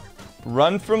exactly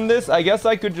run from this. I guess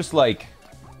I could just, like,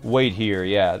 wait here.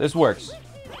 Yeah, this works.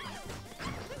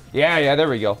 Yeah, there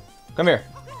we go. Come here.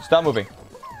 Stop moving.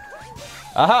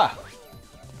 Aha!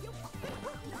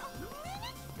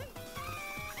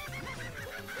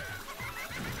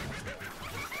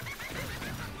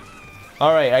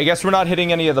 Alright, I guess we're not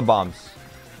hitting any of the bombs.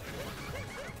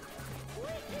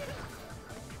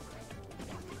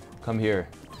 Come here.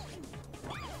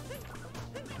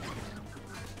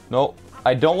 No,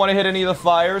 I don't want to hit any of the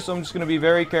fire, so I'm just going to be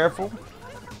very careful.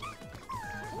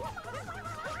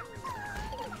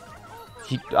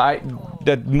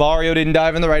 That Mario didn't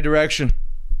dive in the right direction.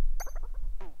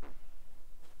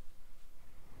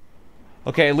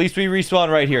 Okay, at least we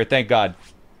respawn right here, thank God.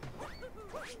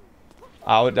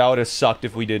 That would have sucked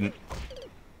if we didn't.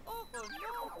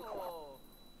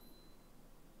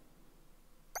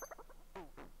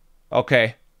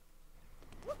 Okay.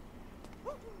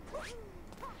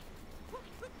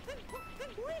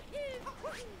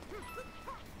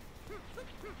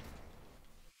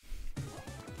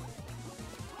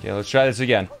 Okay, let's try this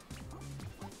again.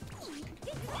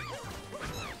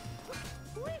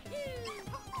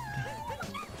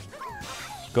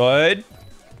 Good.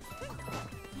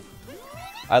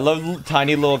 I love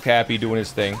tiny little Cappy doing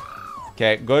his thing.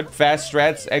 Okay, good. Fast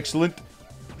strats. Excellent.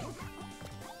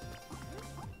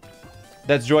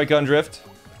 That's Joy-Con drift.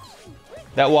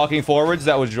 That walking forwards,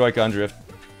 that was Joy-Con drift.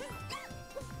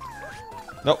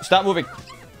 No, stop moving.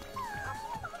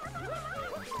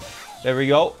 There we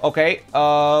go. Okay,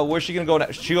 where's she gonna go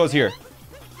next? She goes here.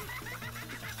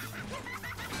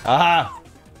 Aha!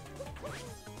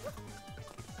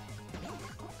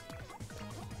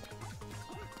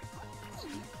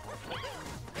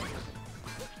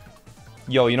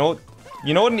 Yo, you know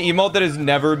what an emote that has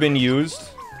never been used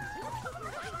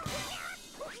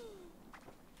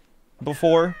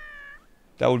before?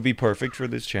 That would be perfect for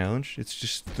this challenge. It's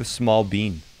just the small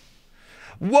bean.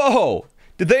 Whoa!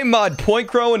 Did they mod Point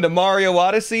Crow into Mario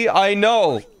Odyssey? I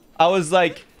know! I was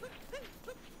like...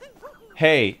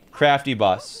 Hey, Crafty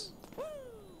Boss.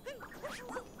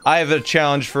 I have a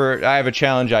challenge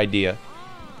idea.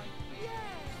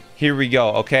 Here we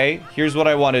go, okay? Here's what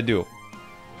I want to do.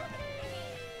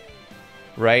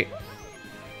 Right?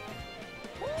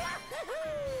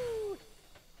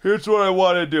 Here's what I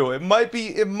want to do. It might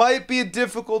be a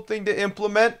difficult thing to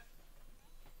implement,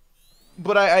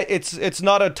 but it's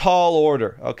not a tall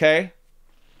order, okay?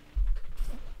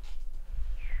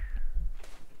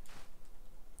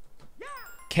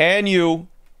 Can you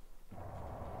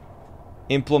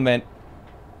implement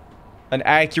an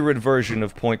accurate version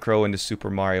of Point Crow into Super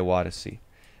Mario Odyssey?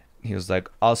 He was like,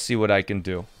 I'll see what I can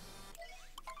do.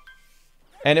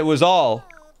 And it was all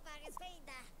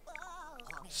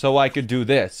so I could do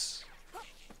this.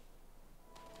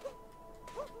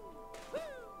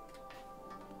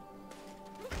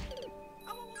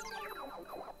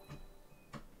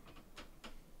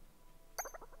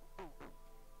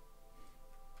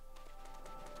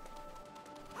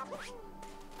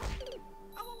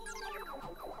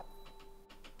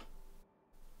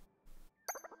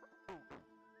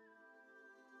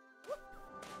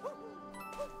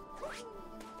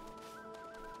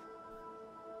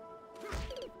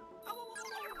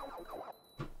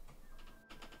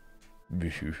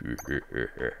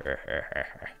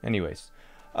 Anyways.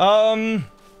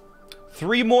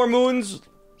 3 more moons.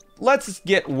 Let's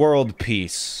get world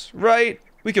peace, right?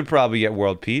 We could probably get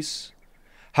world peace.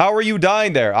 How are you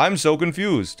dying there? I'm so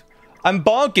confused. I'm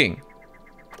bonking.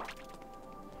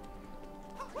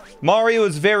 Mario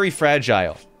is very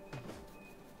fragile.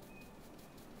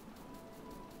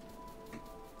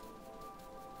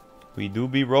 We do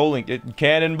be rolling it.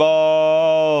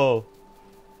 Cannonball.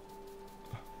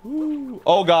 Ooh.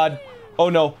 Oh god. Oh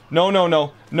no. No, no,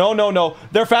 no. No, no, no.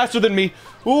 They're faster than me.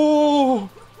 Ooh.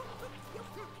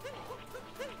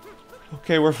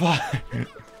 Okay, we're fine.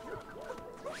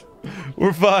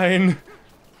 We're fine.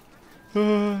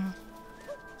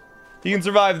 He can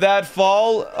survive that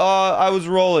fall. I was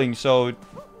rolling, so it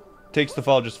takes the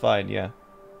fall just fine, yeah.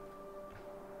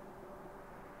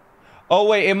 Oh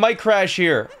wait, it might crash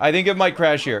here. I think it might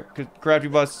crash here. Crafty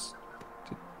Bus.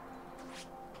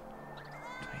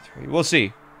 23. We'll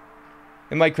see.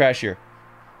 It might crash here.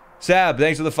 Sab,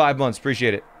 thanks for the 5 months.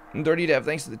 Appreciate it. And Dirty Dev,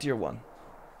 thanks for the tier 1.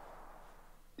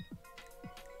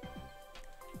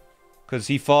 Because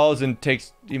he falls and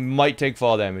takes... He might take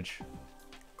fall damage.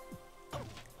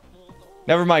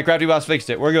 Never mind, Crafty Boss fixed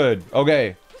it. We're good.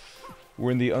 Okay.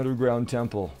 We're in the underground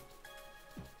temple.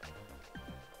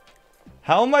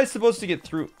 How am I supposed to get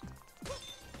through?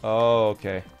 Oh,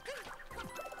 okay.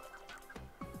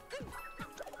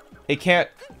 It can't...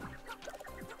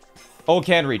 Oh, it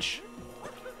can reach.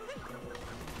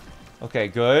 Okay,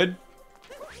 good.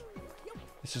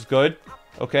 This is good.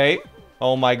 Okay.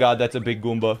 Oh my god, that's a big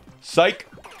Goomba. Psych!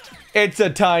 It's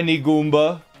a tiny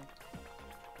Goomba.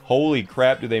 Holy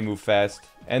crap, do they move fast.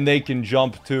 And they can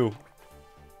jump, too.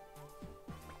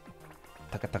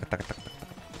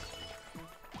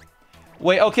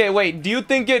 Wait, okay, wait. Do you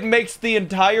think it makes the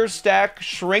entire stack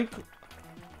shrink?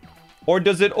 Or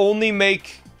does it only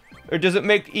make... Or does it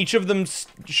make each of them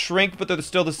shrink, but they're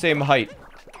still the same height?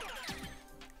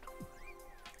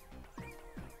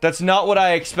 That's not what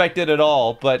I expected at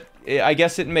all, but I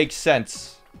guess it makes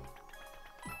sense.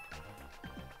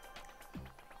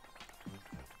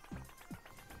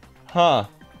 Huh.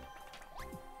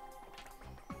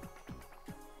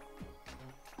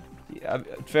 Yeah,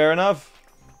 fair enough.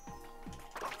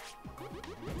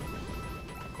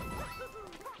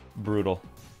 Brutal.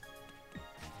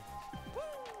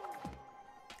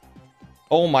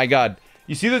 Oh my god.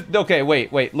 You see this? Okay,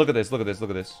 wait, wait. Look at this, look at this, look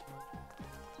at this.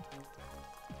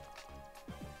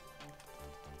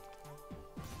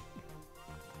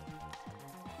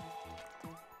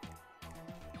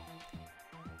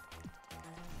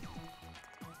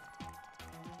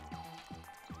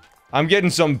 I'm getting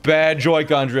some bad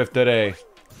Joy-Con drift today.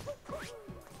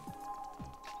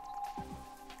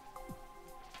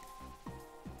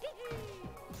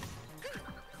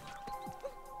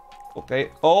 Okay.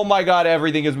 Oh my god,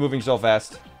 everything is moving so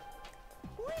fast.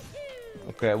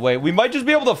 Okay, wait. We might just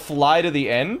be able to fly to the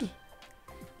end?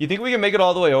 You think we can make it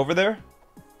all the way over there?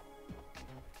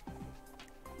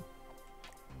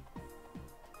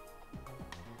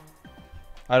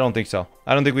 I don't think so.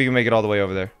 I don't think we can make it all the way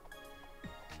over there.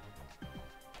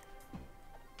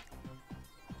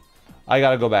 I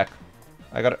gotta go back.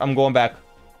 I'm going back.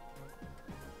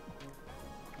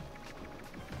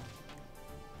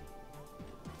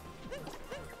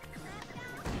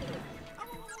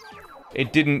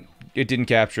 It didn't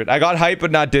capture it. I got height,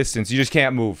 but not distance. You just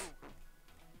can't move.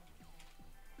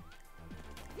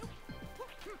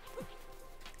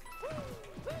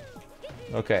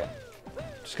 Okay.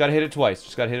 Just gotta hit it twice.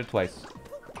 Just gotta hit it twice.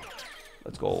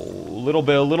 Let's go. Little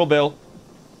Bill, Little Bill.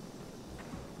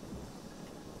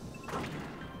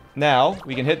 Now,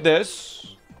 we can hit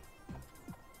this.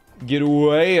 Get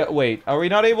away. Wait, are we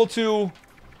not able to...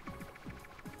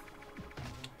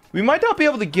 We might not be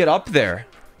able to get up there.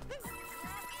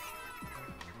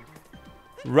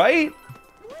 Right?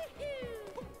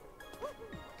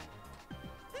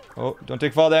 Oh, don't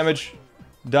take fall damage.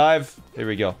 Dive. There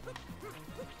we go.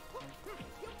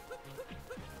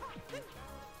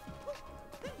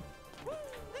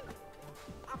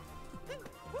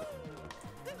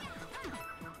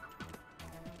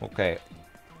 Okay.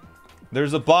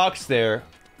 There's a box there.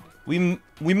 We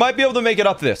might be able to make it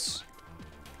up this.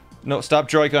 No, stop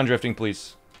Joy-Con drifting,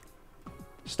 please.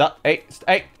 Stop. Hey,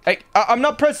 hey, hey. I'm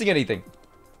not pressing anything.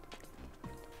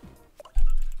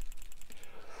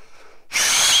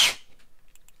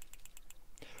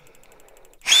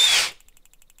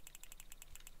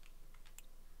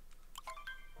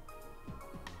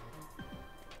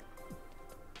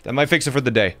 That might fix it for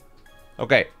the day.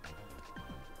 Okay.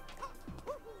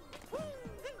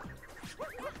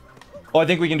 Oh, I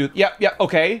think we can do... Yeah, yeah,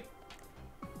 okay.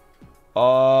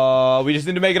 We just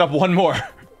need to make it up one more.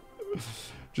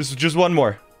 just one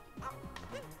more.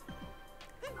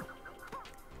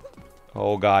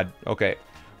 Oh god. Okay.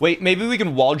 Wait, maybe we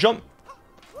can wall jump?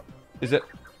 Is it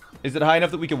high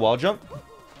enough that we can wall jump?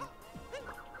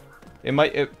 It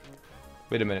might...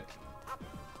 Wait a minute.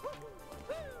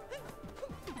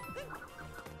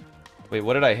 Wait,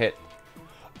 what did I hit?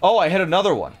 Oh, I hit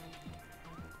another one.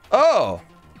 Oh!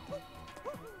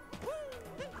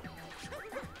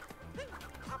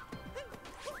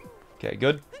 Okay,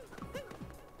 good.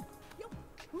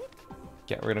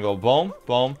 Okay, we're gonna go boom,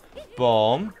 boom,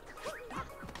 boom.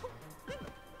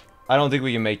 I don't think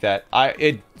we can make that. I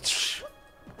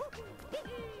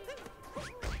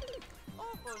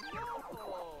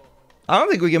don't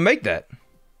think we can make that.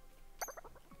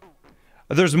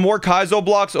 There's more Kaizo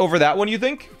blocks over that one, you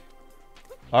think?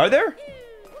 Are there?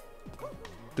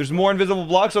 There's more invisible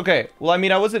blocks? Okay. Well, I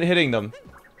mean, I wasn't hitting them.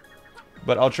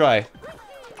 But I'll try.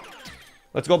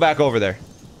 Let's go back over there.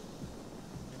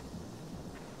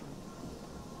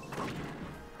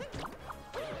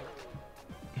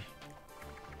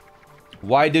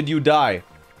 Why did you die?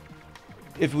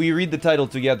 If we read the title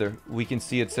together, we can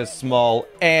see it says small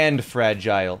and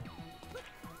fragile.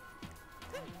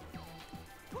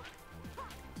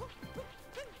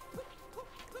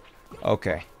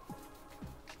 Okay.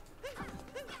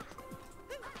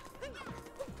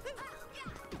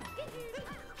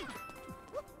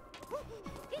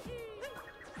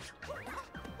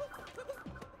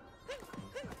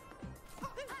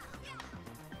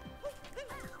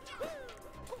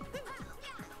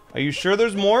 Are you sure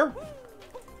there's more?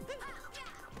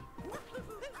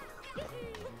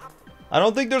 I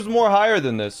don't think there's more higher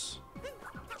than this.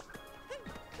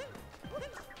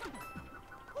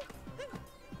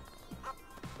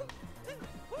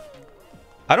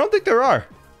 I don't think there are.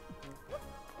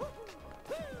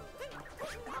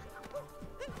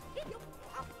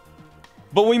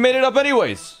 But we made it up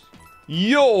anyways.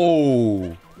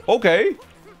 Yo! Okay.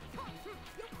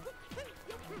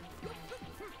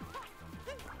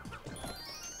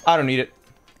 I don't need it.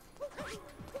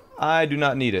 I do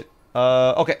not need it.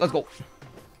 Okay, let's go.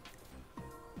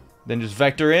 Then just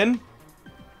vector in.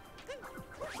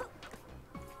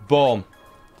 Boom.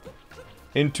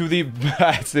 Into the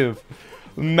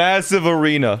massive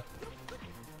arena.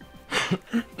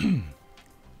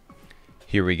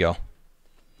 Here we go.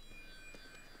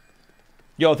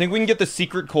 Yo, think we can get the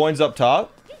secret coins up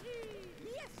top?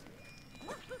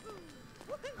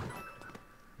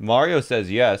 Mario says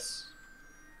yes.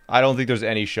 I don't think there's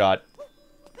any shot.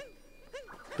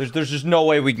 There's just no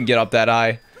way we can get up that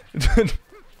high.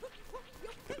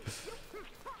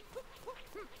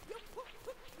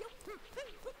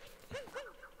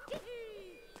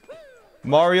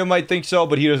 Mario might think so,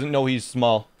 but he doesn't know he's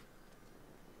small.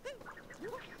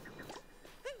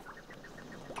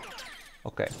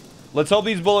 Okay. Let's hope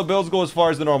these bullet bills go as far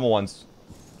as the normal ones.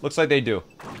 Looks like they do.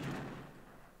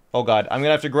 Oh god, I'm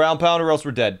gonna have to ground pound or else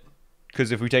we're dead.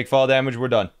 Because if we take fall damage, we're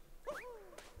done.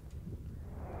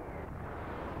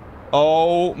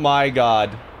 Oh my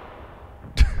god.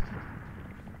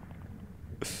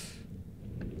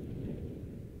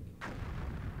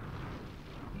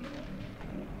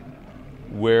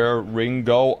 Where ring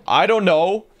go? I don't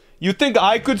know. You think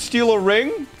I could steal a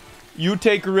ring? You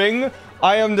take ring?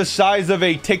 I am the size of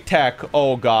a Tic Tac.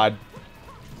 Oh god.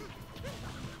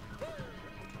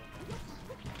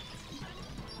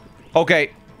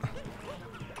 Okay.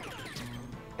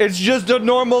 It's just a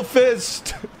normal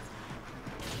fist.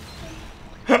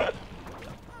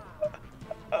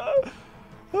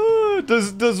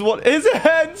 Does what his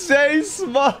head say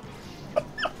small?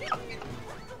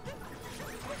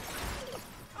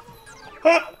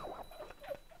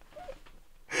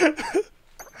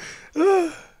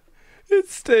 It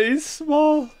stays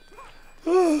small.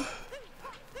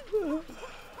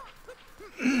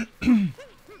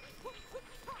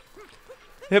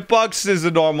 Hitbox is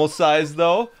a normal size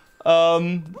though.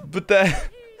 But that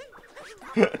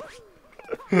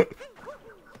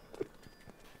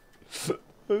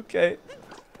okay.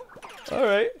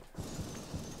 Alright.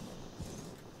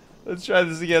 Let's try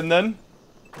this again then.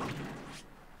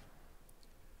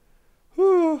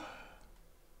 Whew.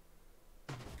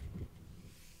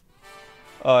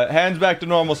 Hands back to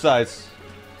normal size.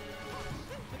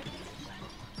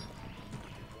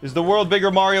 Is the world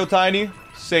bigger, Mario tiny?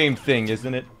 Same thing,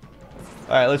 isn't it?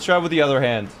 Alright, let's try with the other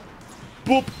hand.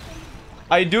 Boop!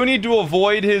 I do need to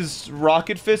avoid his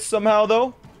rocket fist somehow,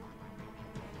 though.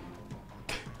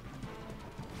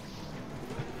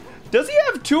 Does he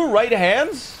have two right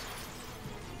hands?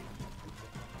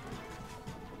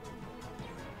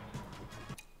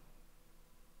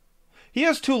 He He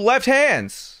has 2 left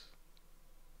hands.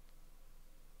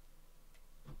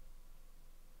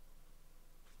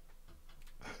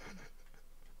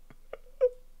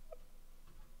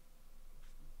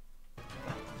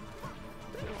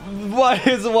 Why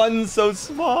is one so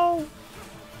small?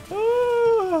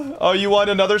 Oh, you want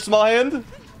another small hand?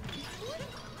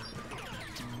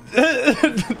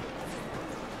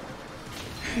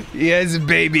 He has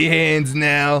baby hands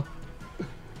now.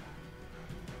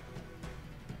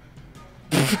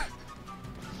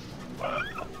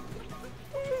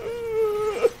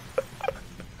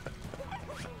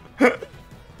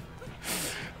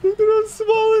 Look at how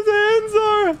small his hands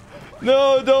are.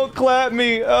 No, don't clap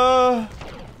me. Damn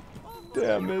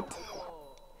it.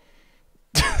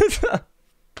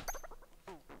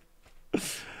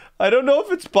 I don't know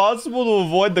if it's possible to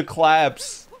avoid the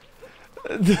claps.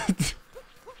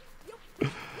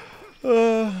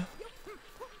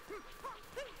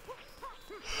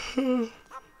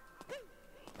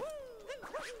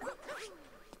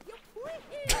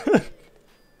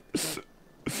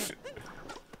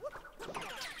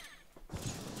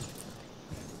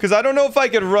 Because I don't know if I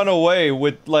could run away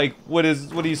with, like, what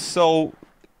he's so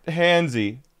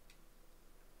handsy.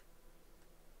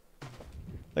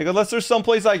 Like, unless there's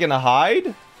someplace I can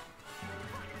hide?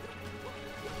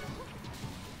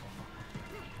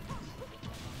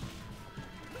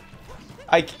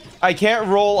 I can't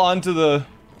roll onto the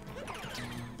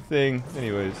thing.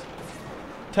 Anyways.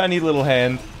 Tiny little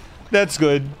hand. That's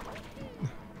good.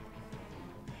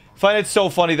 I find it so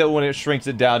funny that when it shrinks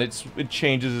it down, it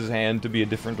changes his hand to be a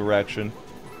different direction.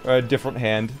 Or a different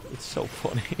hand. It's so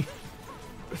funny.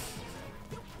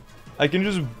 I can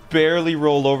just barely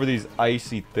roll over these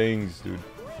icy things, dude.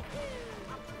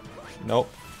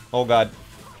 Nope. Oh god.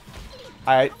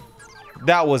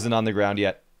 That wasn't on the ground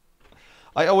yet.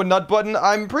 I owe a nut button?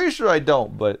 I'm pretty sure I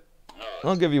don't, but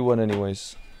I'll give you one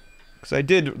anyways. Because I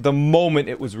did the moment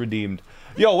it was redeemed.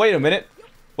 Yo, wait a minute.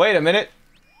 Wait a minute.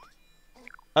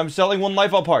 I'm selling 1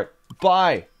 life apart.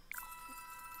 Bye.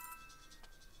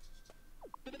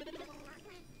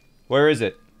 Where is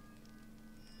it?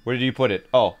 Where did you put it?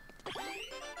 Oh.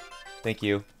 Thank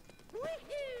you.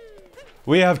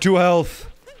 We have 2 health.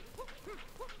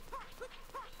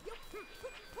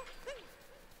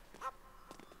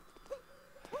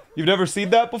 You've never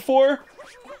seen that before?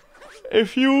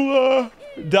 If you,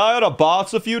 die on a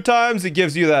boss a few times, it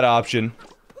gives you that option.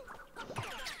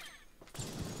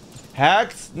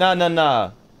 Hacks?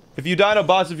 Nah. If you die on a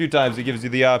boss a few times, it gives you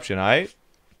the option, alright?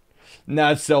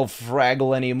 Not so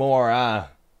fragile anymore, huh?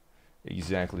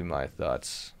 Exactly my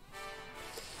thoughts.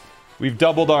 We've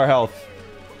doubled our health.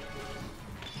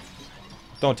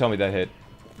 Don't tell me that hit.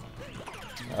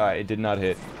 Alright, it did not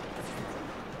hit.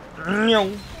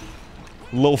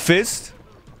 Little fist.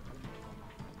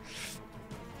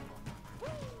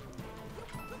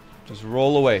 Just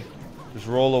roll away. Just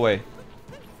roll away.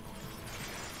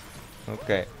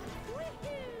 Okay.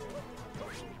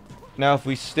 Now if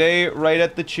we stay right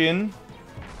at the chin,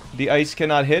 the ice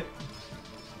cannot hit.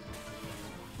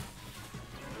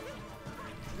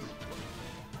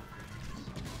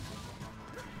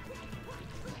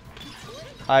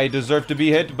 I deserve to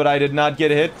be hit, but I did not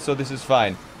get hit, so this is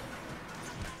fine.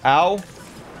 Ow.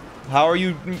 How are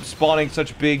you spawning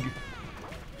such big...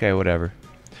 Okay, whatever.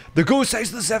 The goose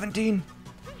has the 17!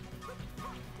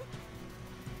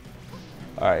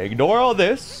 Alright, ignore all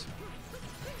this.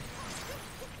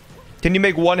 Can you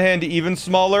make one hand even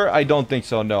smaller? I don't think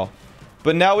so, no.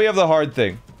 But now we have the hard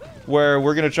thing. Where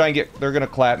we're gonna try and get... They're gonna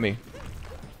clap me.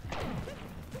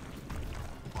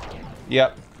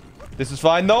 Yep. This is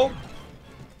fine, though.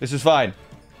 This is fine.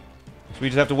 So we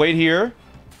just have to wait here.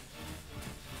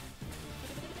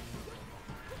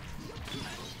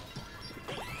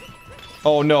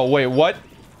 Oh no, wait, what?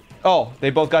 Oh, they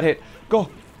both got hit. Go,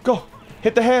 go.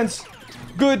 Hit the hands.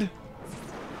 Good.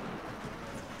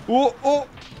 Oh, oh.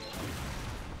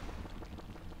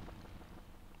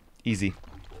 Easy.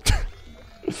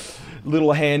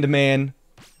 Little hand man.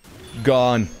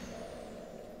 Gone.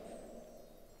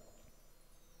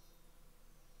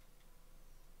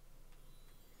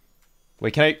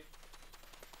 Wait, can I...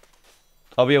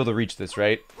 I'll be able to reach this,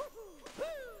 right?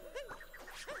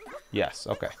 Yes,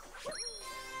 okay.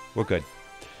 We're good.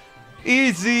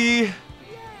 Easy!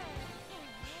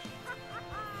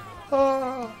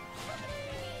 And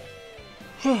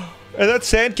that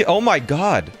sand can... Oh my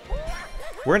god!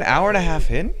 We're an hour and a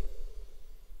half in?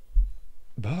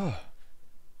 Bah.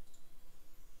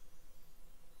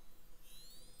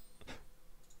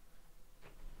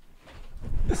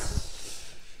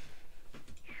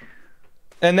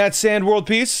 And that sand world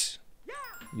piece?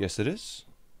 Yes, it is.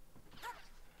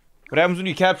 What happens when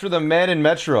you capture the man in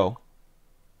Metro?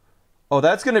 Oh,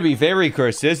 that's gonna be very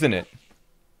cursed, isn't it?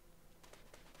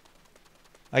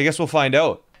 I guess we'll find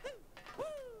out.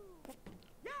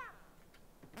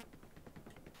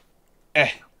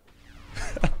 Eh.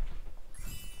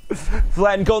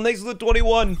 Flat and Cone, thanks for the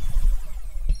 21.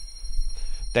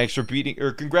 Thanks for beating,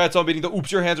 or congrats on beating the Oops,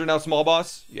 Your Hands Are Now Small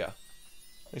boss. Yeah.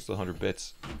 Thanks for the 100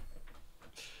 bits.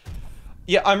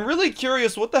 Yeah, I'm really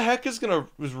curious what the heck is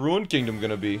Ruined Kingdom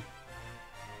gonna be?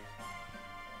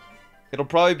 It'll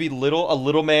probably be a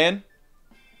little man.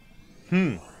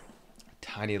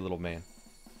 Tiny little man.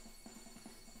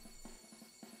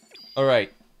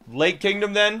 Alright. Lake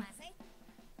Kingdom then?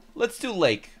 Let's do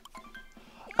Lake.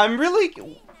 I'm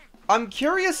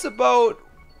curious about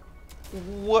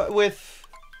what with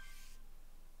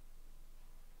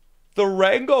the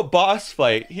Rango boss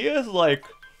fight. He has like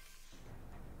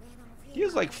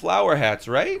flower hats,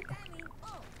 right?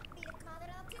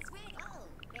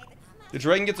 The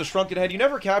dragon gets a shrunken head. You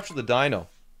never capture the dino.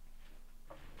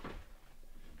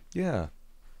 Yeah.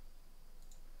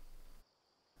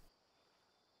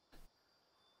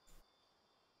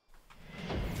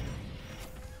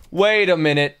 Wait a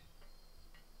minute.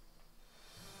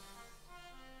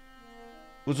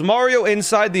 Was Mario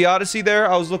inside the Odyssey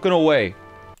there? I was looking away.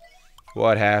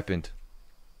 What happened?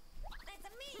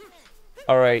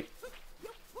 Alright.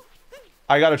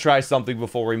 I gotta try something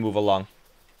before we move along.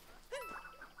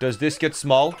 Does this get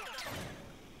small?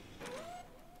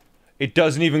 It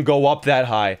doesn't even go up that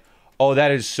high. Oh, that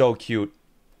is so cute.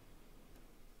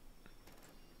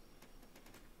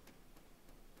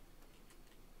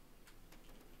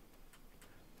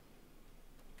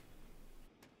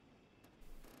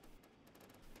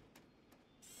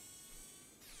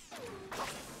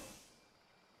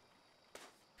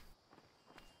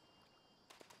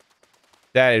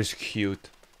 That is cute.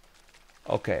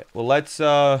 Okay, well let's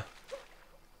try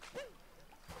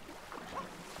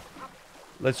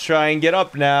and get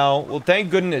up now. Well, thank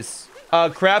goodness.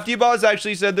 Crafty Boss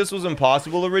actually said this was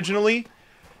impossible originally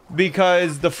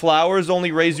because the flowers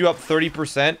only raise you up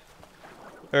 30%,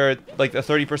 or like the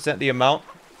 30% the amount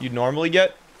you'd normally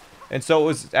get, and so it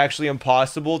was actually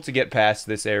impossible to get past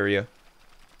this area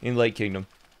in Lake Kingdom.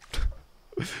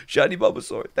 Shiny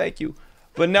Bulbasaur, thank you.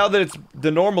 But now that it's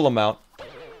the normal amount,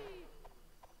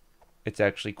 it's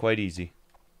actually quite easy.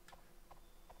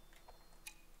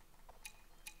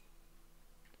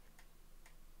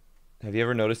 Have you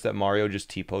ever noticed that Mario just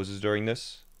T-poses during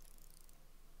this?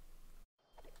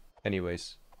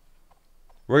 Anyways.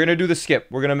 We're gonna do the skip.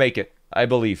 We're gonna make it. I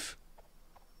believe.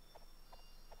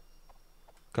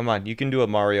 Come on, you can do it,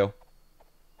 Mario.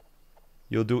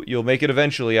 You'll make it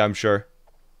eventually, I'm sure.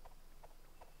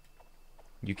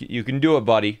 You can do it,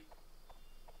 buddy.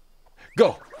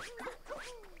 Go!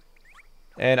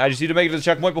 And I just need to make it to the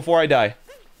checkpoint before I die.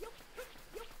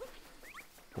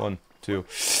 1, 2.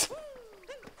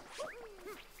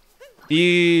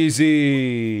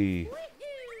 Easy.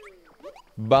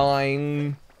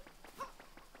 Bang.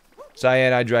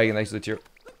 Cyanide Dragon, thanks to the tier.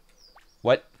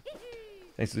 What?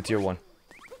 Thanks to the tier 1.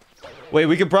 Wait,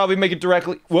 we could probably make it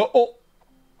directly. Whoa, oh.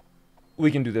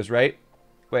 We can do this, right?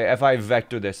 Wait, if I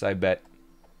vector this, I bet.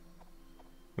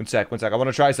 One sec. I want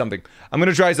to try something. I'm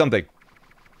gonna try something.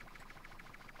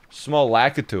 Small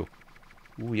Lakitu.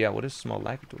 Ooh, yeah, what does Small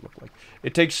Lakitu look like?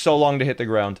 It takes so long to hit the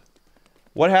ground.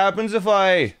 What happens if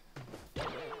I...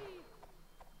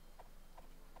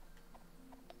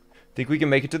 Think we can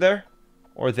make it to there?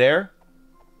 Or there?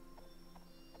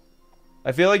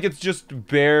 I feel like it's just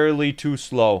barely too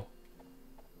slow.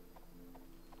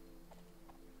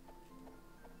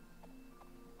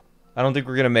 I don't think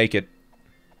we're gonna make it.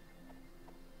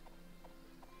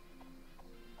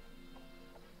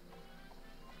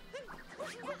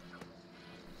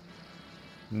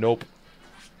 Nope.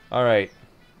 Alright.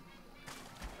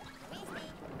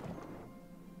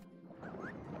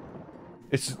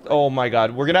 It's... Oh my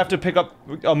god. We're gonna have to pick up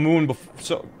a moon before...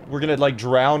 So, we're gonna, like,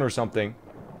 drown or something.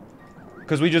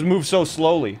 Because we just move so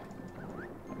slowly.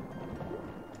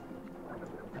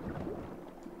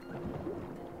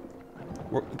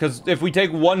 Because if we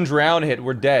take one drown hit,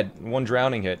 we're dead. One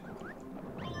drowning hit.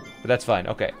 But that's fine.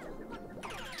 Okay.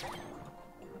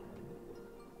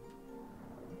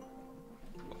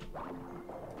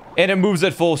 And it moves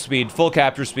at full speed. Full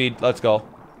capture speed. Let's go.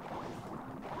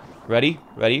 Ready?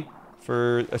 Ready?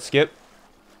 For a skip.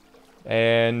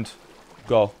 And...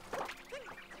 go.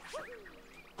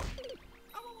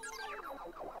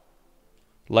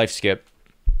 Life skip.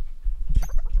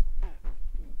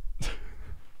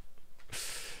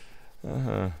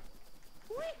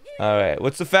 Alright,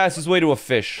 what's the fastest way to a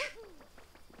fish?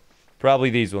 Probably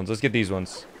these ones. Let's get these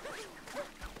ones.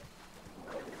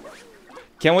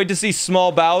 Can't wait to see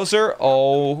Small Bowser.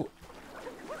 Oh.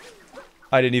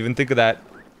 I didn't even think of that.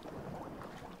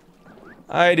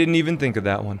 I didn't even think of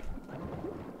that one.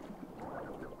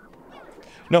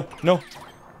 No, no.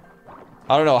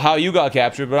 I don't know how you got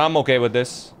captured, but I'm okay with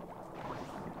this.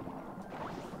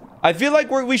 I feel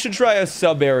like we should try a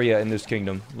sub-area in this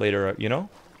kingdom later, you know?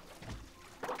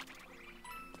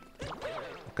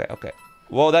 Okay, okay.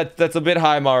 Well, that's a bit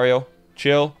high, Mario.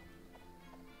 Chill.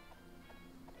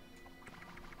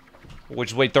 We'll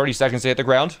just wait 30 seconds to hit the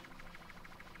ground.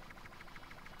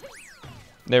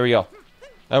 There we go.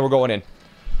 And we're going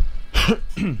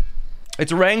in.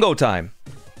 It's Rango time.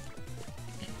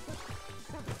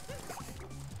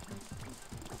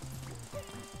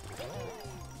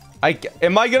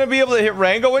 Am I gonna be able to hit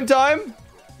Rango in time?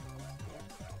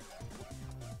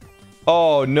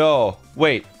 Oh, no.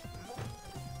 Wait.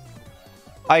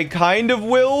 I kind of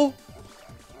will.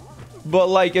 But,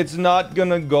 like, it's not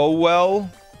gonna go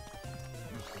well.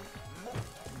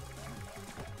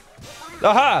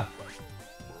 Aha!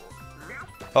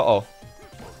 Uh-oh.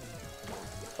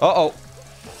 Uh-oh.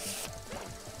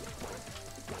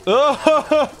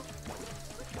 Oh!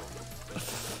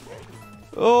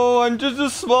 Oh, I'm just a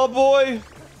small boy.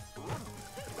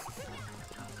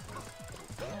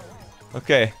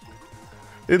 Okay.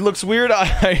 It looks weird,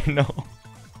 I know.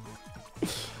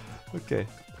 Okay.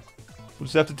 We'll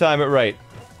just have to time it right.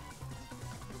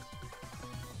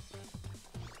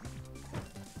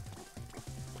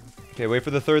 Okay, wait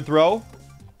for the third throw.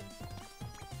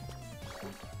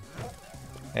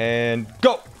 And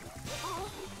go!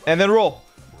 And then roll.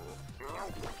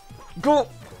 Go!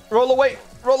 Roll away!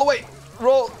 Roll away!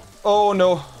 Roll! Oh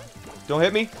no. Don't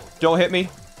hit me. Don't hit me.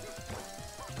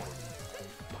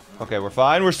 Okay, we're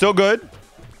fine. We're still good.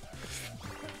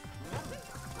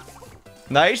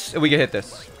 Nice. And we can hit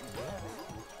this.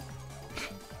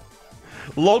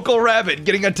 Local rabbit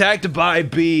getting attacked by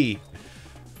bee.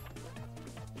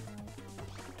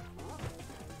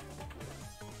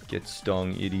 Get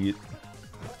stung, idiot.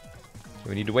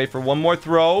 We need to wait for one more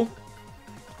throw.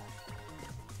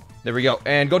 There we go.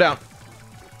 And go down.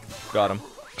 Got him.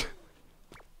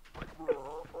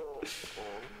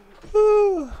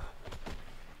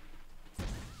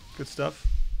 Good stuff.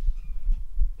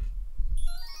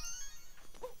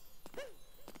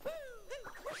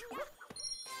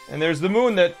 And there's the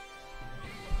moon that...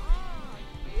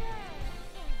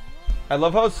 I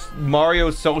love how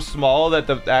Mario's so small that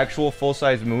the actual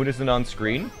full-size moon isn't on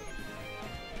screen.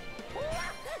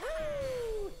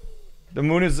 The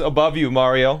moon is above you,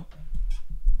 Mario.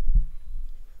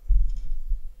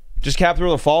 Just capture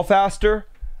the fall faster?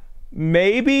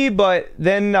 Maybe, but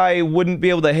then I wouldn't be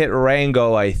able to hit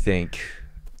Rango, I think.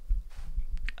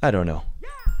 I don't know.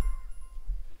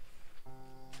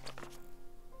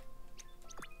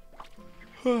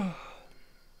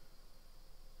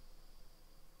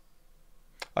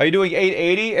 Are you doing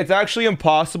 880? It's actually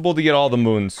impossible to get all the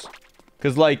moons.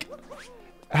 Cause like,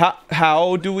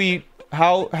 how do we,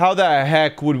 how the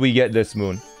heck would we get this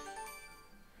moon?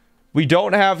 We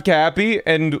don't have Cappy,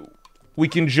 and we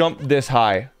can jump this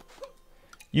high.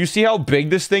 You see how big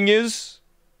this thing is?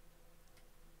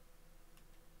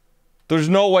 There's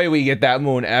no way we get that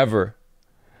moon ever.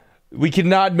 We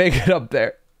cannot make it up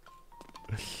there.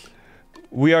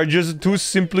 We are just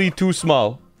simply too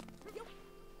small.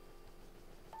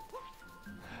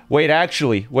 Wait,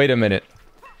 actually, wait a minute.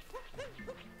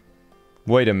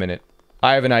 Wait a minute.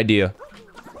 I have an idea.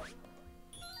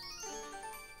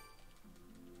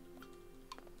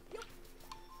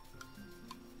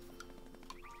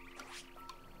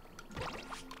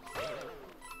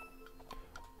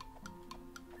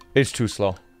 It's too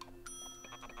slow.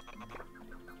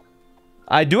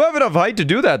 I do have enough height to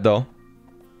do that, though.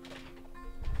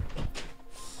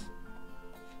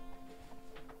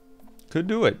 Could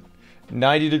do it.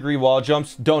 90-degree wall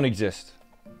jumps don't exist.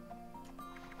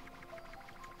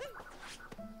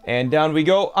 And down we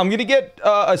go. I'm gonna get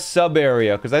a sub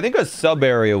area, because I think a sub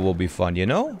area will be fun, you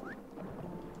know?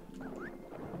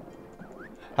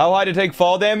 How high to take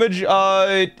fall damage?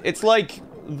 It's like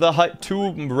the height,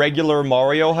 2 regular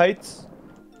Mario heights.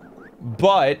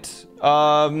 But,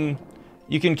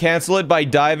 you can cancel it by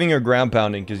diving or ground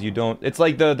pounding, because you don't... It's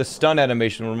like the stun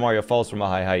animation when Mario falls from a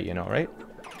high height, you know, right?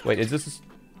 Wait, is this...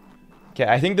 Okay,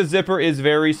 I think the zipper is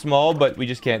very small, but we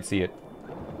just can't see it.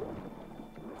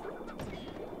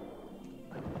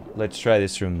 Let's try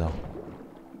this room, though.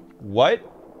 What?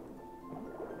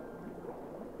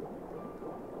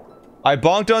 I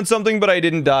bonked on something, but I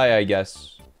didn't die, I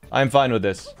guess. I'm fine with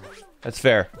this. That's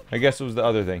fair. I guess it was the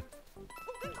other thing.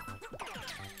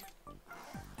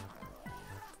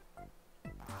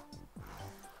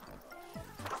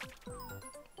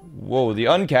 Whoa, the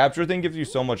uncapture thing gives you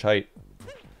so much height.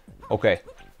 Okay.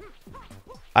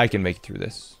 I can make it through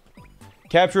this.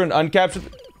 Capture and uncapture.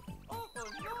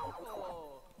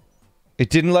 It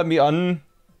didn't let me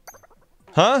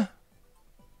Huh?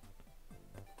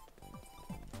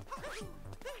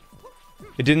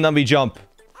 It didn't let me jump.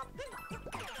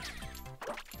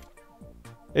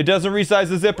 It doesn't resize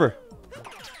the zipper.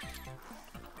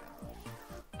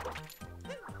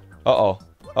 Uh-oh.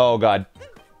 Oh, God.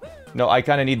 No, I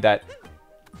kind of need that.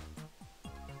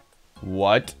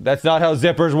 What? That's not how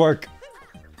zippers work.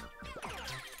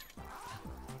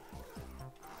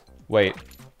 Wait.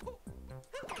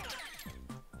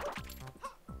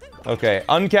 Okay,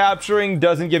 uncapturing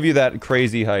doesn't give you that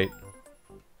crazy height.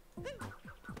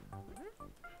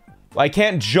 I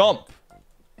can't jump.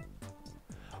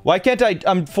 Why can't I?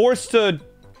 I'm forced to...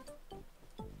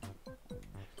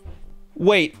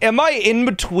 Wait, am I in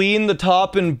between the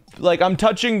top and... Like, I'm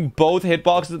touching both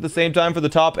hitboxes at the same time for the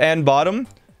top and bottom?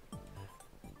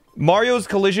 Mario's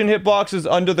collision hitbox is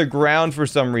under the ground for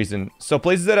some reason. So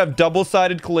places that have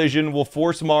double-sided collision will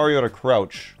force Mario to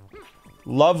crouch.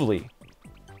 Lovely.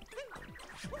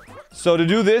 So to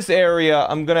do this area,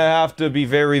 I'm gonna have to be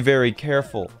very, very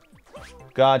careful.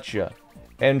 Gotcha.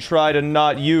 And try to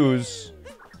not use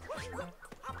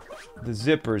the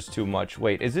zippers too much.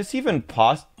 Wait, is this even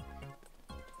How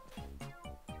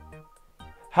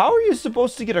are you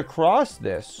supposed to get across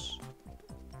this?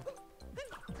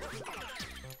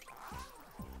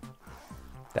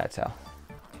 That's how.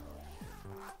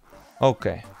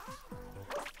 Okay.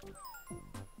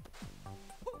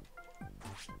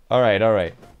 Alright,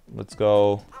 alright. Let's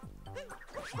go.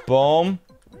 Boom.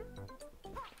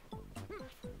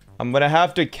 I'm gonna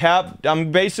have to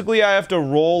basically, I have to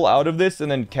roll out of this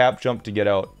and then cap jump to get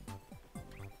out.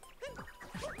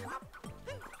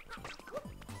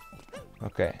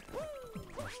 Okay.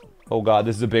 Oh god,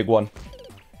 this is a big one.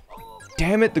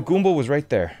 Damn it, the Goomba was right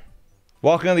there.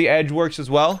 Walking on the edge works as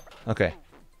well? Okay.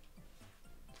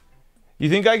 You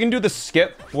think I can do the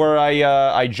skip where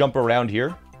I jump around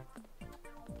here?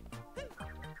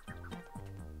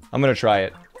 I'm gonna try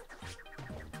it.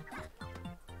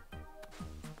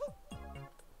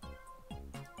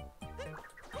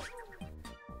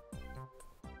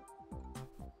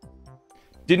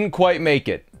 Didn't quite make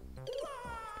it.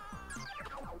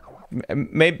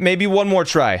 Maybe one more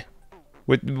try.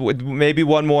 With maybe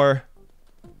one more.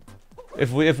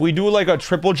 If we do like a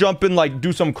triple jump and like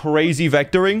do some crazy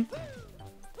vectoring.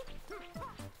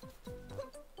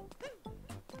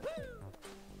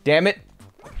 Damn it.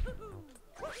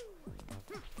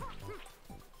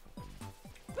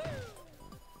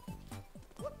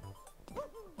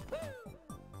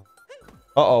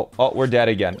 Uh-oh. Oh, we're dead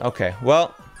again. Okay,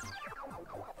 well.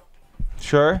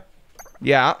 Sure.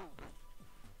 Yeah.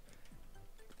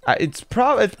 It's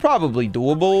probably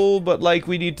doable, but like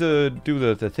we need to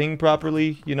do the thing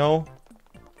properly, you know?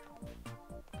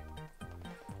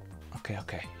 Okay,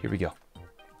 okay. Here we go.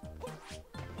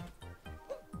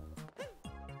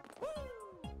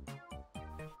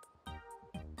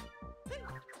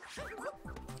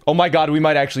 Oh my god, we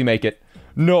might actually make it.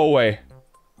 No way.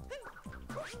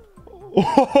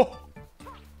 Oh.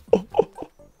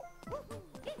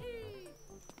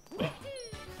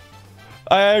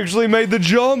 I actually made the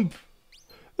jump.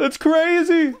 That's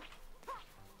crazy.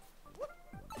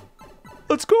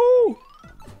 Let's go.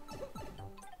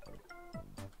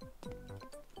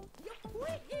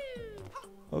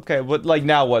 Okay, but like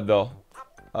now what though?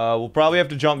 We'll probably have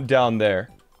to jump down there.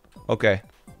 Okay.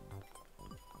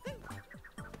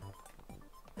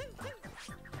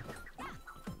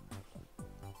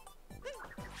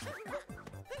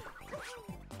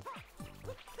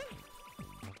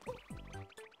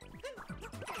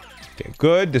 Okay,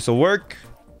 good. This'll work.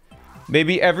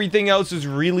 Maybe everything else is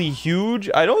really huge?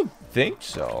 I don't think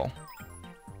so.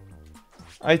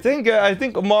 I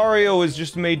think Mario is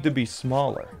just made to be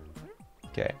smaller.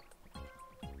 Okay.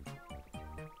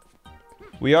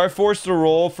 We are forced to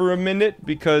roll for a minute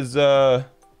because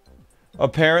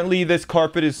apparently this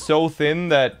carpet is so thin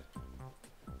that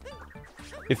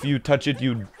if you touch it,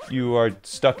 you are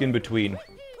stuck in between.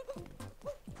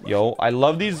 Yo, I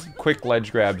love these quick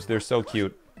ledge grabs. They're so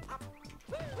cute.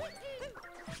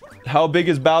 How big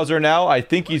is Bowser now? I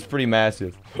think he's pretty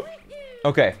massive.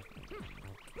 Okay.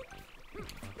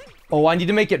 Oh, I need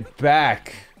to make it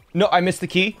back. No, I missed the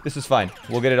key. This is fine.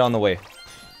 We'll get it on the way.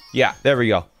 Yeah, there we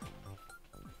go.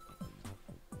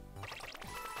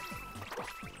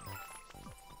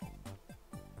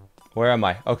 Where am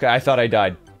I? Okay, I thought I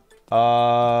died.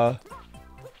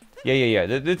 Yeah.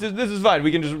 This is fine.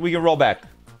 We can roll back.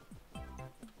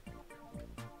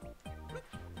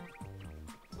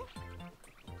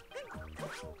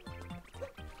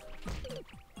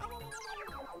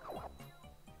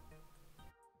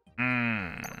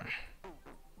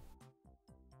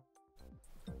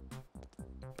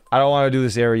 I don't want to do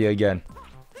this area again.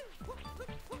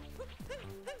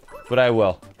 But I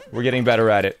will. We're getting better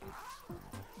at it.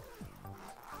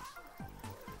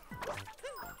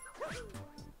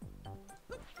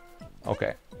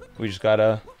 Okay. We just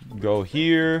gotta go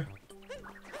here.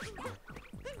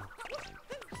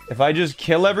 If I just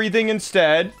kill everything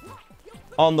instead,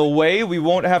 on the way, we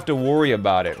won't have to worry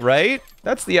about it, right?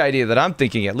 That's the idea that I'm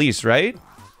thinking, at least, right?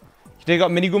 You take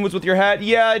out mini Goombas with your hat?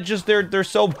 Yeah, just they're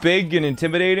so big and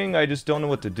intimidating. I just don't know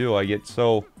what to do. I get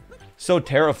so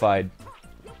terrified.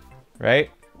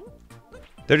 Right?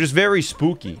 They're just very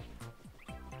spooky.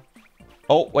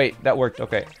 Oh, wait, that worked.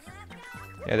 Okay.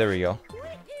 Yeah, there we go.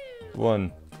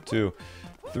 1, 2,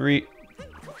 3.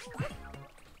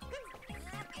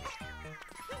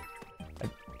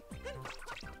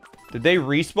 Did they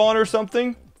respawn or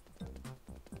something?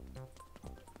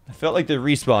 I felt like they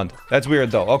respawned. That's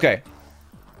weird, though. Okay.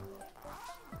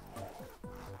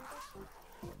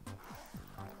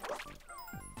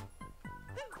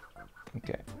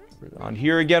 Okay. On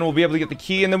here again, we'll be able to get the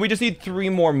key, and then we just need 3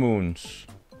 more moons.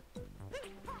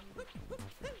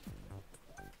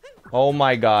 Oh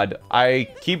my god. I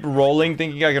keep rolling,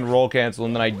 thinking I can roll cancel,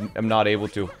 and then I am not able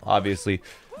to, obviously.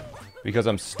 Because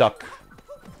I'm stuck.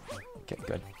 Okay,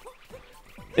 good.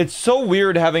 It's so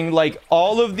weird having, like,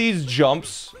 all of these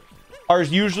jumps are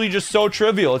usually just so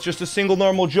trivial. It's just a single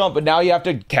normal jump, but now you have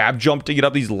to cab jump to get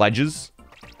up these ledges.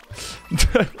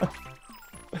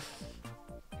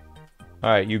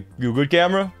 Alright, you good,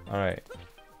 camera? Alright.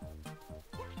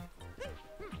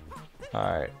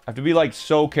 Alright. I have to be, like,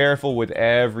 so careful with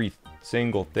every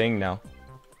single thing now.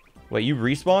 Wait, you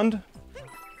respawned?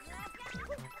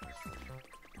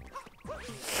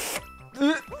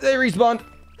 They respawned.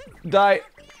 Die.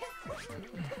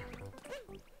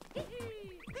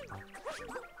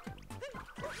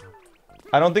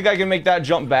 I don't think I can make that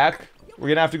jump back. We're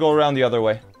gonna have to go around the other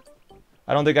way.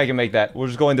 I don't think I can make that. We're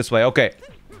just going this way. Okay.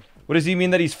 What does he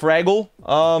mean that he's fragile?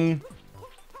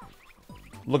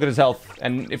 Look at his health.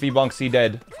 And if he bunks, he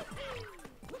dead.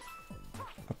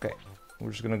 Okay.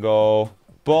 We're just gonna go...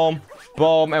 Boom.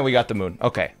 Boom. And we got the moon.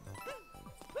 Okay.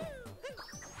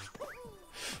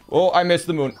 Oh, I missed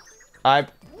the moon.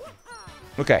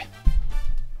 Okay.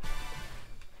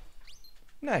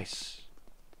 Nice.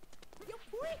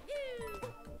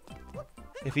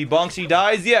 If he bunks, he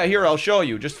dies? Yeah, here, I'll show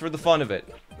you. Just for the fun of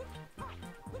it.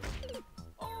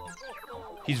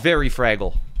 He's very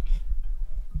fragile.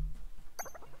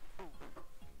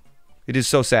 It is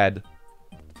so sad.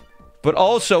 But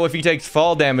also, if he takes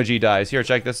fall damage, he dies. Here,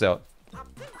 check this out.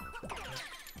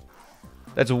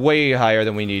 That's way higher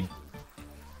than we need.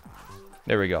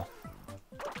 There we go.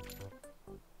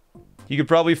 He could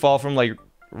probably fall from, like,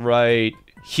 right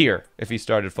here if he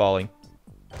started falling.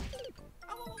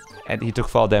 And he took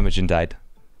fall damage and died.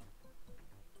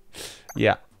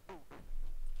 Yeah.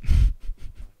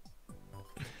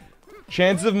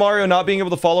 Chances of Mario not being able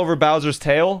to fall over Bowser's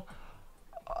tail?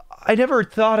 I never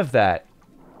thought of that.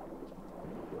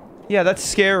 Yeah, that's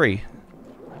scary.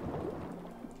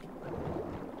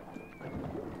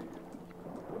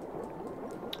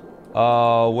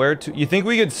 Where to? You think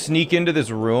we could sneak into this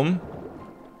room?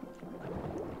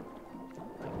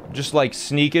 Just, like,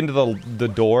 sneak into the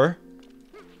door?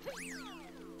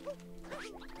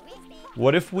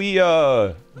 What if we,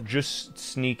 just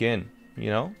sneak in, you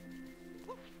know?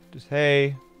 Just,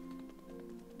 hey.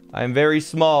 I'm very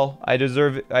small. I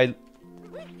deserve it.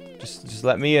 Just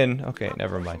let me in. Okay,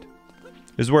 never mind.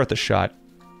 It was worth a shot.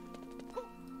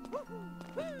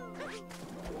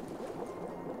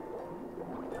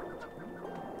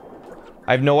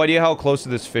 I have no idea how close to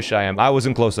this fish I am. I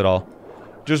wasn't close at all.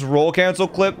 Just roll cancel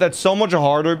clip. That's so much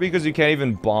harder because you can't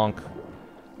even bonk.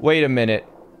 Wait a minute.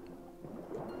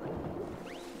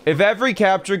 If every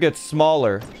capture gets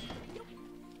smaller...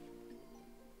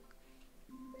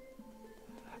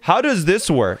 How does this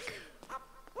work?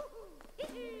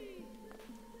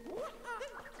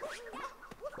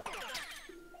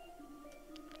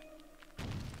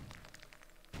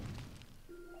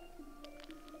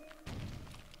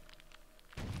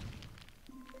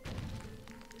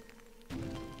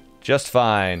 Just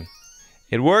fine.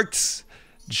 It works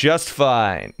just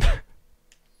fine.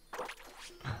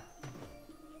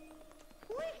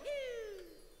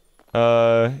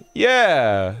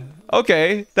 Yeah.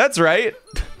 Okay, that's right.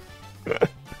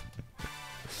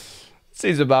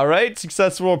 Seems about right.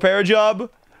 Successful repair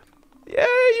job. Yeah,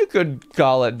 you could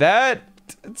call it that.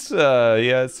 It's,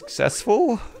 yeah,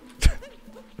 successful.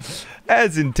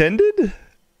 As intended.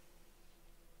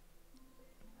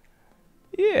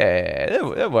 Yeah,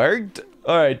 that worked.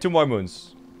 Alright, 2 more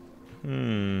moons.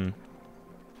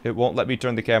 It won't let me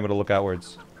turn the camera to look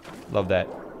outwards. Love that.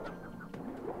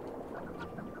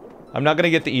 I'm not gonna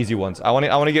get the easy ones. I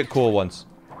wanna get cool ones.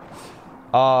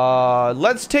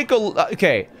 Let's take a...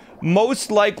 Okay. Most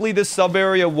likely this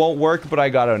sub-area won't work, but I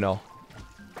gotta know.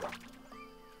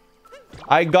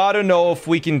 I gotta know if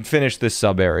we can finish this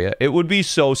sub-area. It would be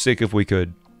so sick if we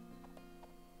could.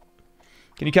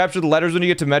 Can you capture the letters when you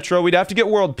get to Metro? We'd have to get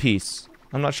World Peace.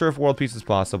 I'm not sure if World Peace is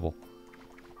possible.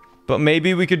 But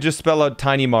maybe we could just spell out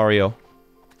Tiny Mario.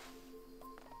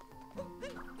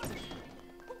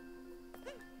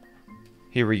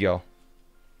 Here we go.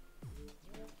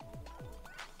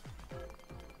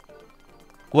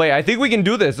 Wait, I think we can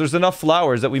do this. There's enough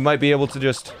flowers that we might be able to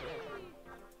just...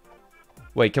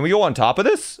 Wait, can we go on top of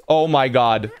this? Oh my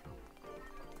god.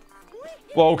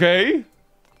 Okay.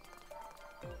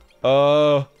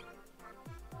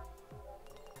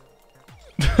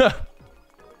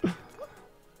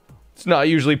 It's not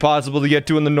usually possible to get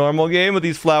to in the normal game, but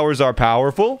these flowers are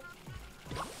powerful.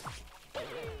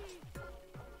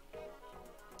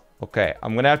 Okay,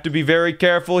 I'm gonna have to be very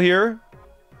careful here.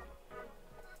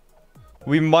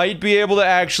 We might be able to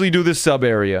actually do this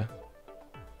sub-area.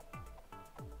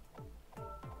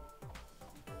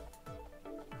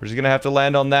 We're just gonna have to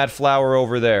land on that flower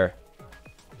over there.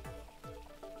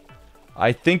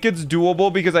 I think it's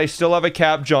doable because I still have a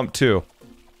cap jump too.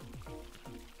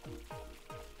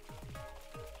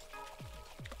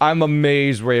 I'm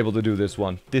amazed we're able to do this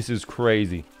one. This is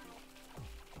crazy.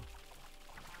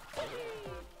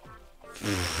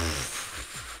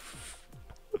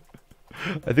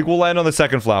 I think we'll land on the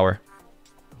second flower.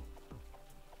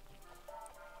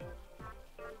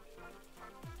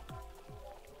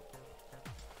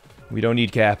 We don't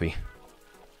need Cappy.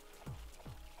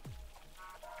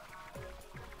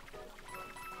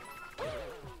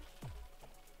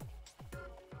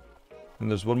 And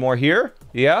there's one more here.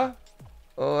 Yeah?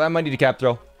 Oh, I might need a cap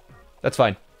throw. That's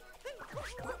fine.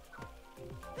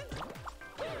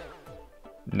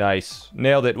 Nice.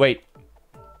 Nailed it. Wait.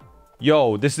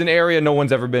 Yo, this is an area no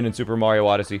one's ever been in Super Mario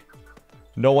Odyssey.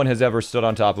 No one has ever stood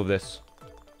on top of this.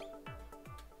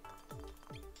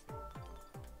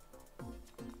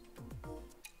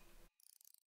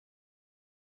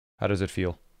 How does it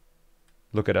feel?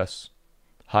 Look at us.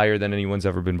 Higher than anyone's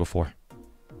ever been before.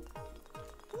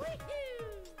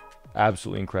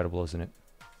 Absolutely incredible, isn't it?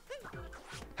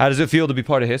 How does it feel to be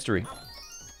part of history?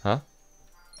 Huh?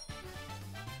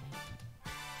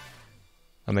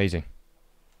 Amazing.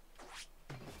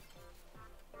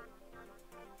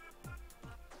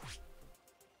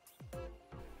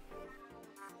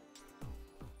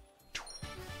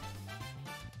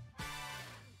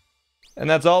 And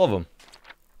that's all of them.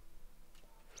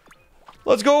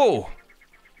 Let's go!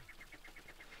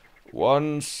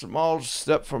 One small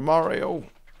step for Mario.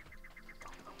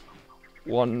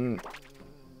 One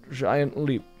giant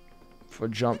leap for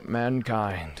jump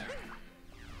mankind.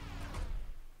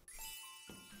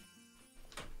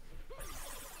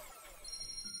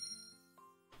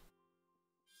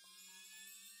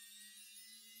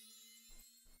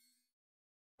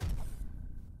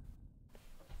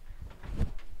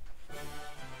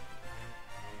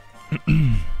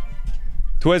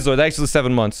 Twizzler, thanks for the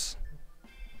 7 months.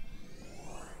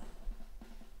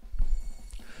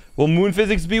 Will moon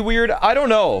physics be weird? I don't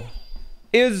know.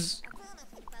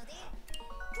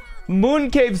 Moon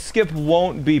cave skip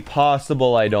won't be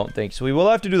possible, I don't think. So we will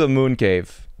have to do the moon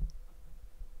cave.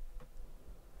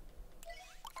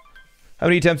 How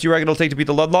many attempts do you reckon it'll take to beat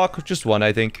the Ludlock? Just one,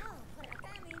 I think.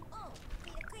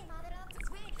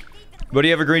 But do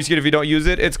you have a green skin if you don't use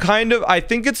it? It's kind of... I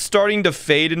think it's starting to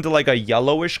fade into like a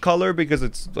yellowish color because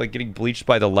it's like getting bleached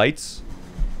by the lights.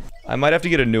 I might have to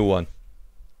get a new one.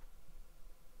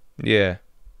 Yeah.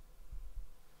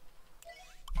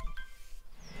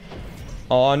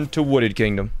 On to Wooded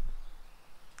Kingdom.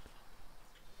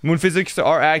 Moon physics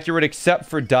are accurate except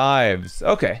for dives.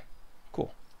 Okay.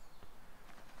 Cool.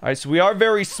 Alright, so we are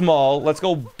very small. Let's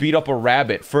go beat up a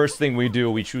rabbit. First thing we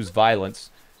do, we choose violence.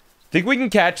 Think we can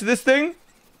catch this thing?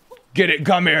 Get it,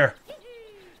 come here.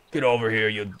 Get over here,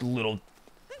 you little...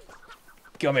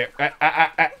 Come here.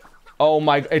 Oh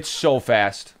my... It's so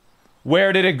fast.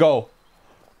 Where did it go?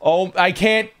 Oh, I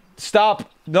can't... Stop.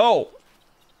 No.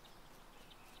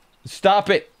 Stop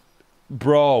it.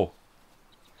 Bro.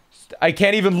 I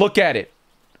can't even look at it.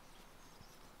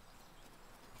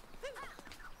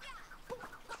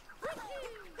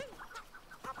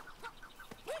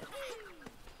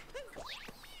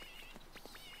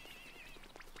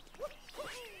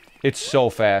 It's so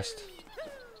fast.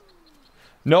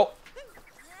 Nope.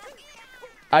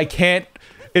 I can't...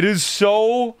 It is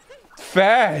so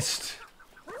fast.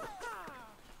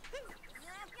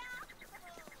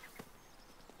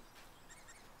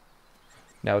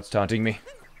 Now it's taunting me.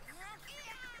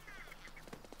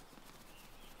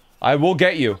 I will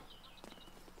get you.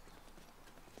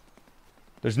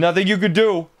 There's nothing you could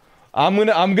do. I'm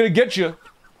gonna get you.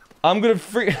 I'm gonna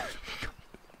free.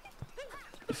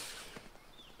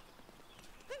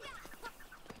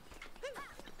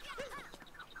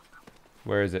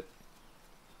 Where is it?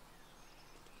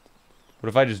 What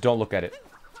if I just don't look at it?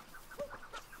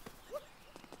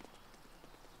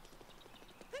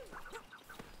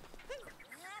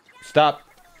 Stop.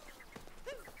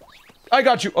 I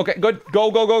got you. Okay, good.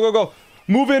 Go, go, go, go, go.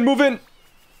 Move in, move in.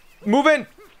 Move in.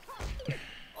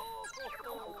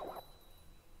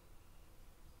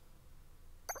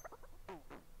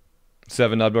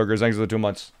 Seven nut burgers. Thanks for the 2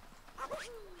 months.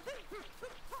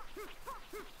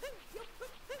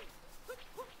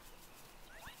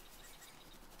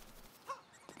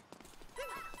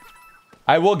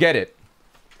 I will get it.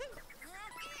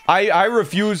 I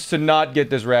refuse to not get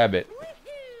this rabbit.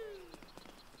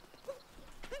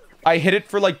 I hit it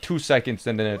for like 2 seconds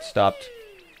and then it stopped.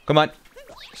 Come on.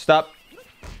 Stop.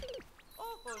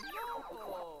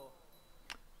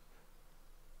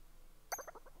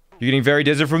 You're getting very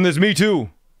dizzy from this. Me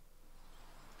too.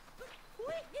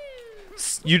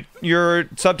 Your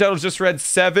subtitles just read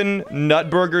 7 nut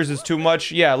burgers is too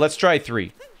much. Yeah, let's try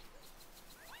 3.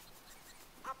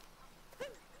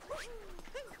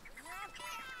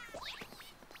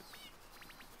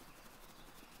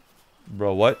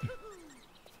 Bro, what?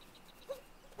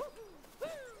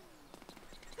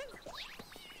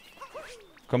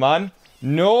 Come on.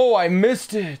 No, I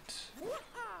missed it.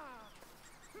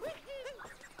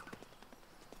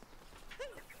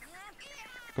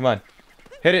 Come on.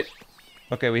 Hit it.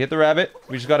 Okay, we hit the rabbit.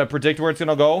 We just gotta predict where it's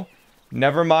gonna go.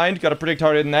 Never mind. Gotta predict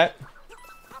harder than that.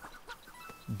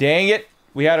 Dang it.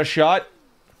 We had a shot.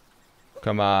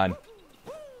 Come on.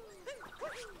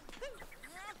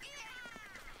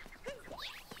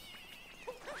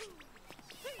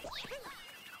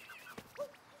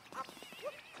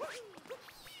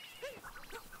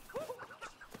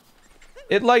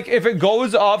 It, like, if it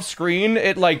goes off screen,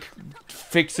 it, like,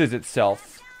 fixes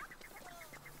itself.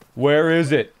 Where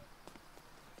is it?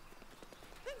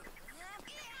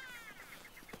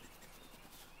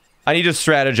 I need to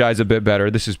strategize a bit better.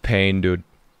 This is pain, dude.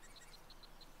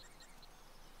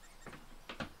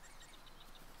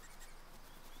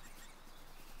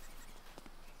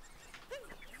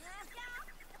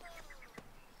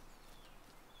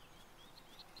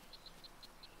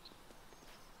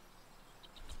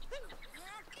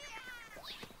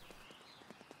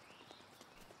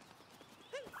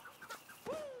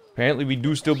 Apparently, we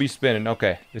do still be spinning.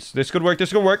 Okay, this could work.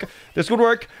 This could work. This could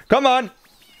work. Come on.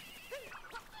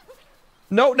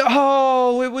 No, no.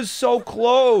 Oh, it was so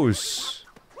close.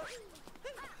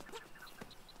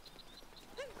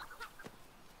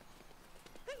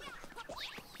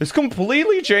 This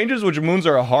completely changes which moons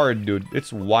are hard, dude.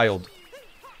 It's wild.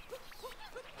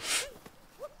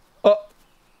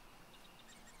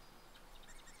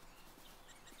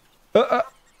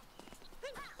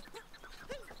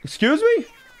 Excuse me?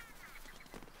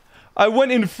 I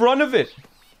went in front of it.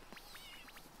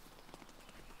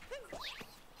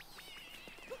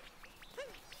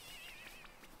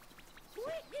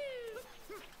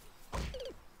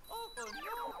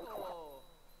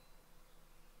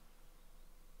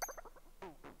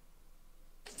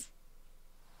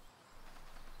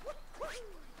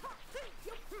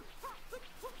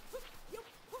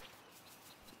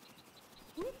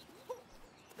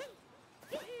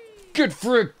 Get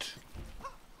fricked!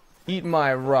 Eat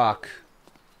my rock.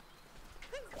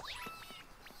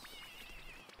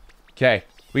 Okay,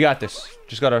 we got this.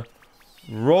 Just gotta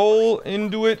roll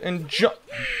into it and jump.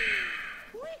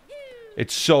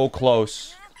 It's so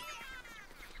close.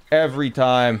 Every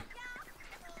time.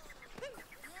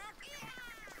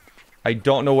 I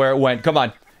don't know where it went. Come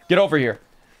on, get over here.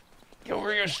 Get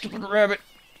over here, stupid rabbit.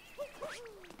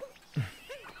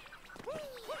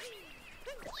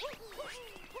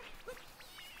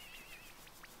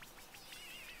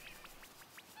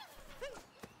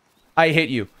 I hit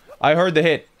you. I heard the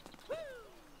hit.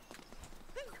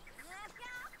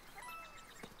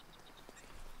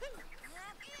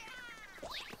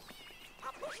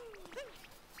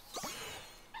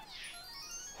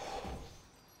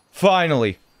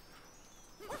 Finally.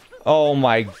 Oh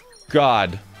my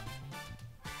god.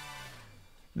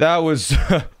 That was...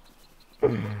 that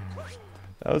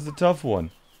was a tough one.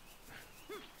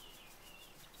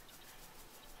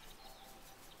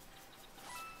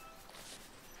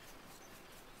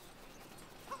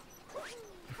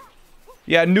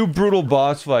 Yeah, new brutal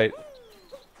boss fight.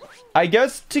 I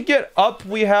guess to get up,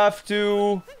 we have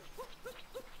to...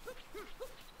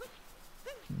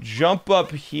 jump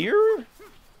up here?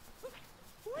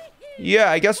 Yeah,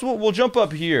 I guess we'll jump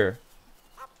up here.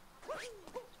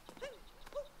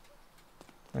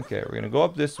 Okay, we're gonna go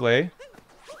up this way.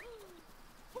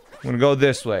 I'm gonna go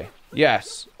this way.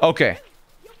 Yes. Okay.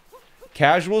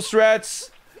 Casual strats.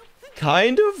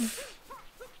 Kind of.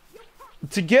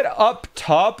 To get up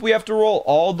top, we have to roll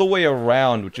all the way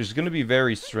around, which is gonna be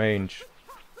very strange.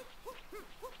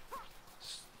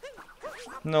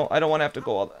 No, I don't want to have to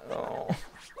go all that. Oh.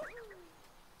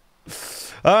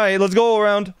 Alright, let's go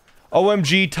around.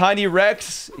 OMG, Tiny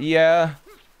Rex. Yeah.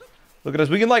 Look at us.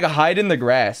 We can, like, hide in the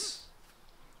grass.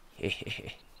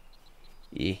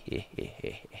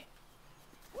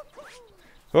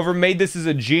 Whoever made this is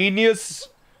a genius.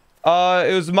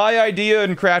 It was my idea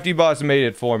and Crafty Boss made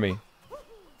it for me.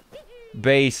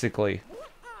 Basically.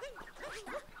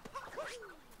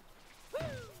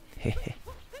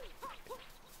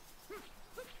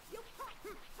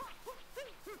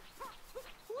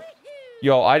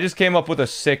 Yo, I just came up with a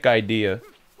sick idea.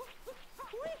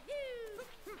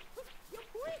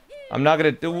 I'm not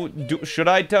gonna do should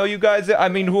I tell you guys it? I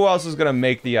mean, who else is gonna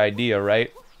make the idea,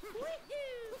 right?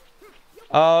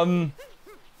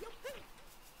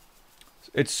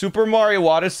 It's Super Mario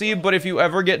Odyssey, but if you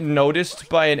ever get noticed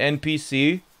by an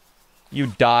NPC, you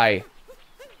die.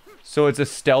 So it's a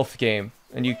stealth game,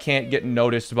 and you can't get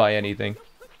noticed by anything.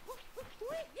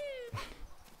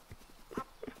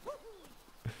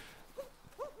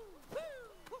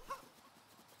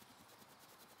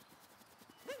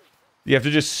 You have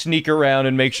to just sneak around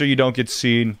and make sure you don't get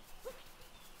seen.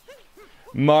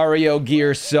 Mario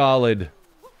Gear Solid.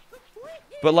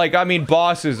 But, like, I mean,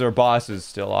 bosses are bosses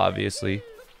still, obviously.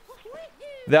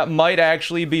 That might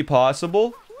actually be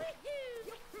possible.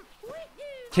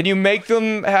 Can you make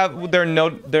them have their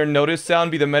notice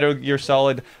sound be the Metal Gear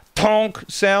Solid tonk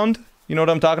sound? You know what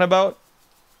I'm talking about?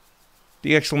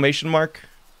 The exclamation mark.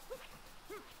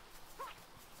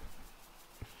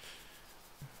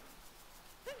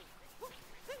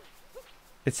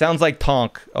 It sounds like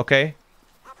tonk, okay?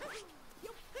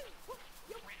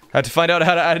 Had to find out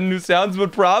how to add new sounds,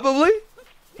 but probably.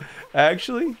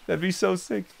 Actually, that'd be so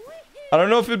sick. I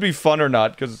don't know if it'd be fun or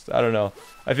not, because, I don't know.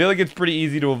 I feel like it's pretty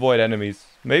easy to avoid enemies.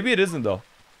 Maybe it isn't, though.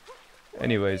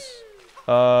 Anyways.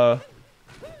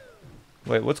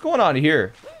 Wait, what's going on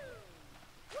here?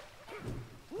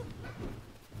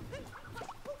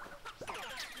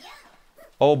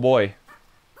 Oh, boy.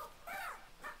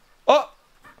 Oh!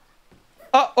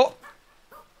 Oh!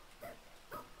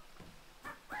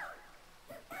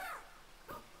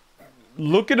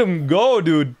 Look at him go,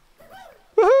 dude.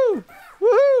 Woohoo!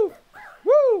 Woohoo!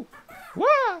 Woo!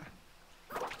 Wah!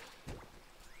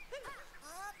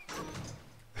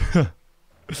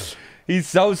 He's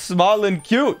so small and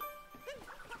cute.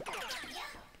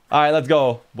 Alright, let's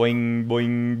go. Boing,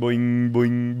 boing, boing,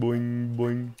 boing, boing,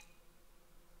 boing.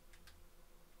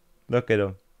 Look at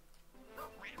him.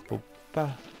 Boop,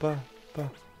 ba, ba, ba.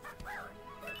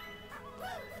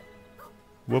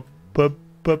 Whoop, ba,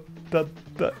 ba, ba,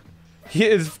 ba.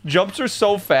 His jumps are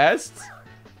so fast.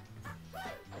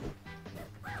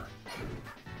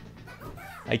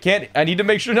 I need to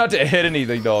make sure not to hit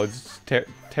anything, though. It's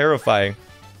terrifying.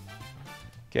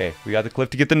 Okay, we got the cliff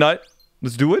to get the nut.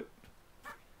 Let's do it.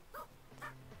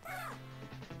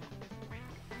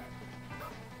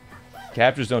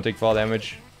 Captures don't take fall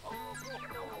damage.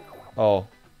 Oh.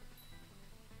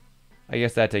 I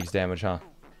guess that takes damage, huh?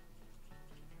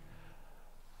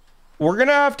 We're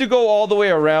gonna have to go all the way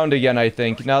around again, I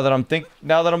think, now that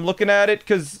I'm looking at it,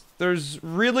 because there's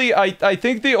really, I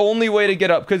think the only way to get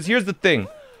up, because here's the thing.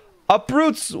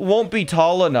 Uproots won't be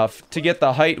tall enough to get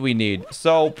the height we need,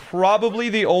 so probably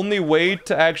the only way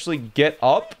to actually get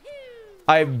up,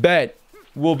 I bet,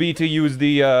 will be to use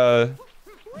the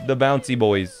bouncy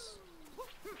boys.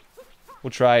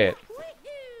 We'll try it.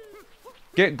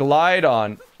 Get glide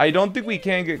on. I don't think we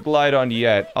can get glide on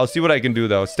yet. I'll see what I can do,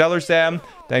 though. Stellar Sam,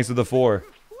 thanks for the 4.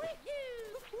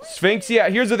 Sphinx, yeah,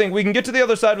 here's the thing. We can get to the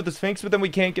other side with the Sphinx, but then we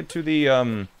can't get to the,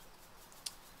 Then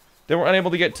we're unable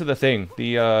to get to the thing.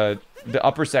 The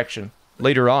upper section.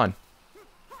 Later on.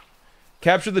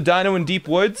 Capture the dino in Deep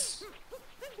Woods.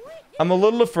 I'm a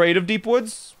little afraid of Deep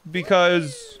Woods,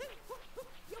 because...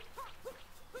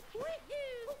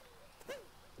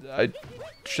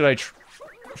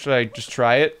 Should I just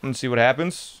try it and see what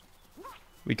happens?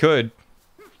 We could.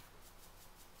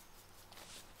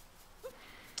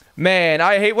 Man,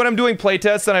 I hate when I'm doing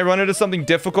playtests and I run into something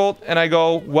difficult and I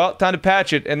go, well, time to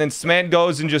patch it. And then Smallant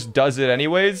goes and just does it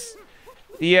anyways.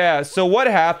 Yeah, so what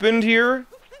happened here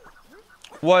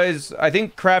was, I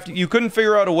think you couldn't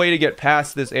figure out a way to get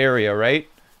past this area, right?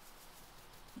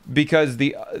 Because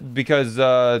the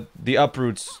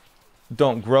uproots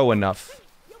don't grow enough.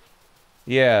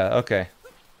 Yeah, okay.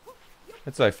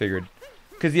 That's what I figured.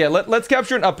 Because, yeah, let's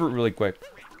capture an uproot really quick.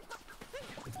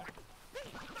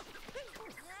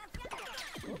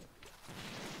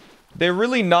 They're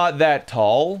really not that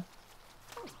tall.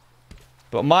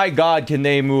 But my god, can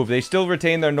they move. They still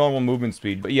retain their normal movement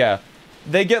speed. But yeah,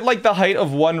 they get like the height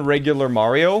of one regular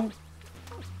Mario.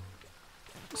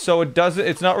 So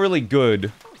it's not really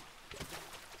good.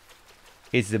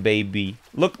 It's a baby.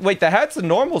 Look, wait, the hat's a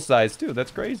normal size too.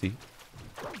 That's crazy.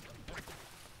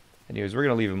 Anyways, we're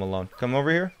gonna leave him alone. Come over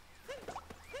here.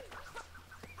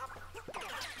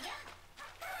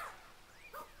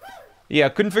 Yeah,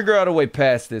 couldn't figure out a way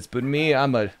past this, but me,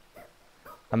 I'm a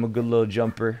good little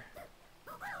jumper.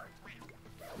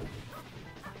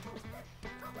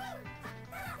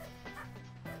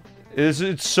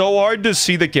 It's so hard to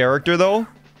see the character, though.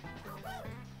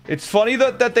 It's funny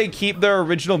that they keep their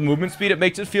original movement speed. It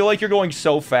makes it feel like you're going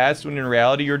so fast, when in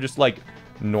reality, you're just, like,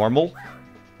 normal.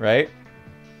 Right?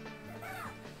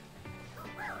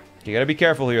 You gotta be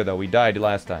careful here, though. We died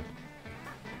last time.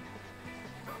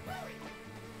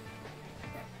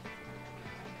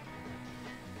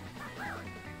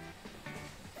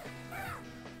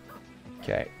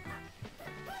 Okay.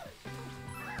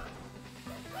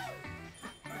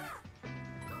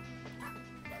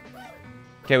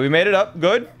 Okay, we made it up.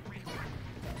 Good.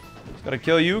 Gotta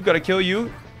kill you. Gotta kill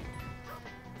you.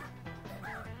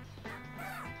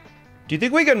 Do you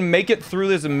think we can make it through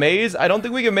this maze? I don't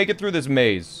think we can make it through this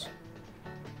maze.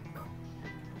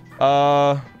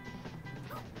 Well,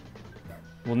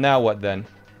 now what then?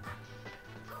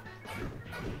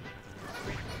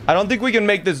 I don't think we can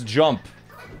make this jump.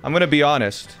 I'm gonna be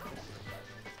honest.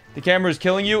 The camera is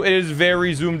killing you. It is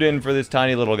very zoomed in for this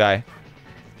tiny little guy.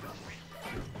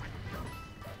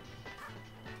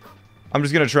 I'm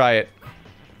just gonna try it.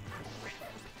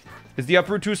 Is the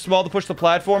uproot too small to push the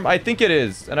platform? I think it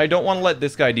is, and I don't want to let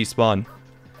this guy despawn.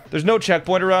 There's no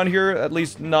checkpoint around here, at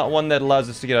least not one that allows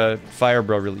us to get a fire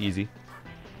bro real easy.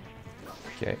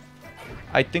 Okay.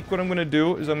 I think what I'm gonna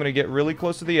do is I'm gonna get really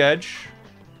close to the edge.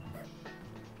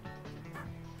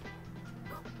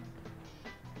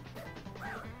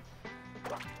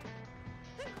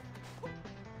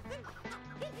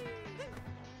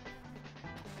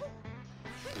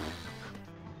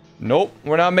 Nope,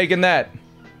 we're not making that.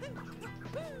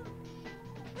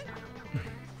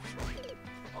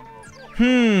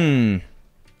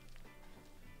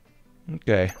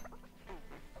 Okay.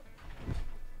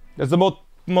 That's the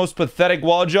most pathetic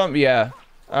wall jump? Yeah.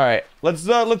 Alright, let's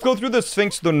go through the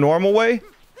Sphinx the normal way.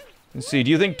 Let's see, do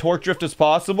you think Torque Drift is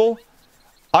possible?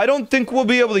 I don't think we'll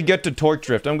be able to get to Torque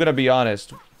Drift, I'm gonna be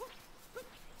honest.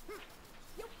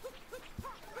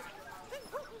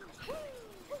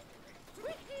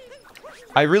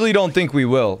 I really don't think we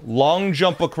will. Long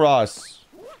jump across.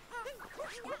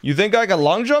 You think I can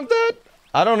long jump that?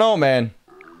 I don't know, man.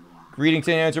 Greetings,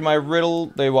 to answer my riddle.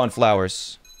 They want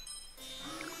flowers.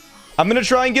 I'm gonna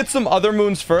try and get some other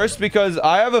moons first, because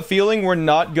I have a feeling we're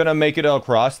not gonna make it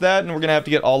across that, and we're gonna have to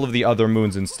get all of the other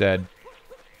moons instead.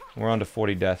 We're on to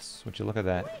 40 deaths. Would you look at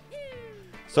that?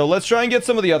 So let's try and get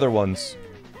some of the other ones.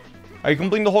 Are you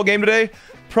completing the whole game today?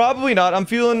 Probably not. I'm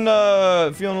feeling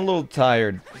a little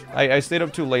tired. I stayed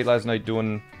up too late last night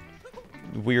doing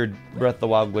weird Breath of the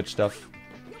Wild glitch stuff.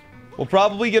 We'll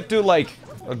probably get to, like,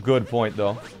 a good point,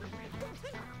 though.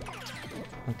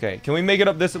 Okay, can we make it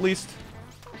up this at least?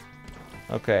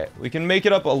 Okay, we can make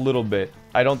it up a little bit.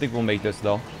 I don't think we'll make this,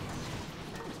 though.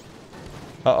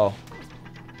 Uh-oh.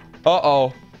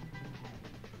 Uh-oh.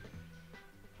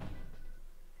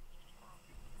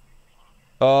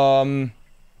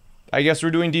 I guess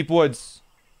we're doing Deep Woods.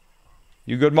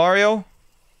 You good, Mario?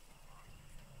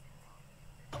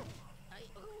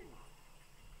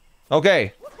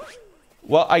 Okay.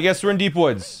 Well, I guess we're in Deep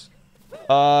Woods.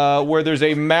 Where there's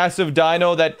a massive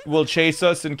dino that will chase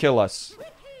us and kill us.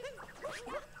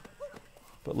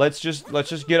 But let's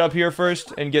just get up here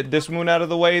first and get this moon out of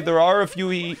the way. There are a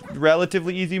few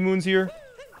relatively easy moons here.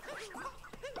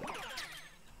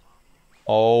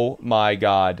 Oh my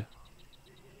god.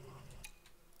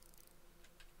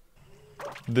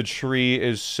 The tree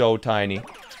is so tiny.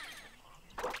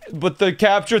 But the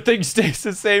capture thing stays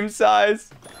the same size.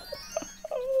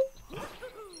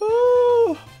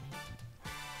 Oh.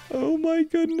 Oh my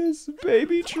goodness,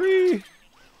 baby tree.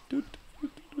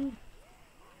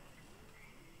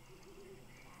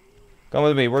 Come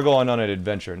with me, we're going on an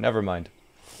adventure. Never mind.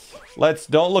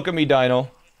 Don't look at me, Dino.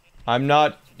 I'm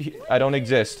not I don't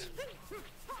exist.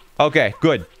 Okay,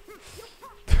 good.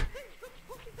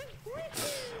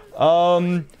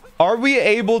 Are we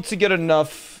able to get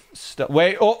enough stuff?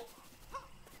 Wait, oh!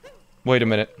 Wait a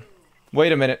minute.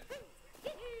 Wait a minute.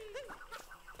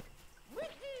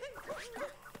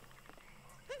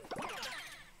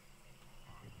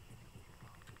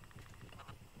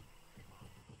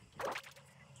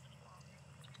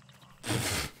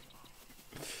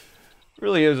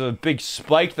 Really is a big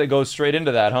spike that goes straight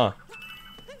into that, huh?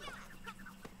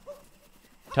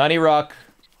 Tiny rock.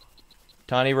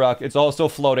 Tiny rock. It's also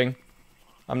floating.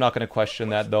 I'm not gonna question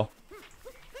that, though.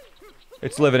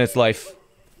 It's living its life.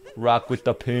 Rock with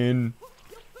the pin.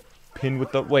 Pin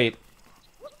with the... Wait.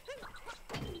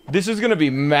 This is gonna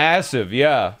be massive,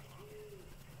 yeah.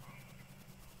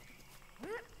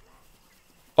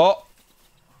 Oh!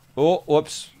 Oh,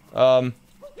 whoops. I'm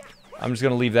just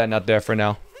gonna leave that nut there for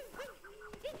now.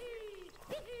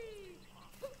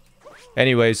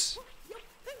 Anyways.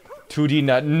 2D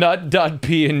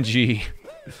nut.png.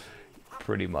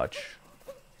 Pretty much.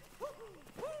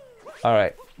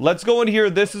 Alright. Let's go in here.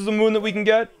 This is the moon that we can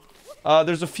get.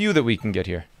 There's a few that we can get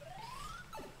here.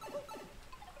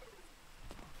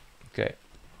 Okay.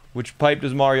 Which pipe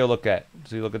does Mario look at?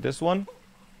 Does he look at this one?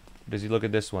 Or does he look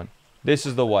at this one? This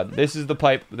is the one. This is the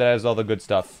pipe that has all the good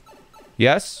stuff.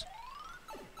 Yes?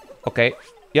 Okay.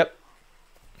 Yep.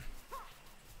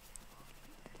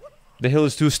 The hill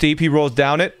is too steep. He rolls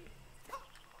down it.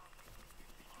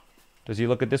 Does he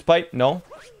look at this pipe? No.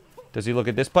 Does he look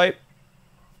at this pipe?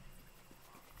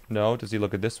 No. Does he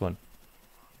look at this one?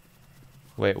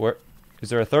 Wait, where? Is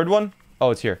there a third one? Oh,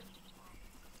 it's here.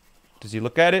 Does he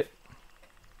look at it?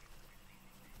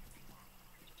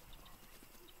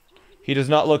 He does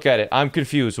not look at it. I'm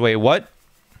confused. Wait, what?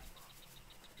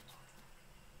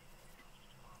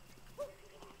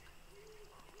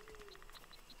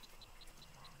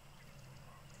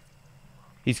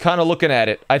 He's kind of looking at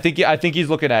it. I think he's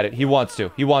looking at it. He wants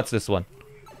to. He wants this one.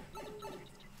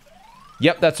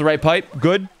 Yep, that's the right pipe.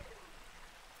 Good.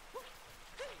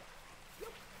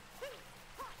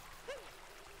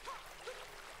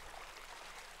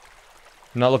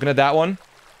 I'm not looking at that one.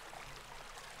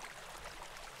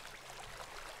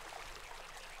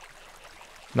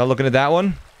 Not looking at that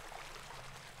one.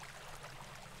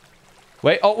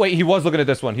 Wait, oh wait, he was looking at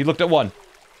this one. He looked at one.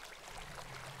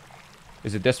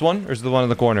 Is it this one, or is it the one in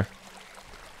the corner?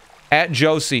 At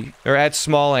Josie, or at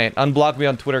Smallant. Unblock me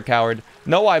on Twitter, coward.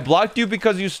 No, I blocked you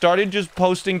because you started just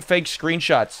posting fake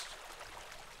screenshots.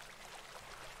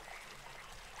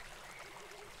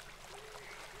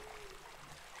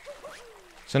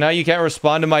 So now you can't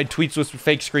respond to my tweets with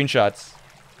fake screenshots.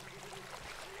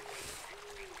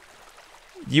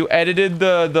 You edited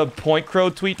the Point Crow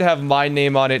tweet to have my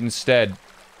name on it instead.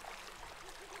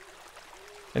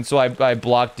 And so I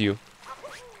blocked you.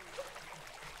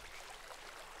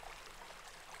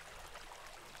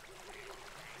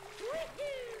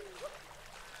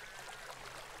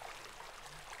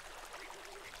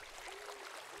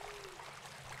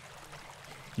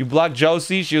 You blocked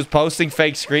Josie, she was posting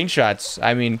fake screenshots.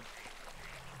 I mean,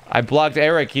 I blocked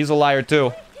Eric, he's a liar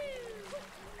too.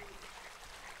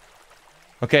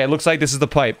 Okay, it looks like this is the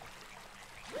pipe.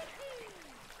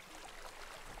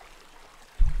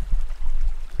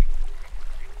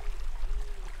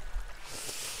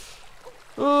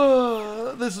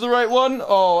 This is the right one?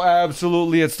 Oh,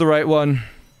 absolutely, it's the right one.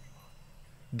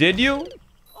 Did you?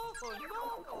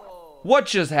 What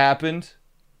just happened?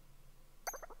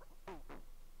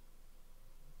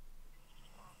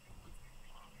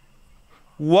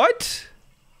 What?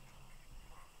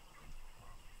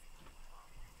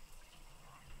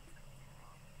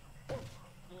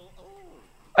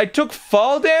 I took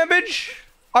fall damage?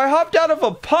 I hopped out of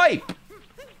a pipe.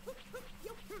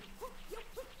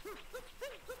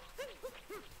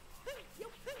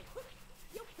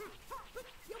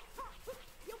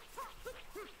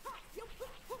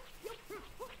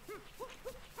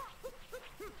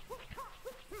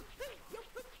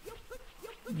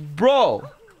 Bro.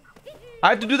 I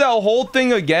have to do that whole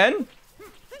thing again?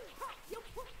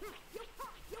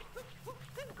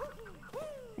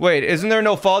 Wait, isn't there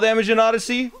no fall damage in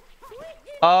Odyssey?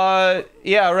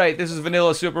 Yeah, right. This is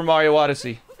vanilla Super Mario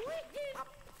Odyssey.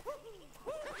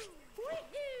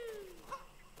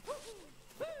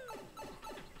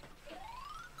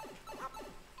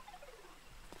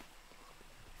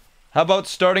 How about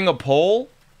starting a poll?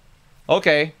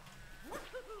 Okay.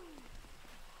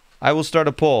 I will start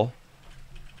a poll.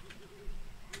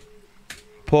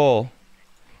 Poll.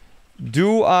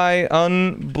 Do I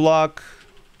unblock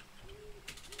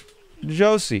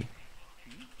Josie?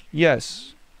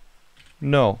 Yes.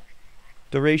 No.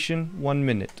 Duration 1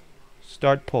 minute.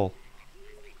 Start poll.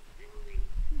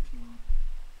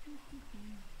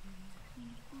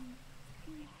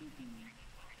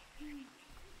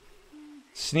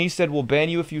 Sneeze said we'll ban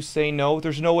you if you say no.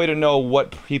 There's no way to know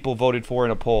what people voted for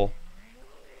in a poll.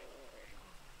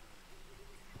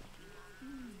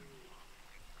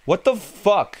 What the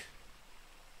fuck?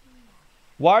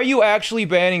 Why are you actually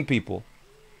banning people?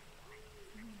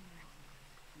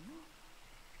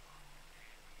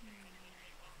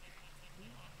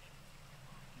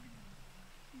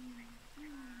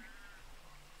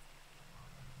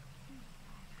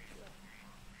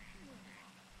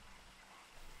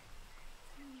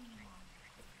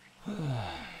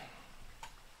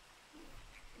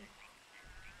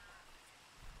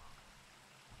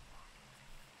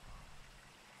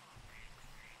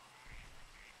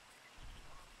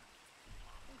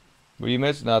 What do you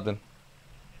miss? Nothing.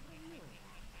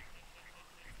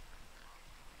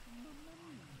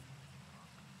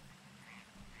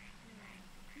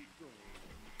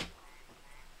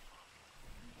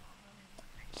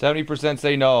 %70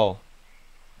 say no.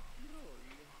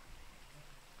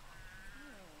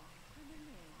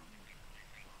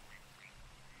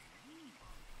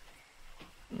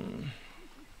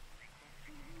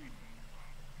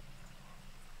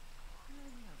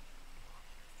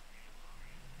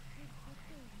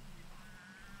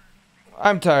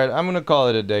 I'm tired. I'm gonna call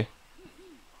it a day.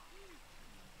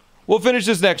 We'll finish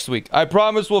this next week. I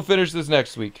promise we'll finish this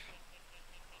next week.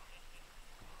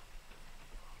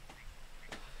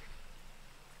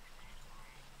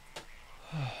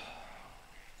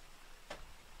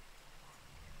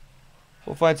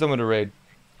 We'll find someone to raid.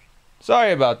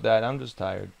 Sorry about that. I'm just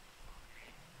tired.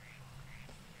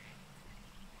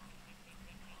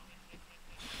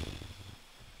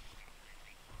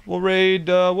 We'll raid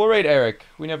Eric.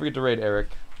 We never get to raid Eric.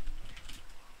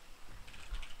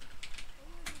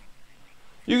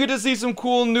 You get to see some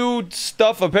cool new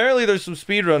stuff. Apparently there's some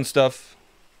speedrun stuff.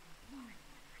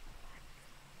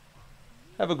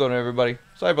 Have a good one, everybody.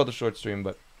 Sorry about the short stream,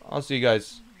 but I'll see you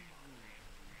guys.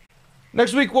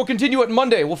 Next week, we'll continue it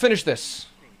Monday. We'll finish this.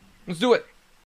 Let's do it.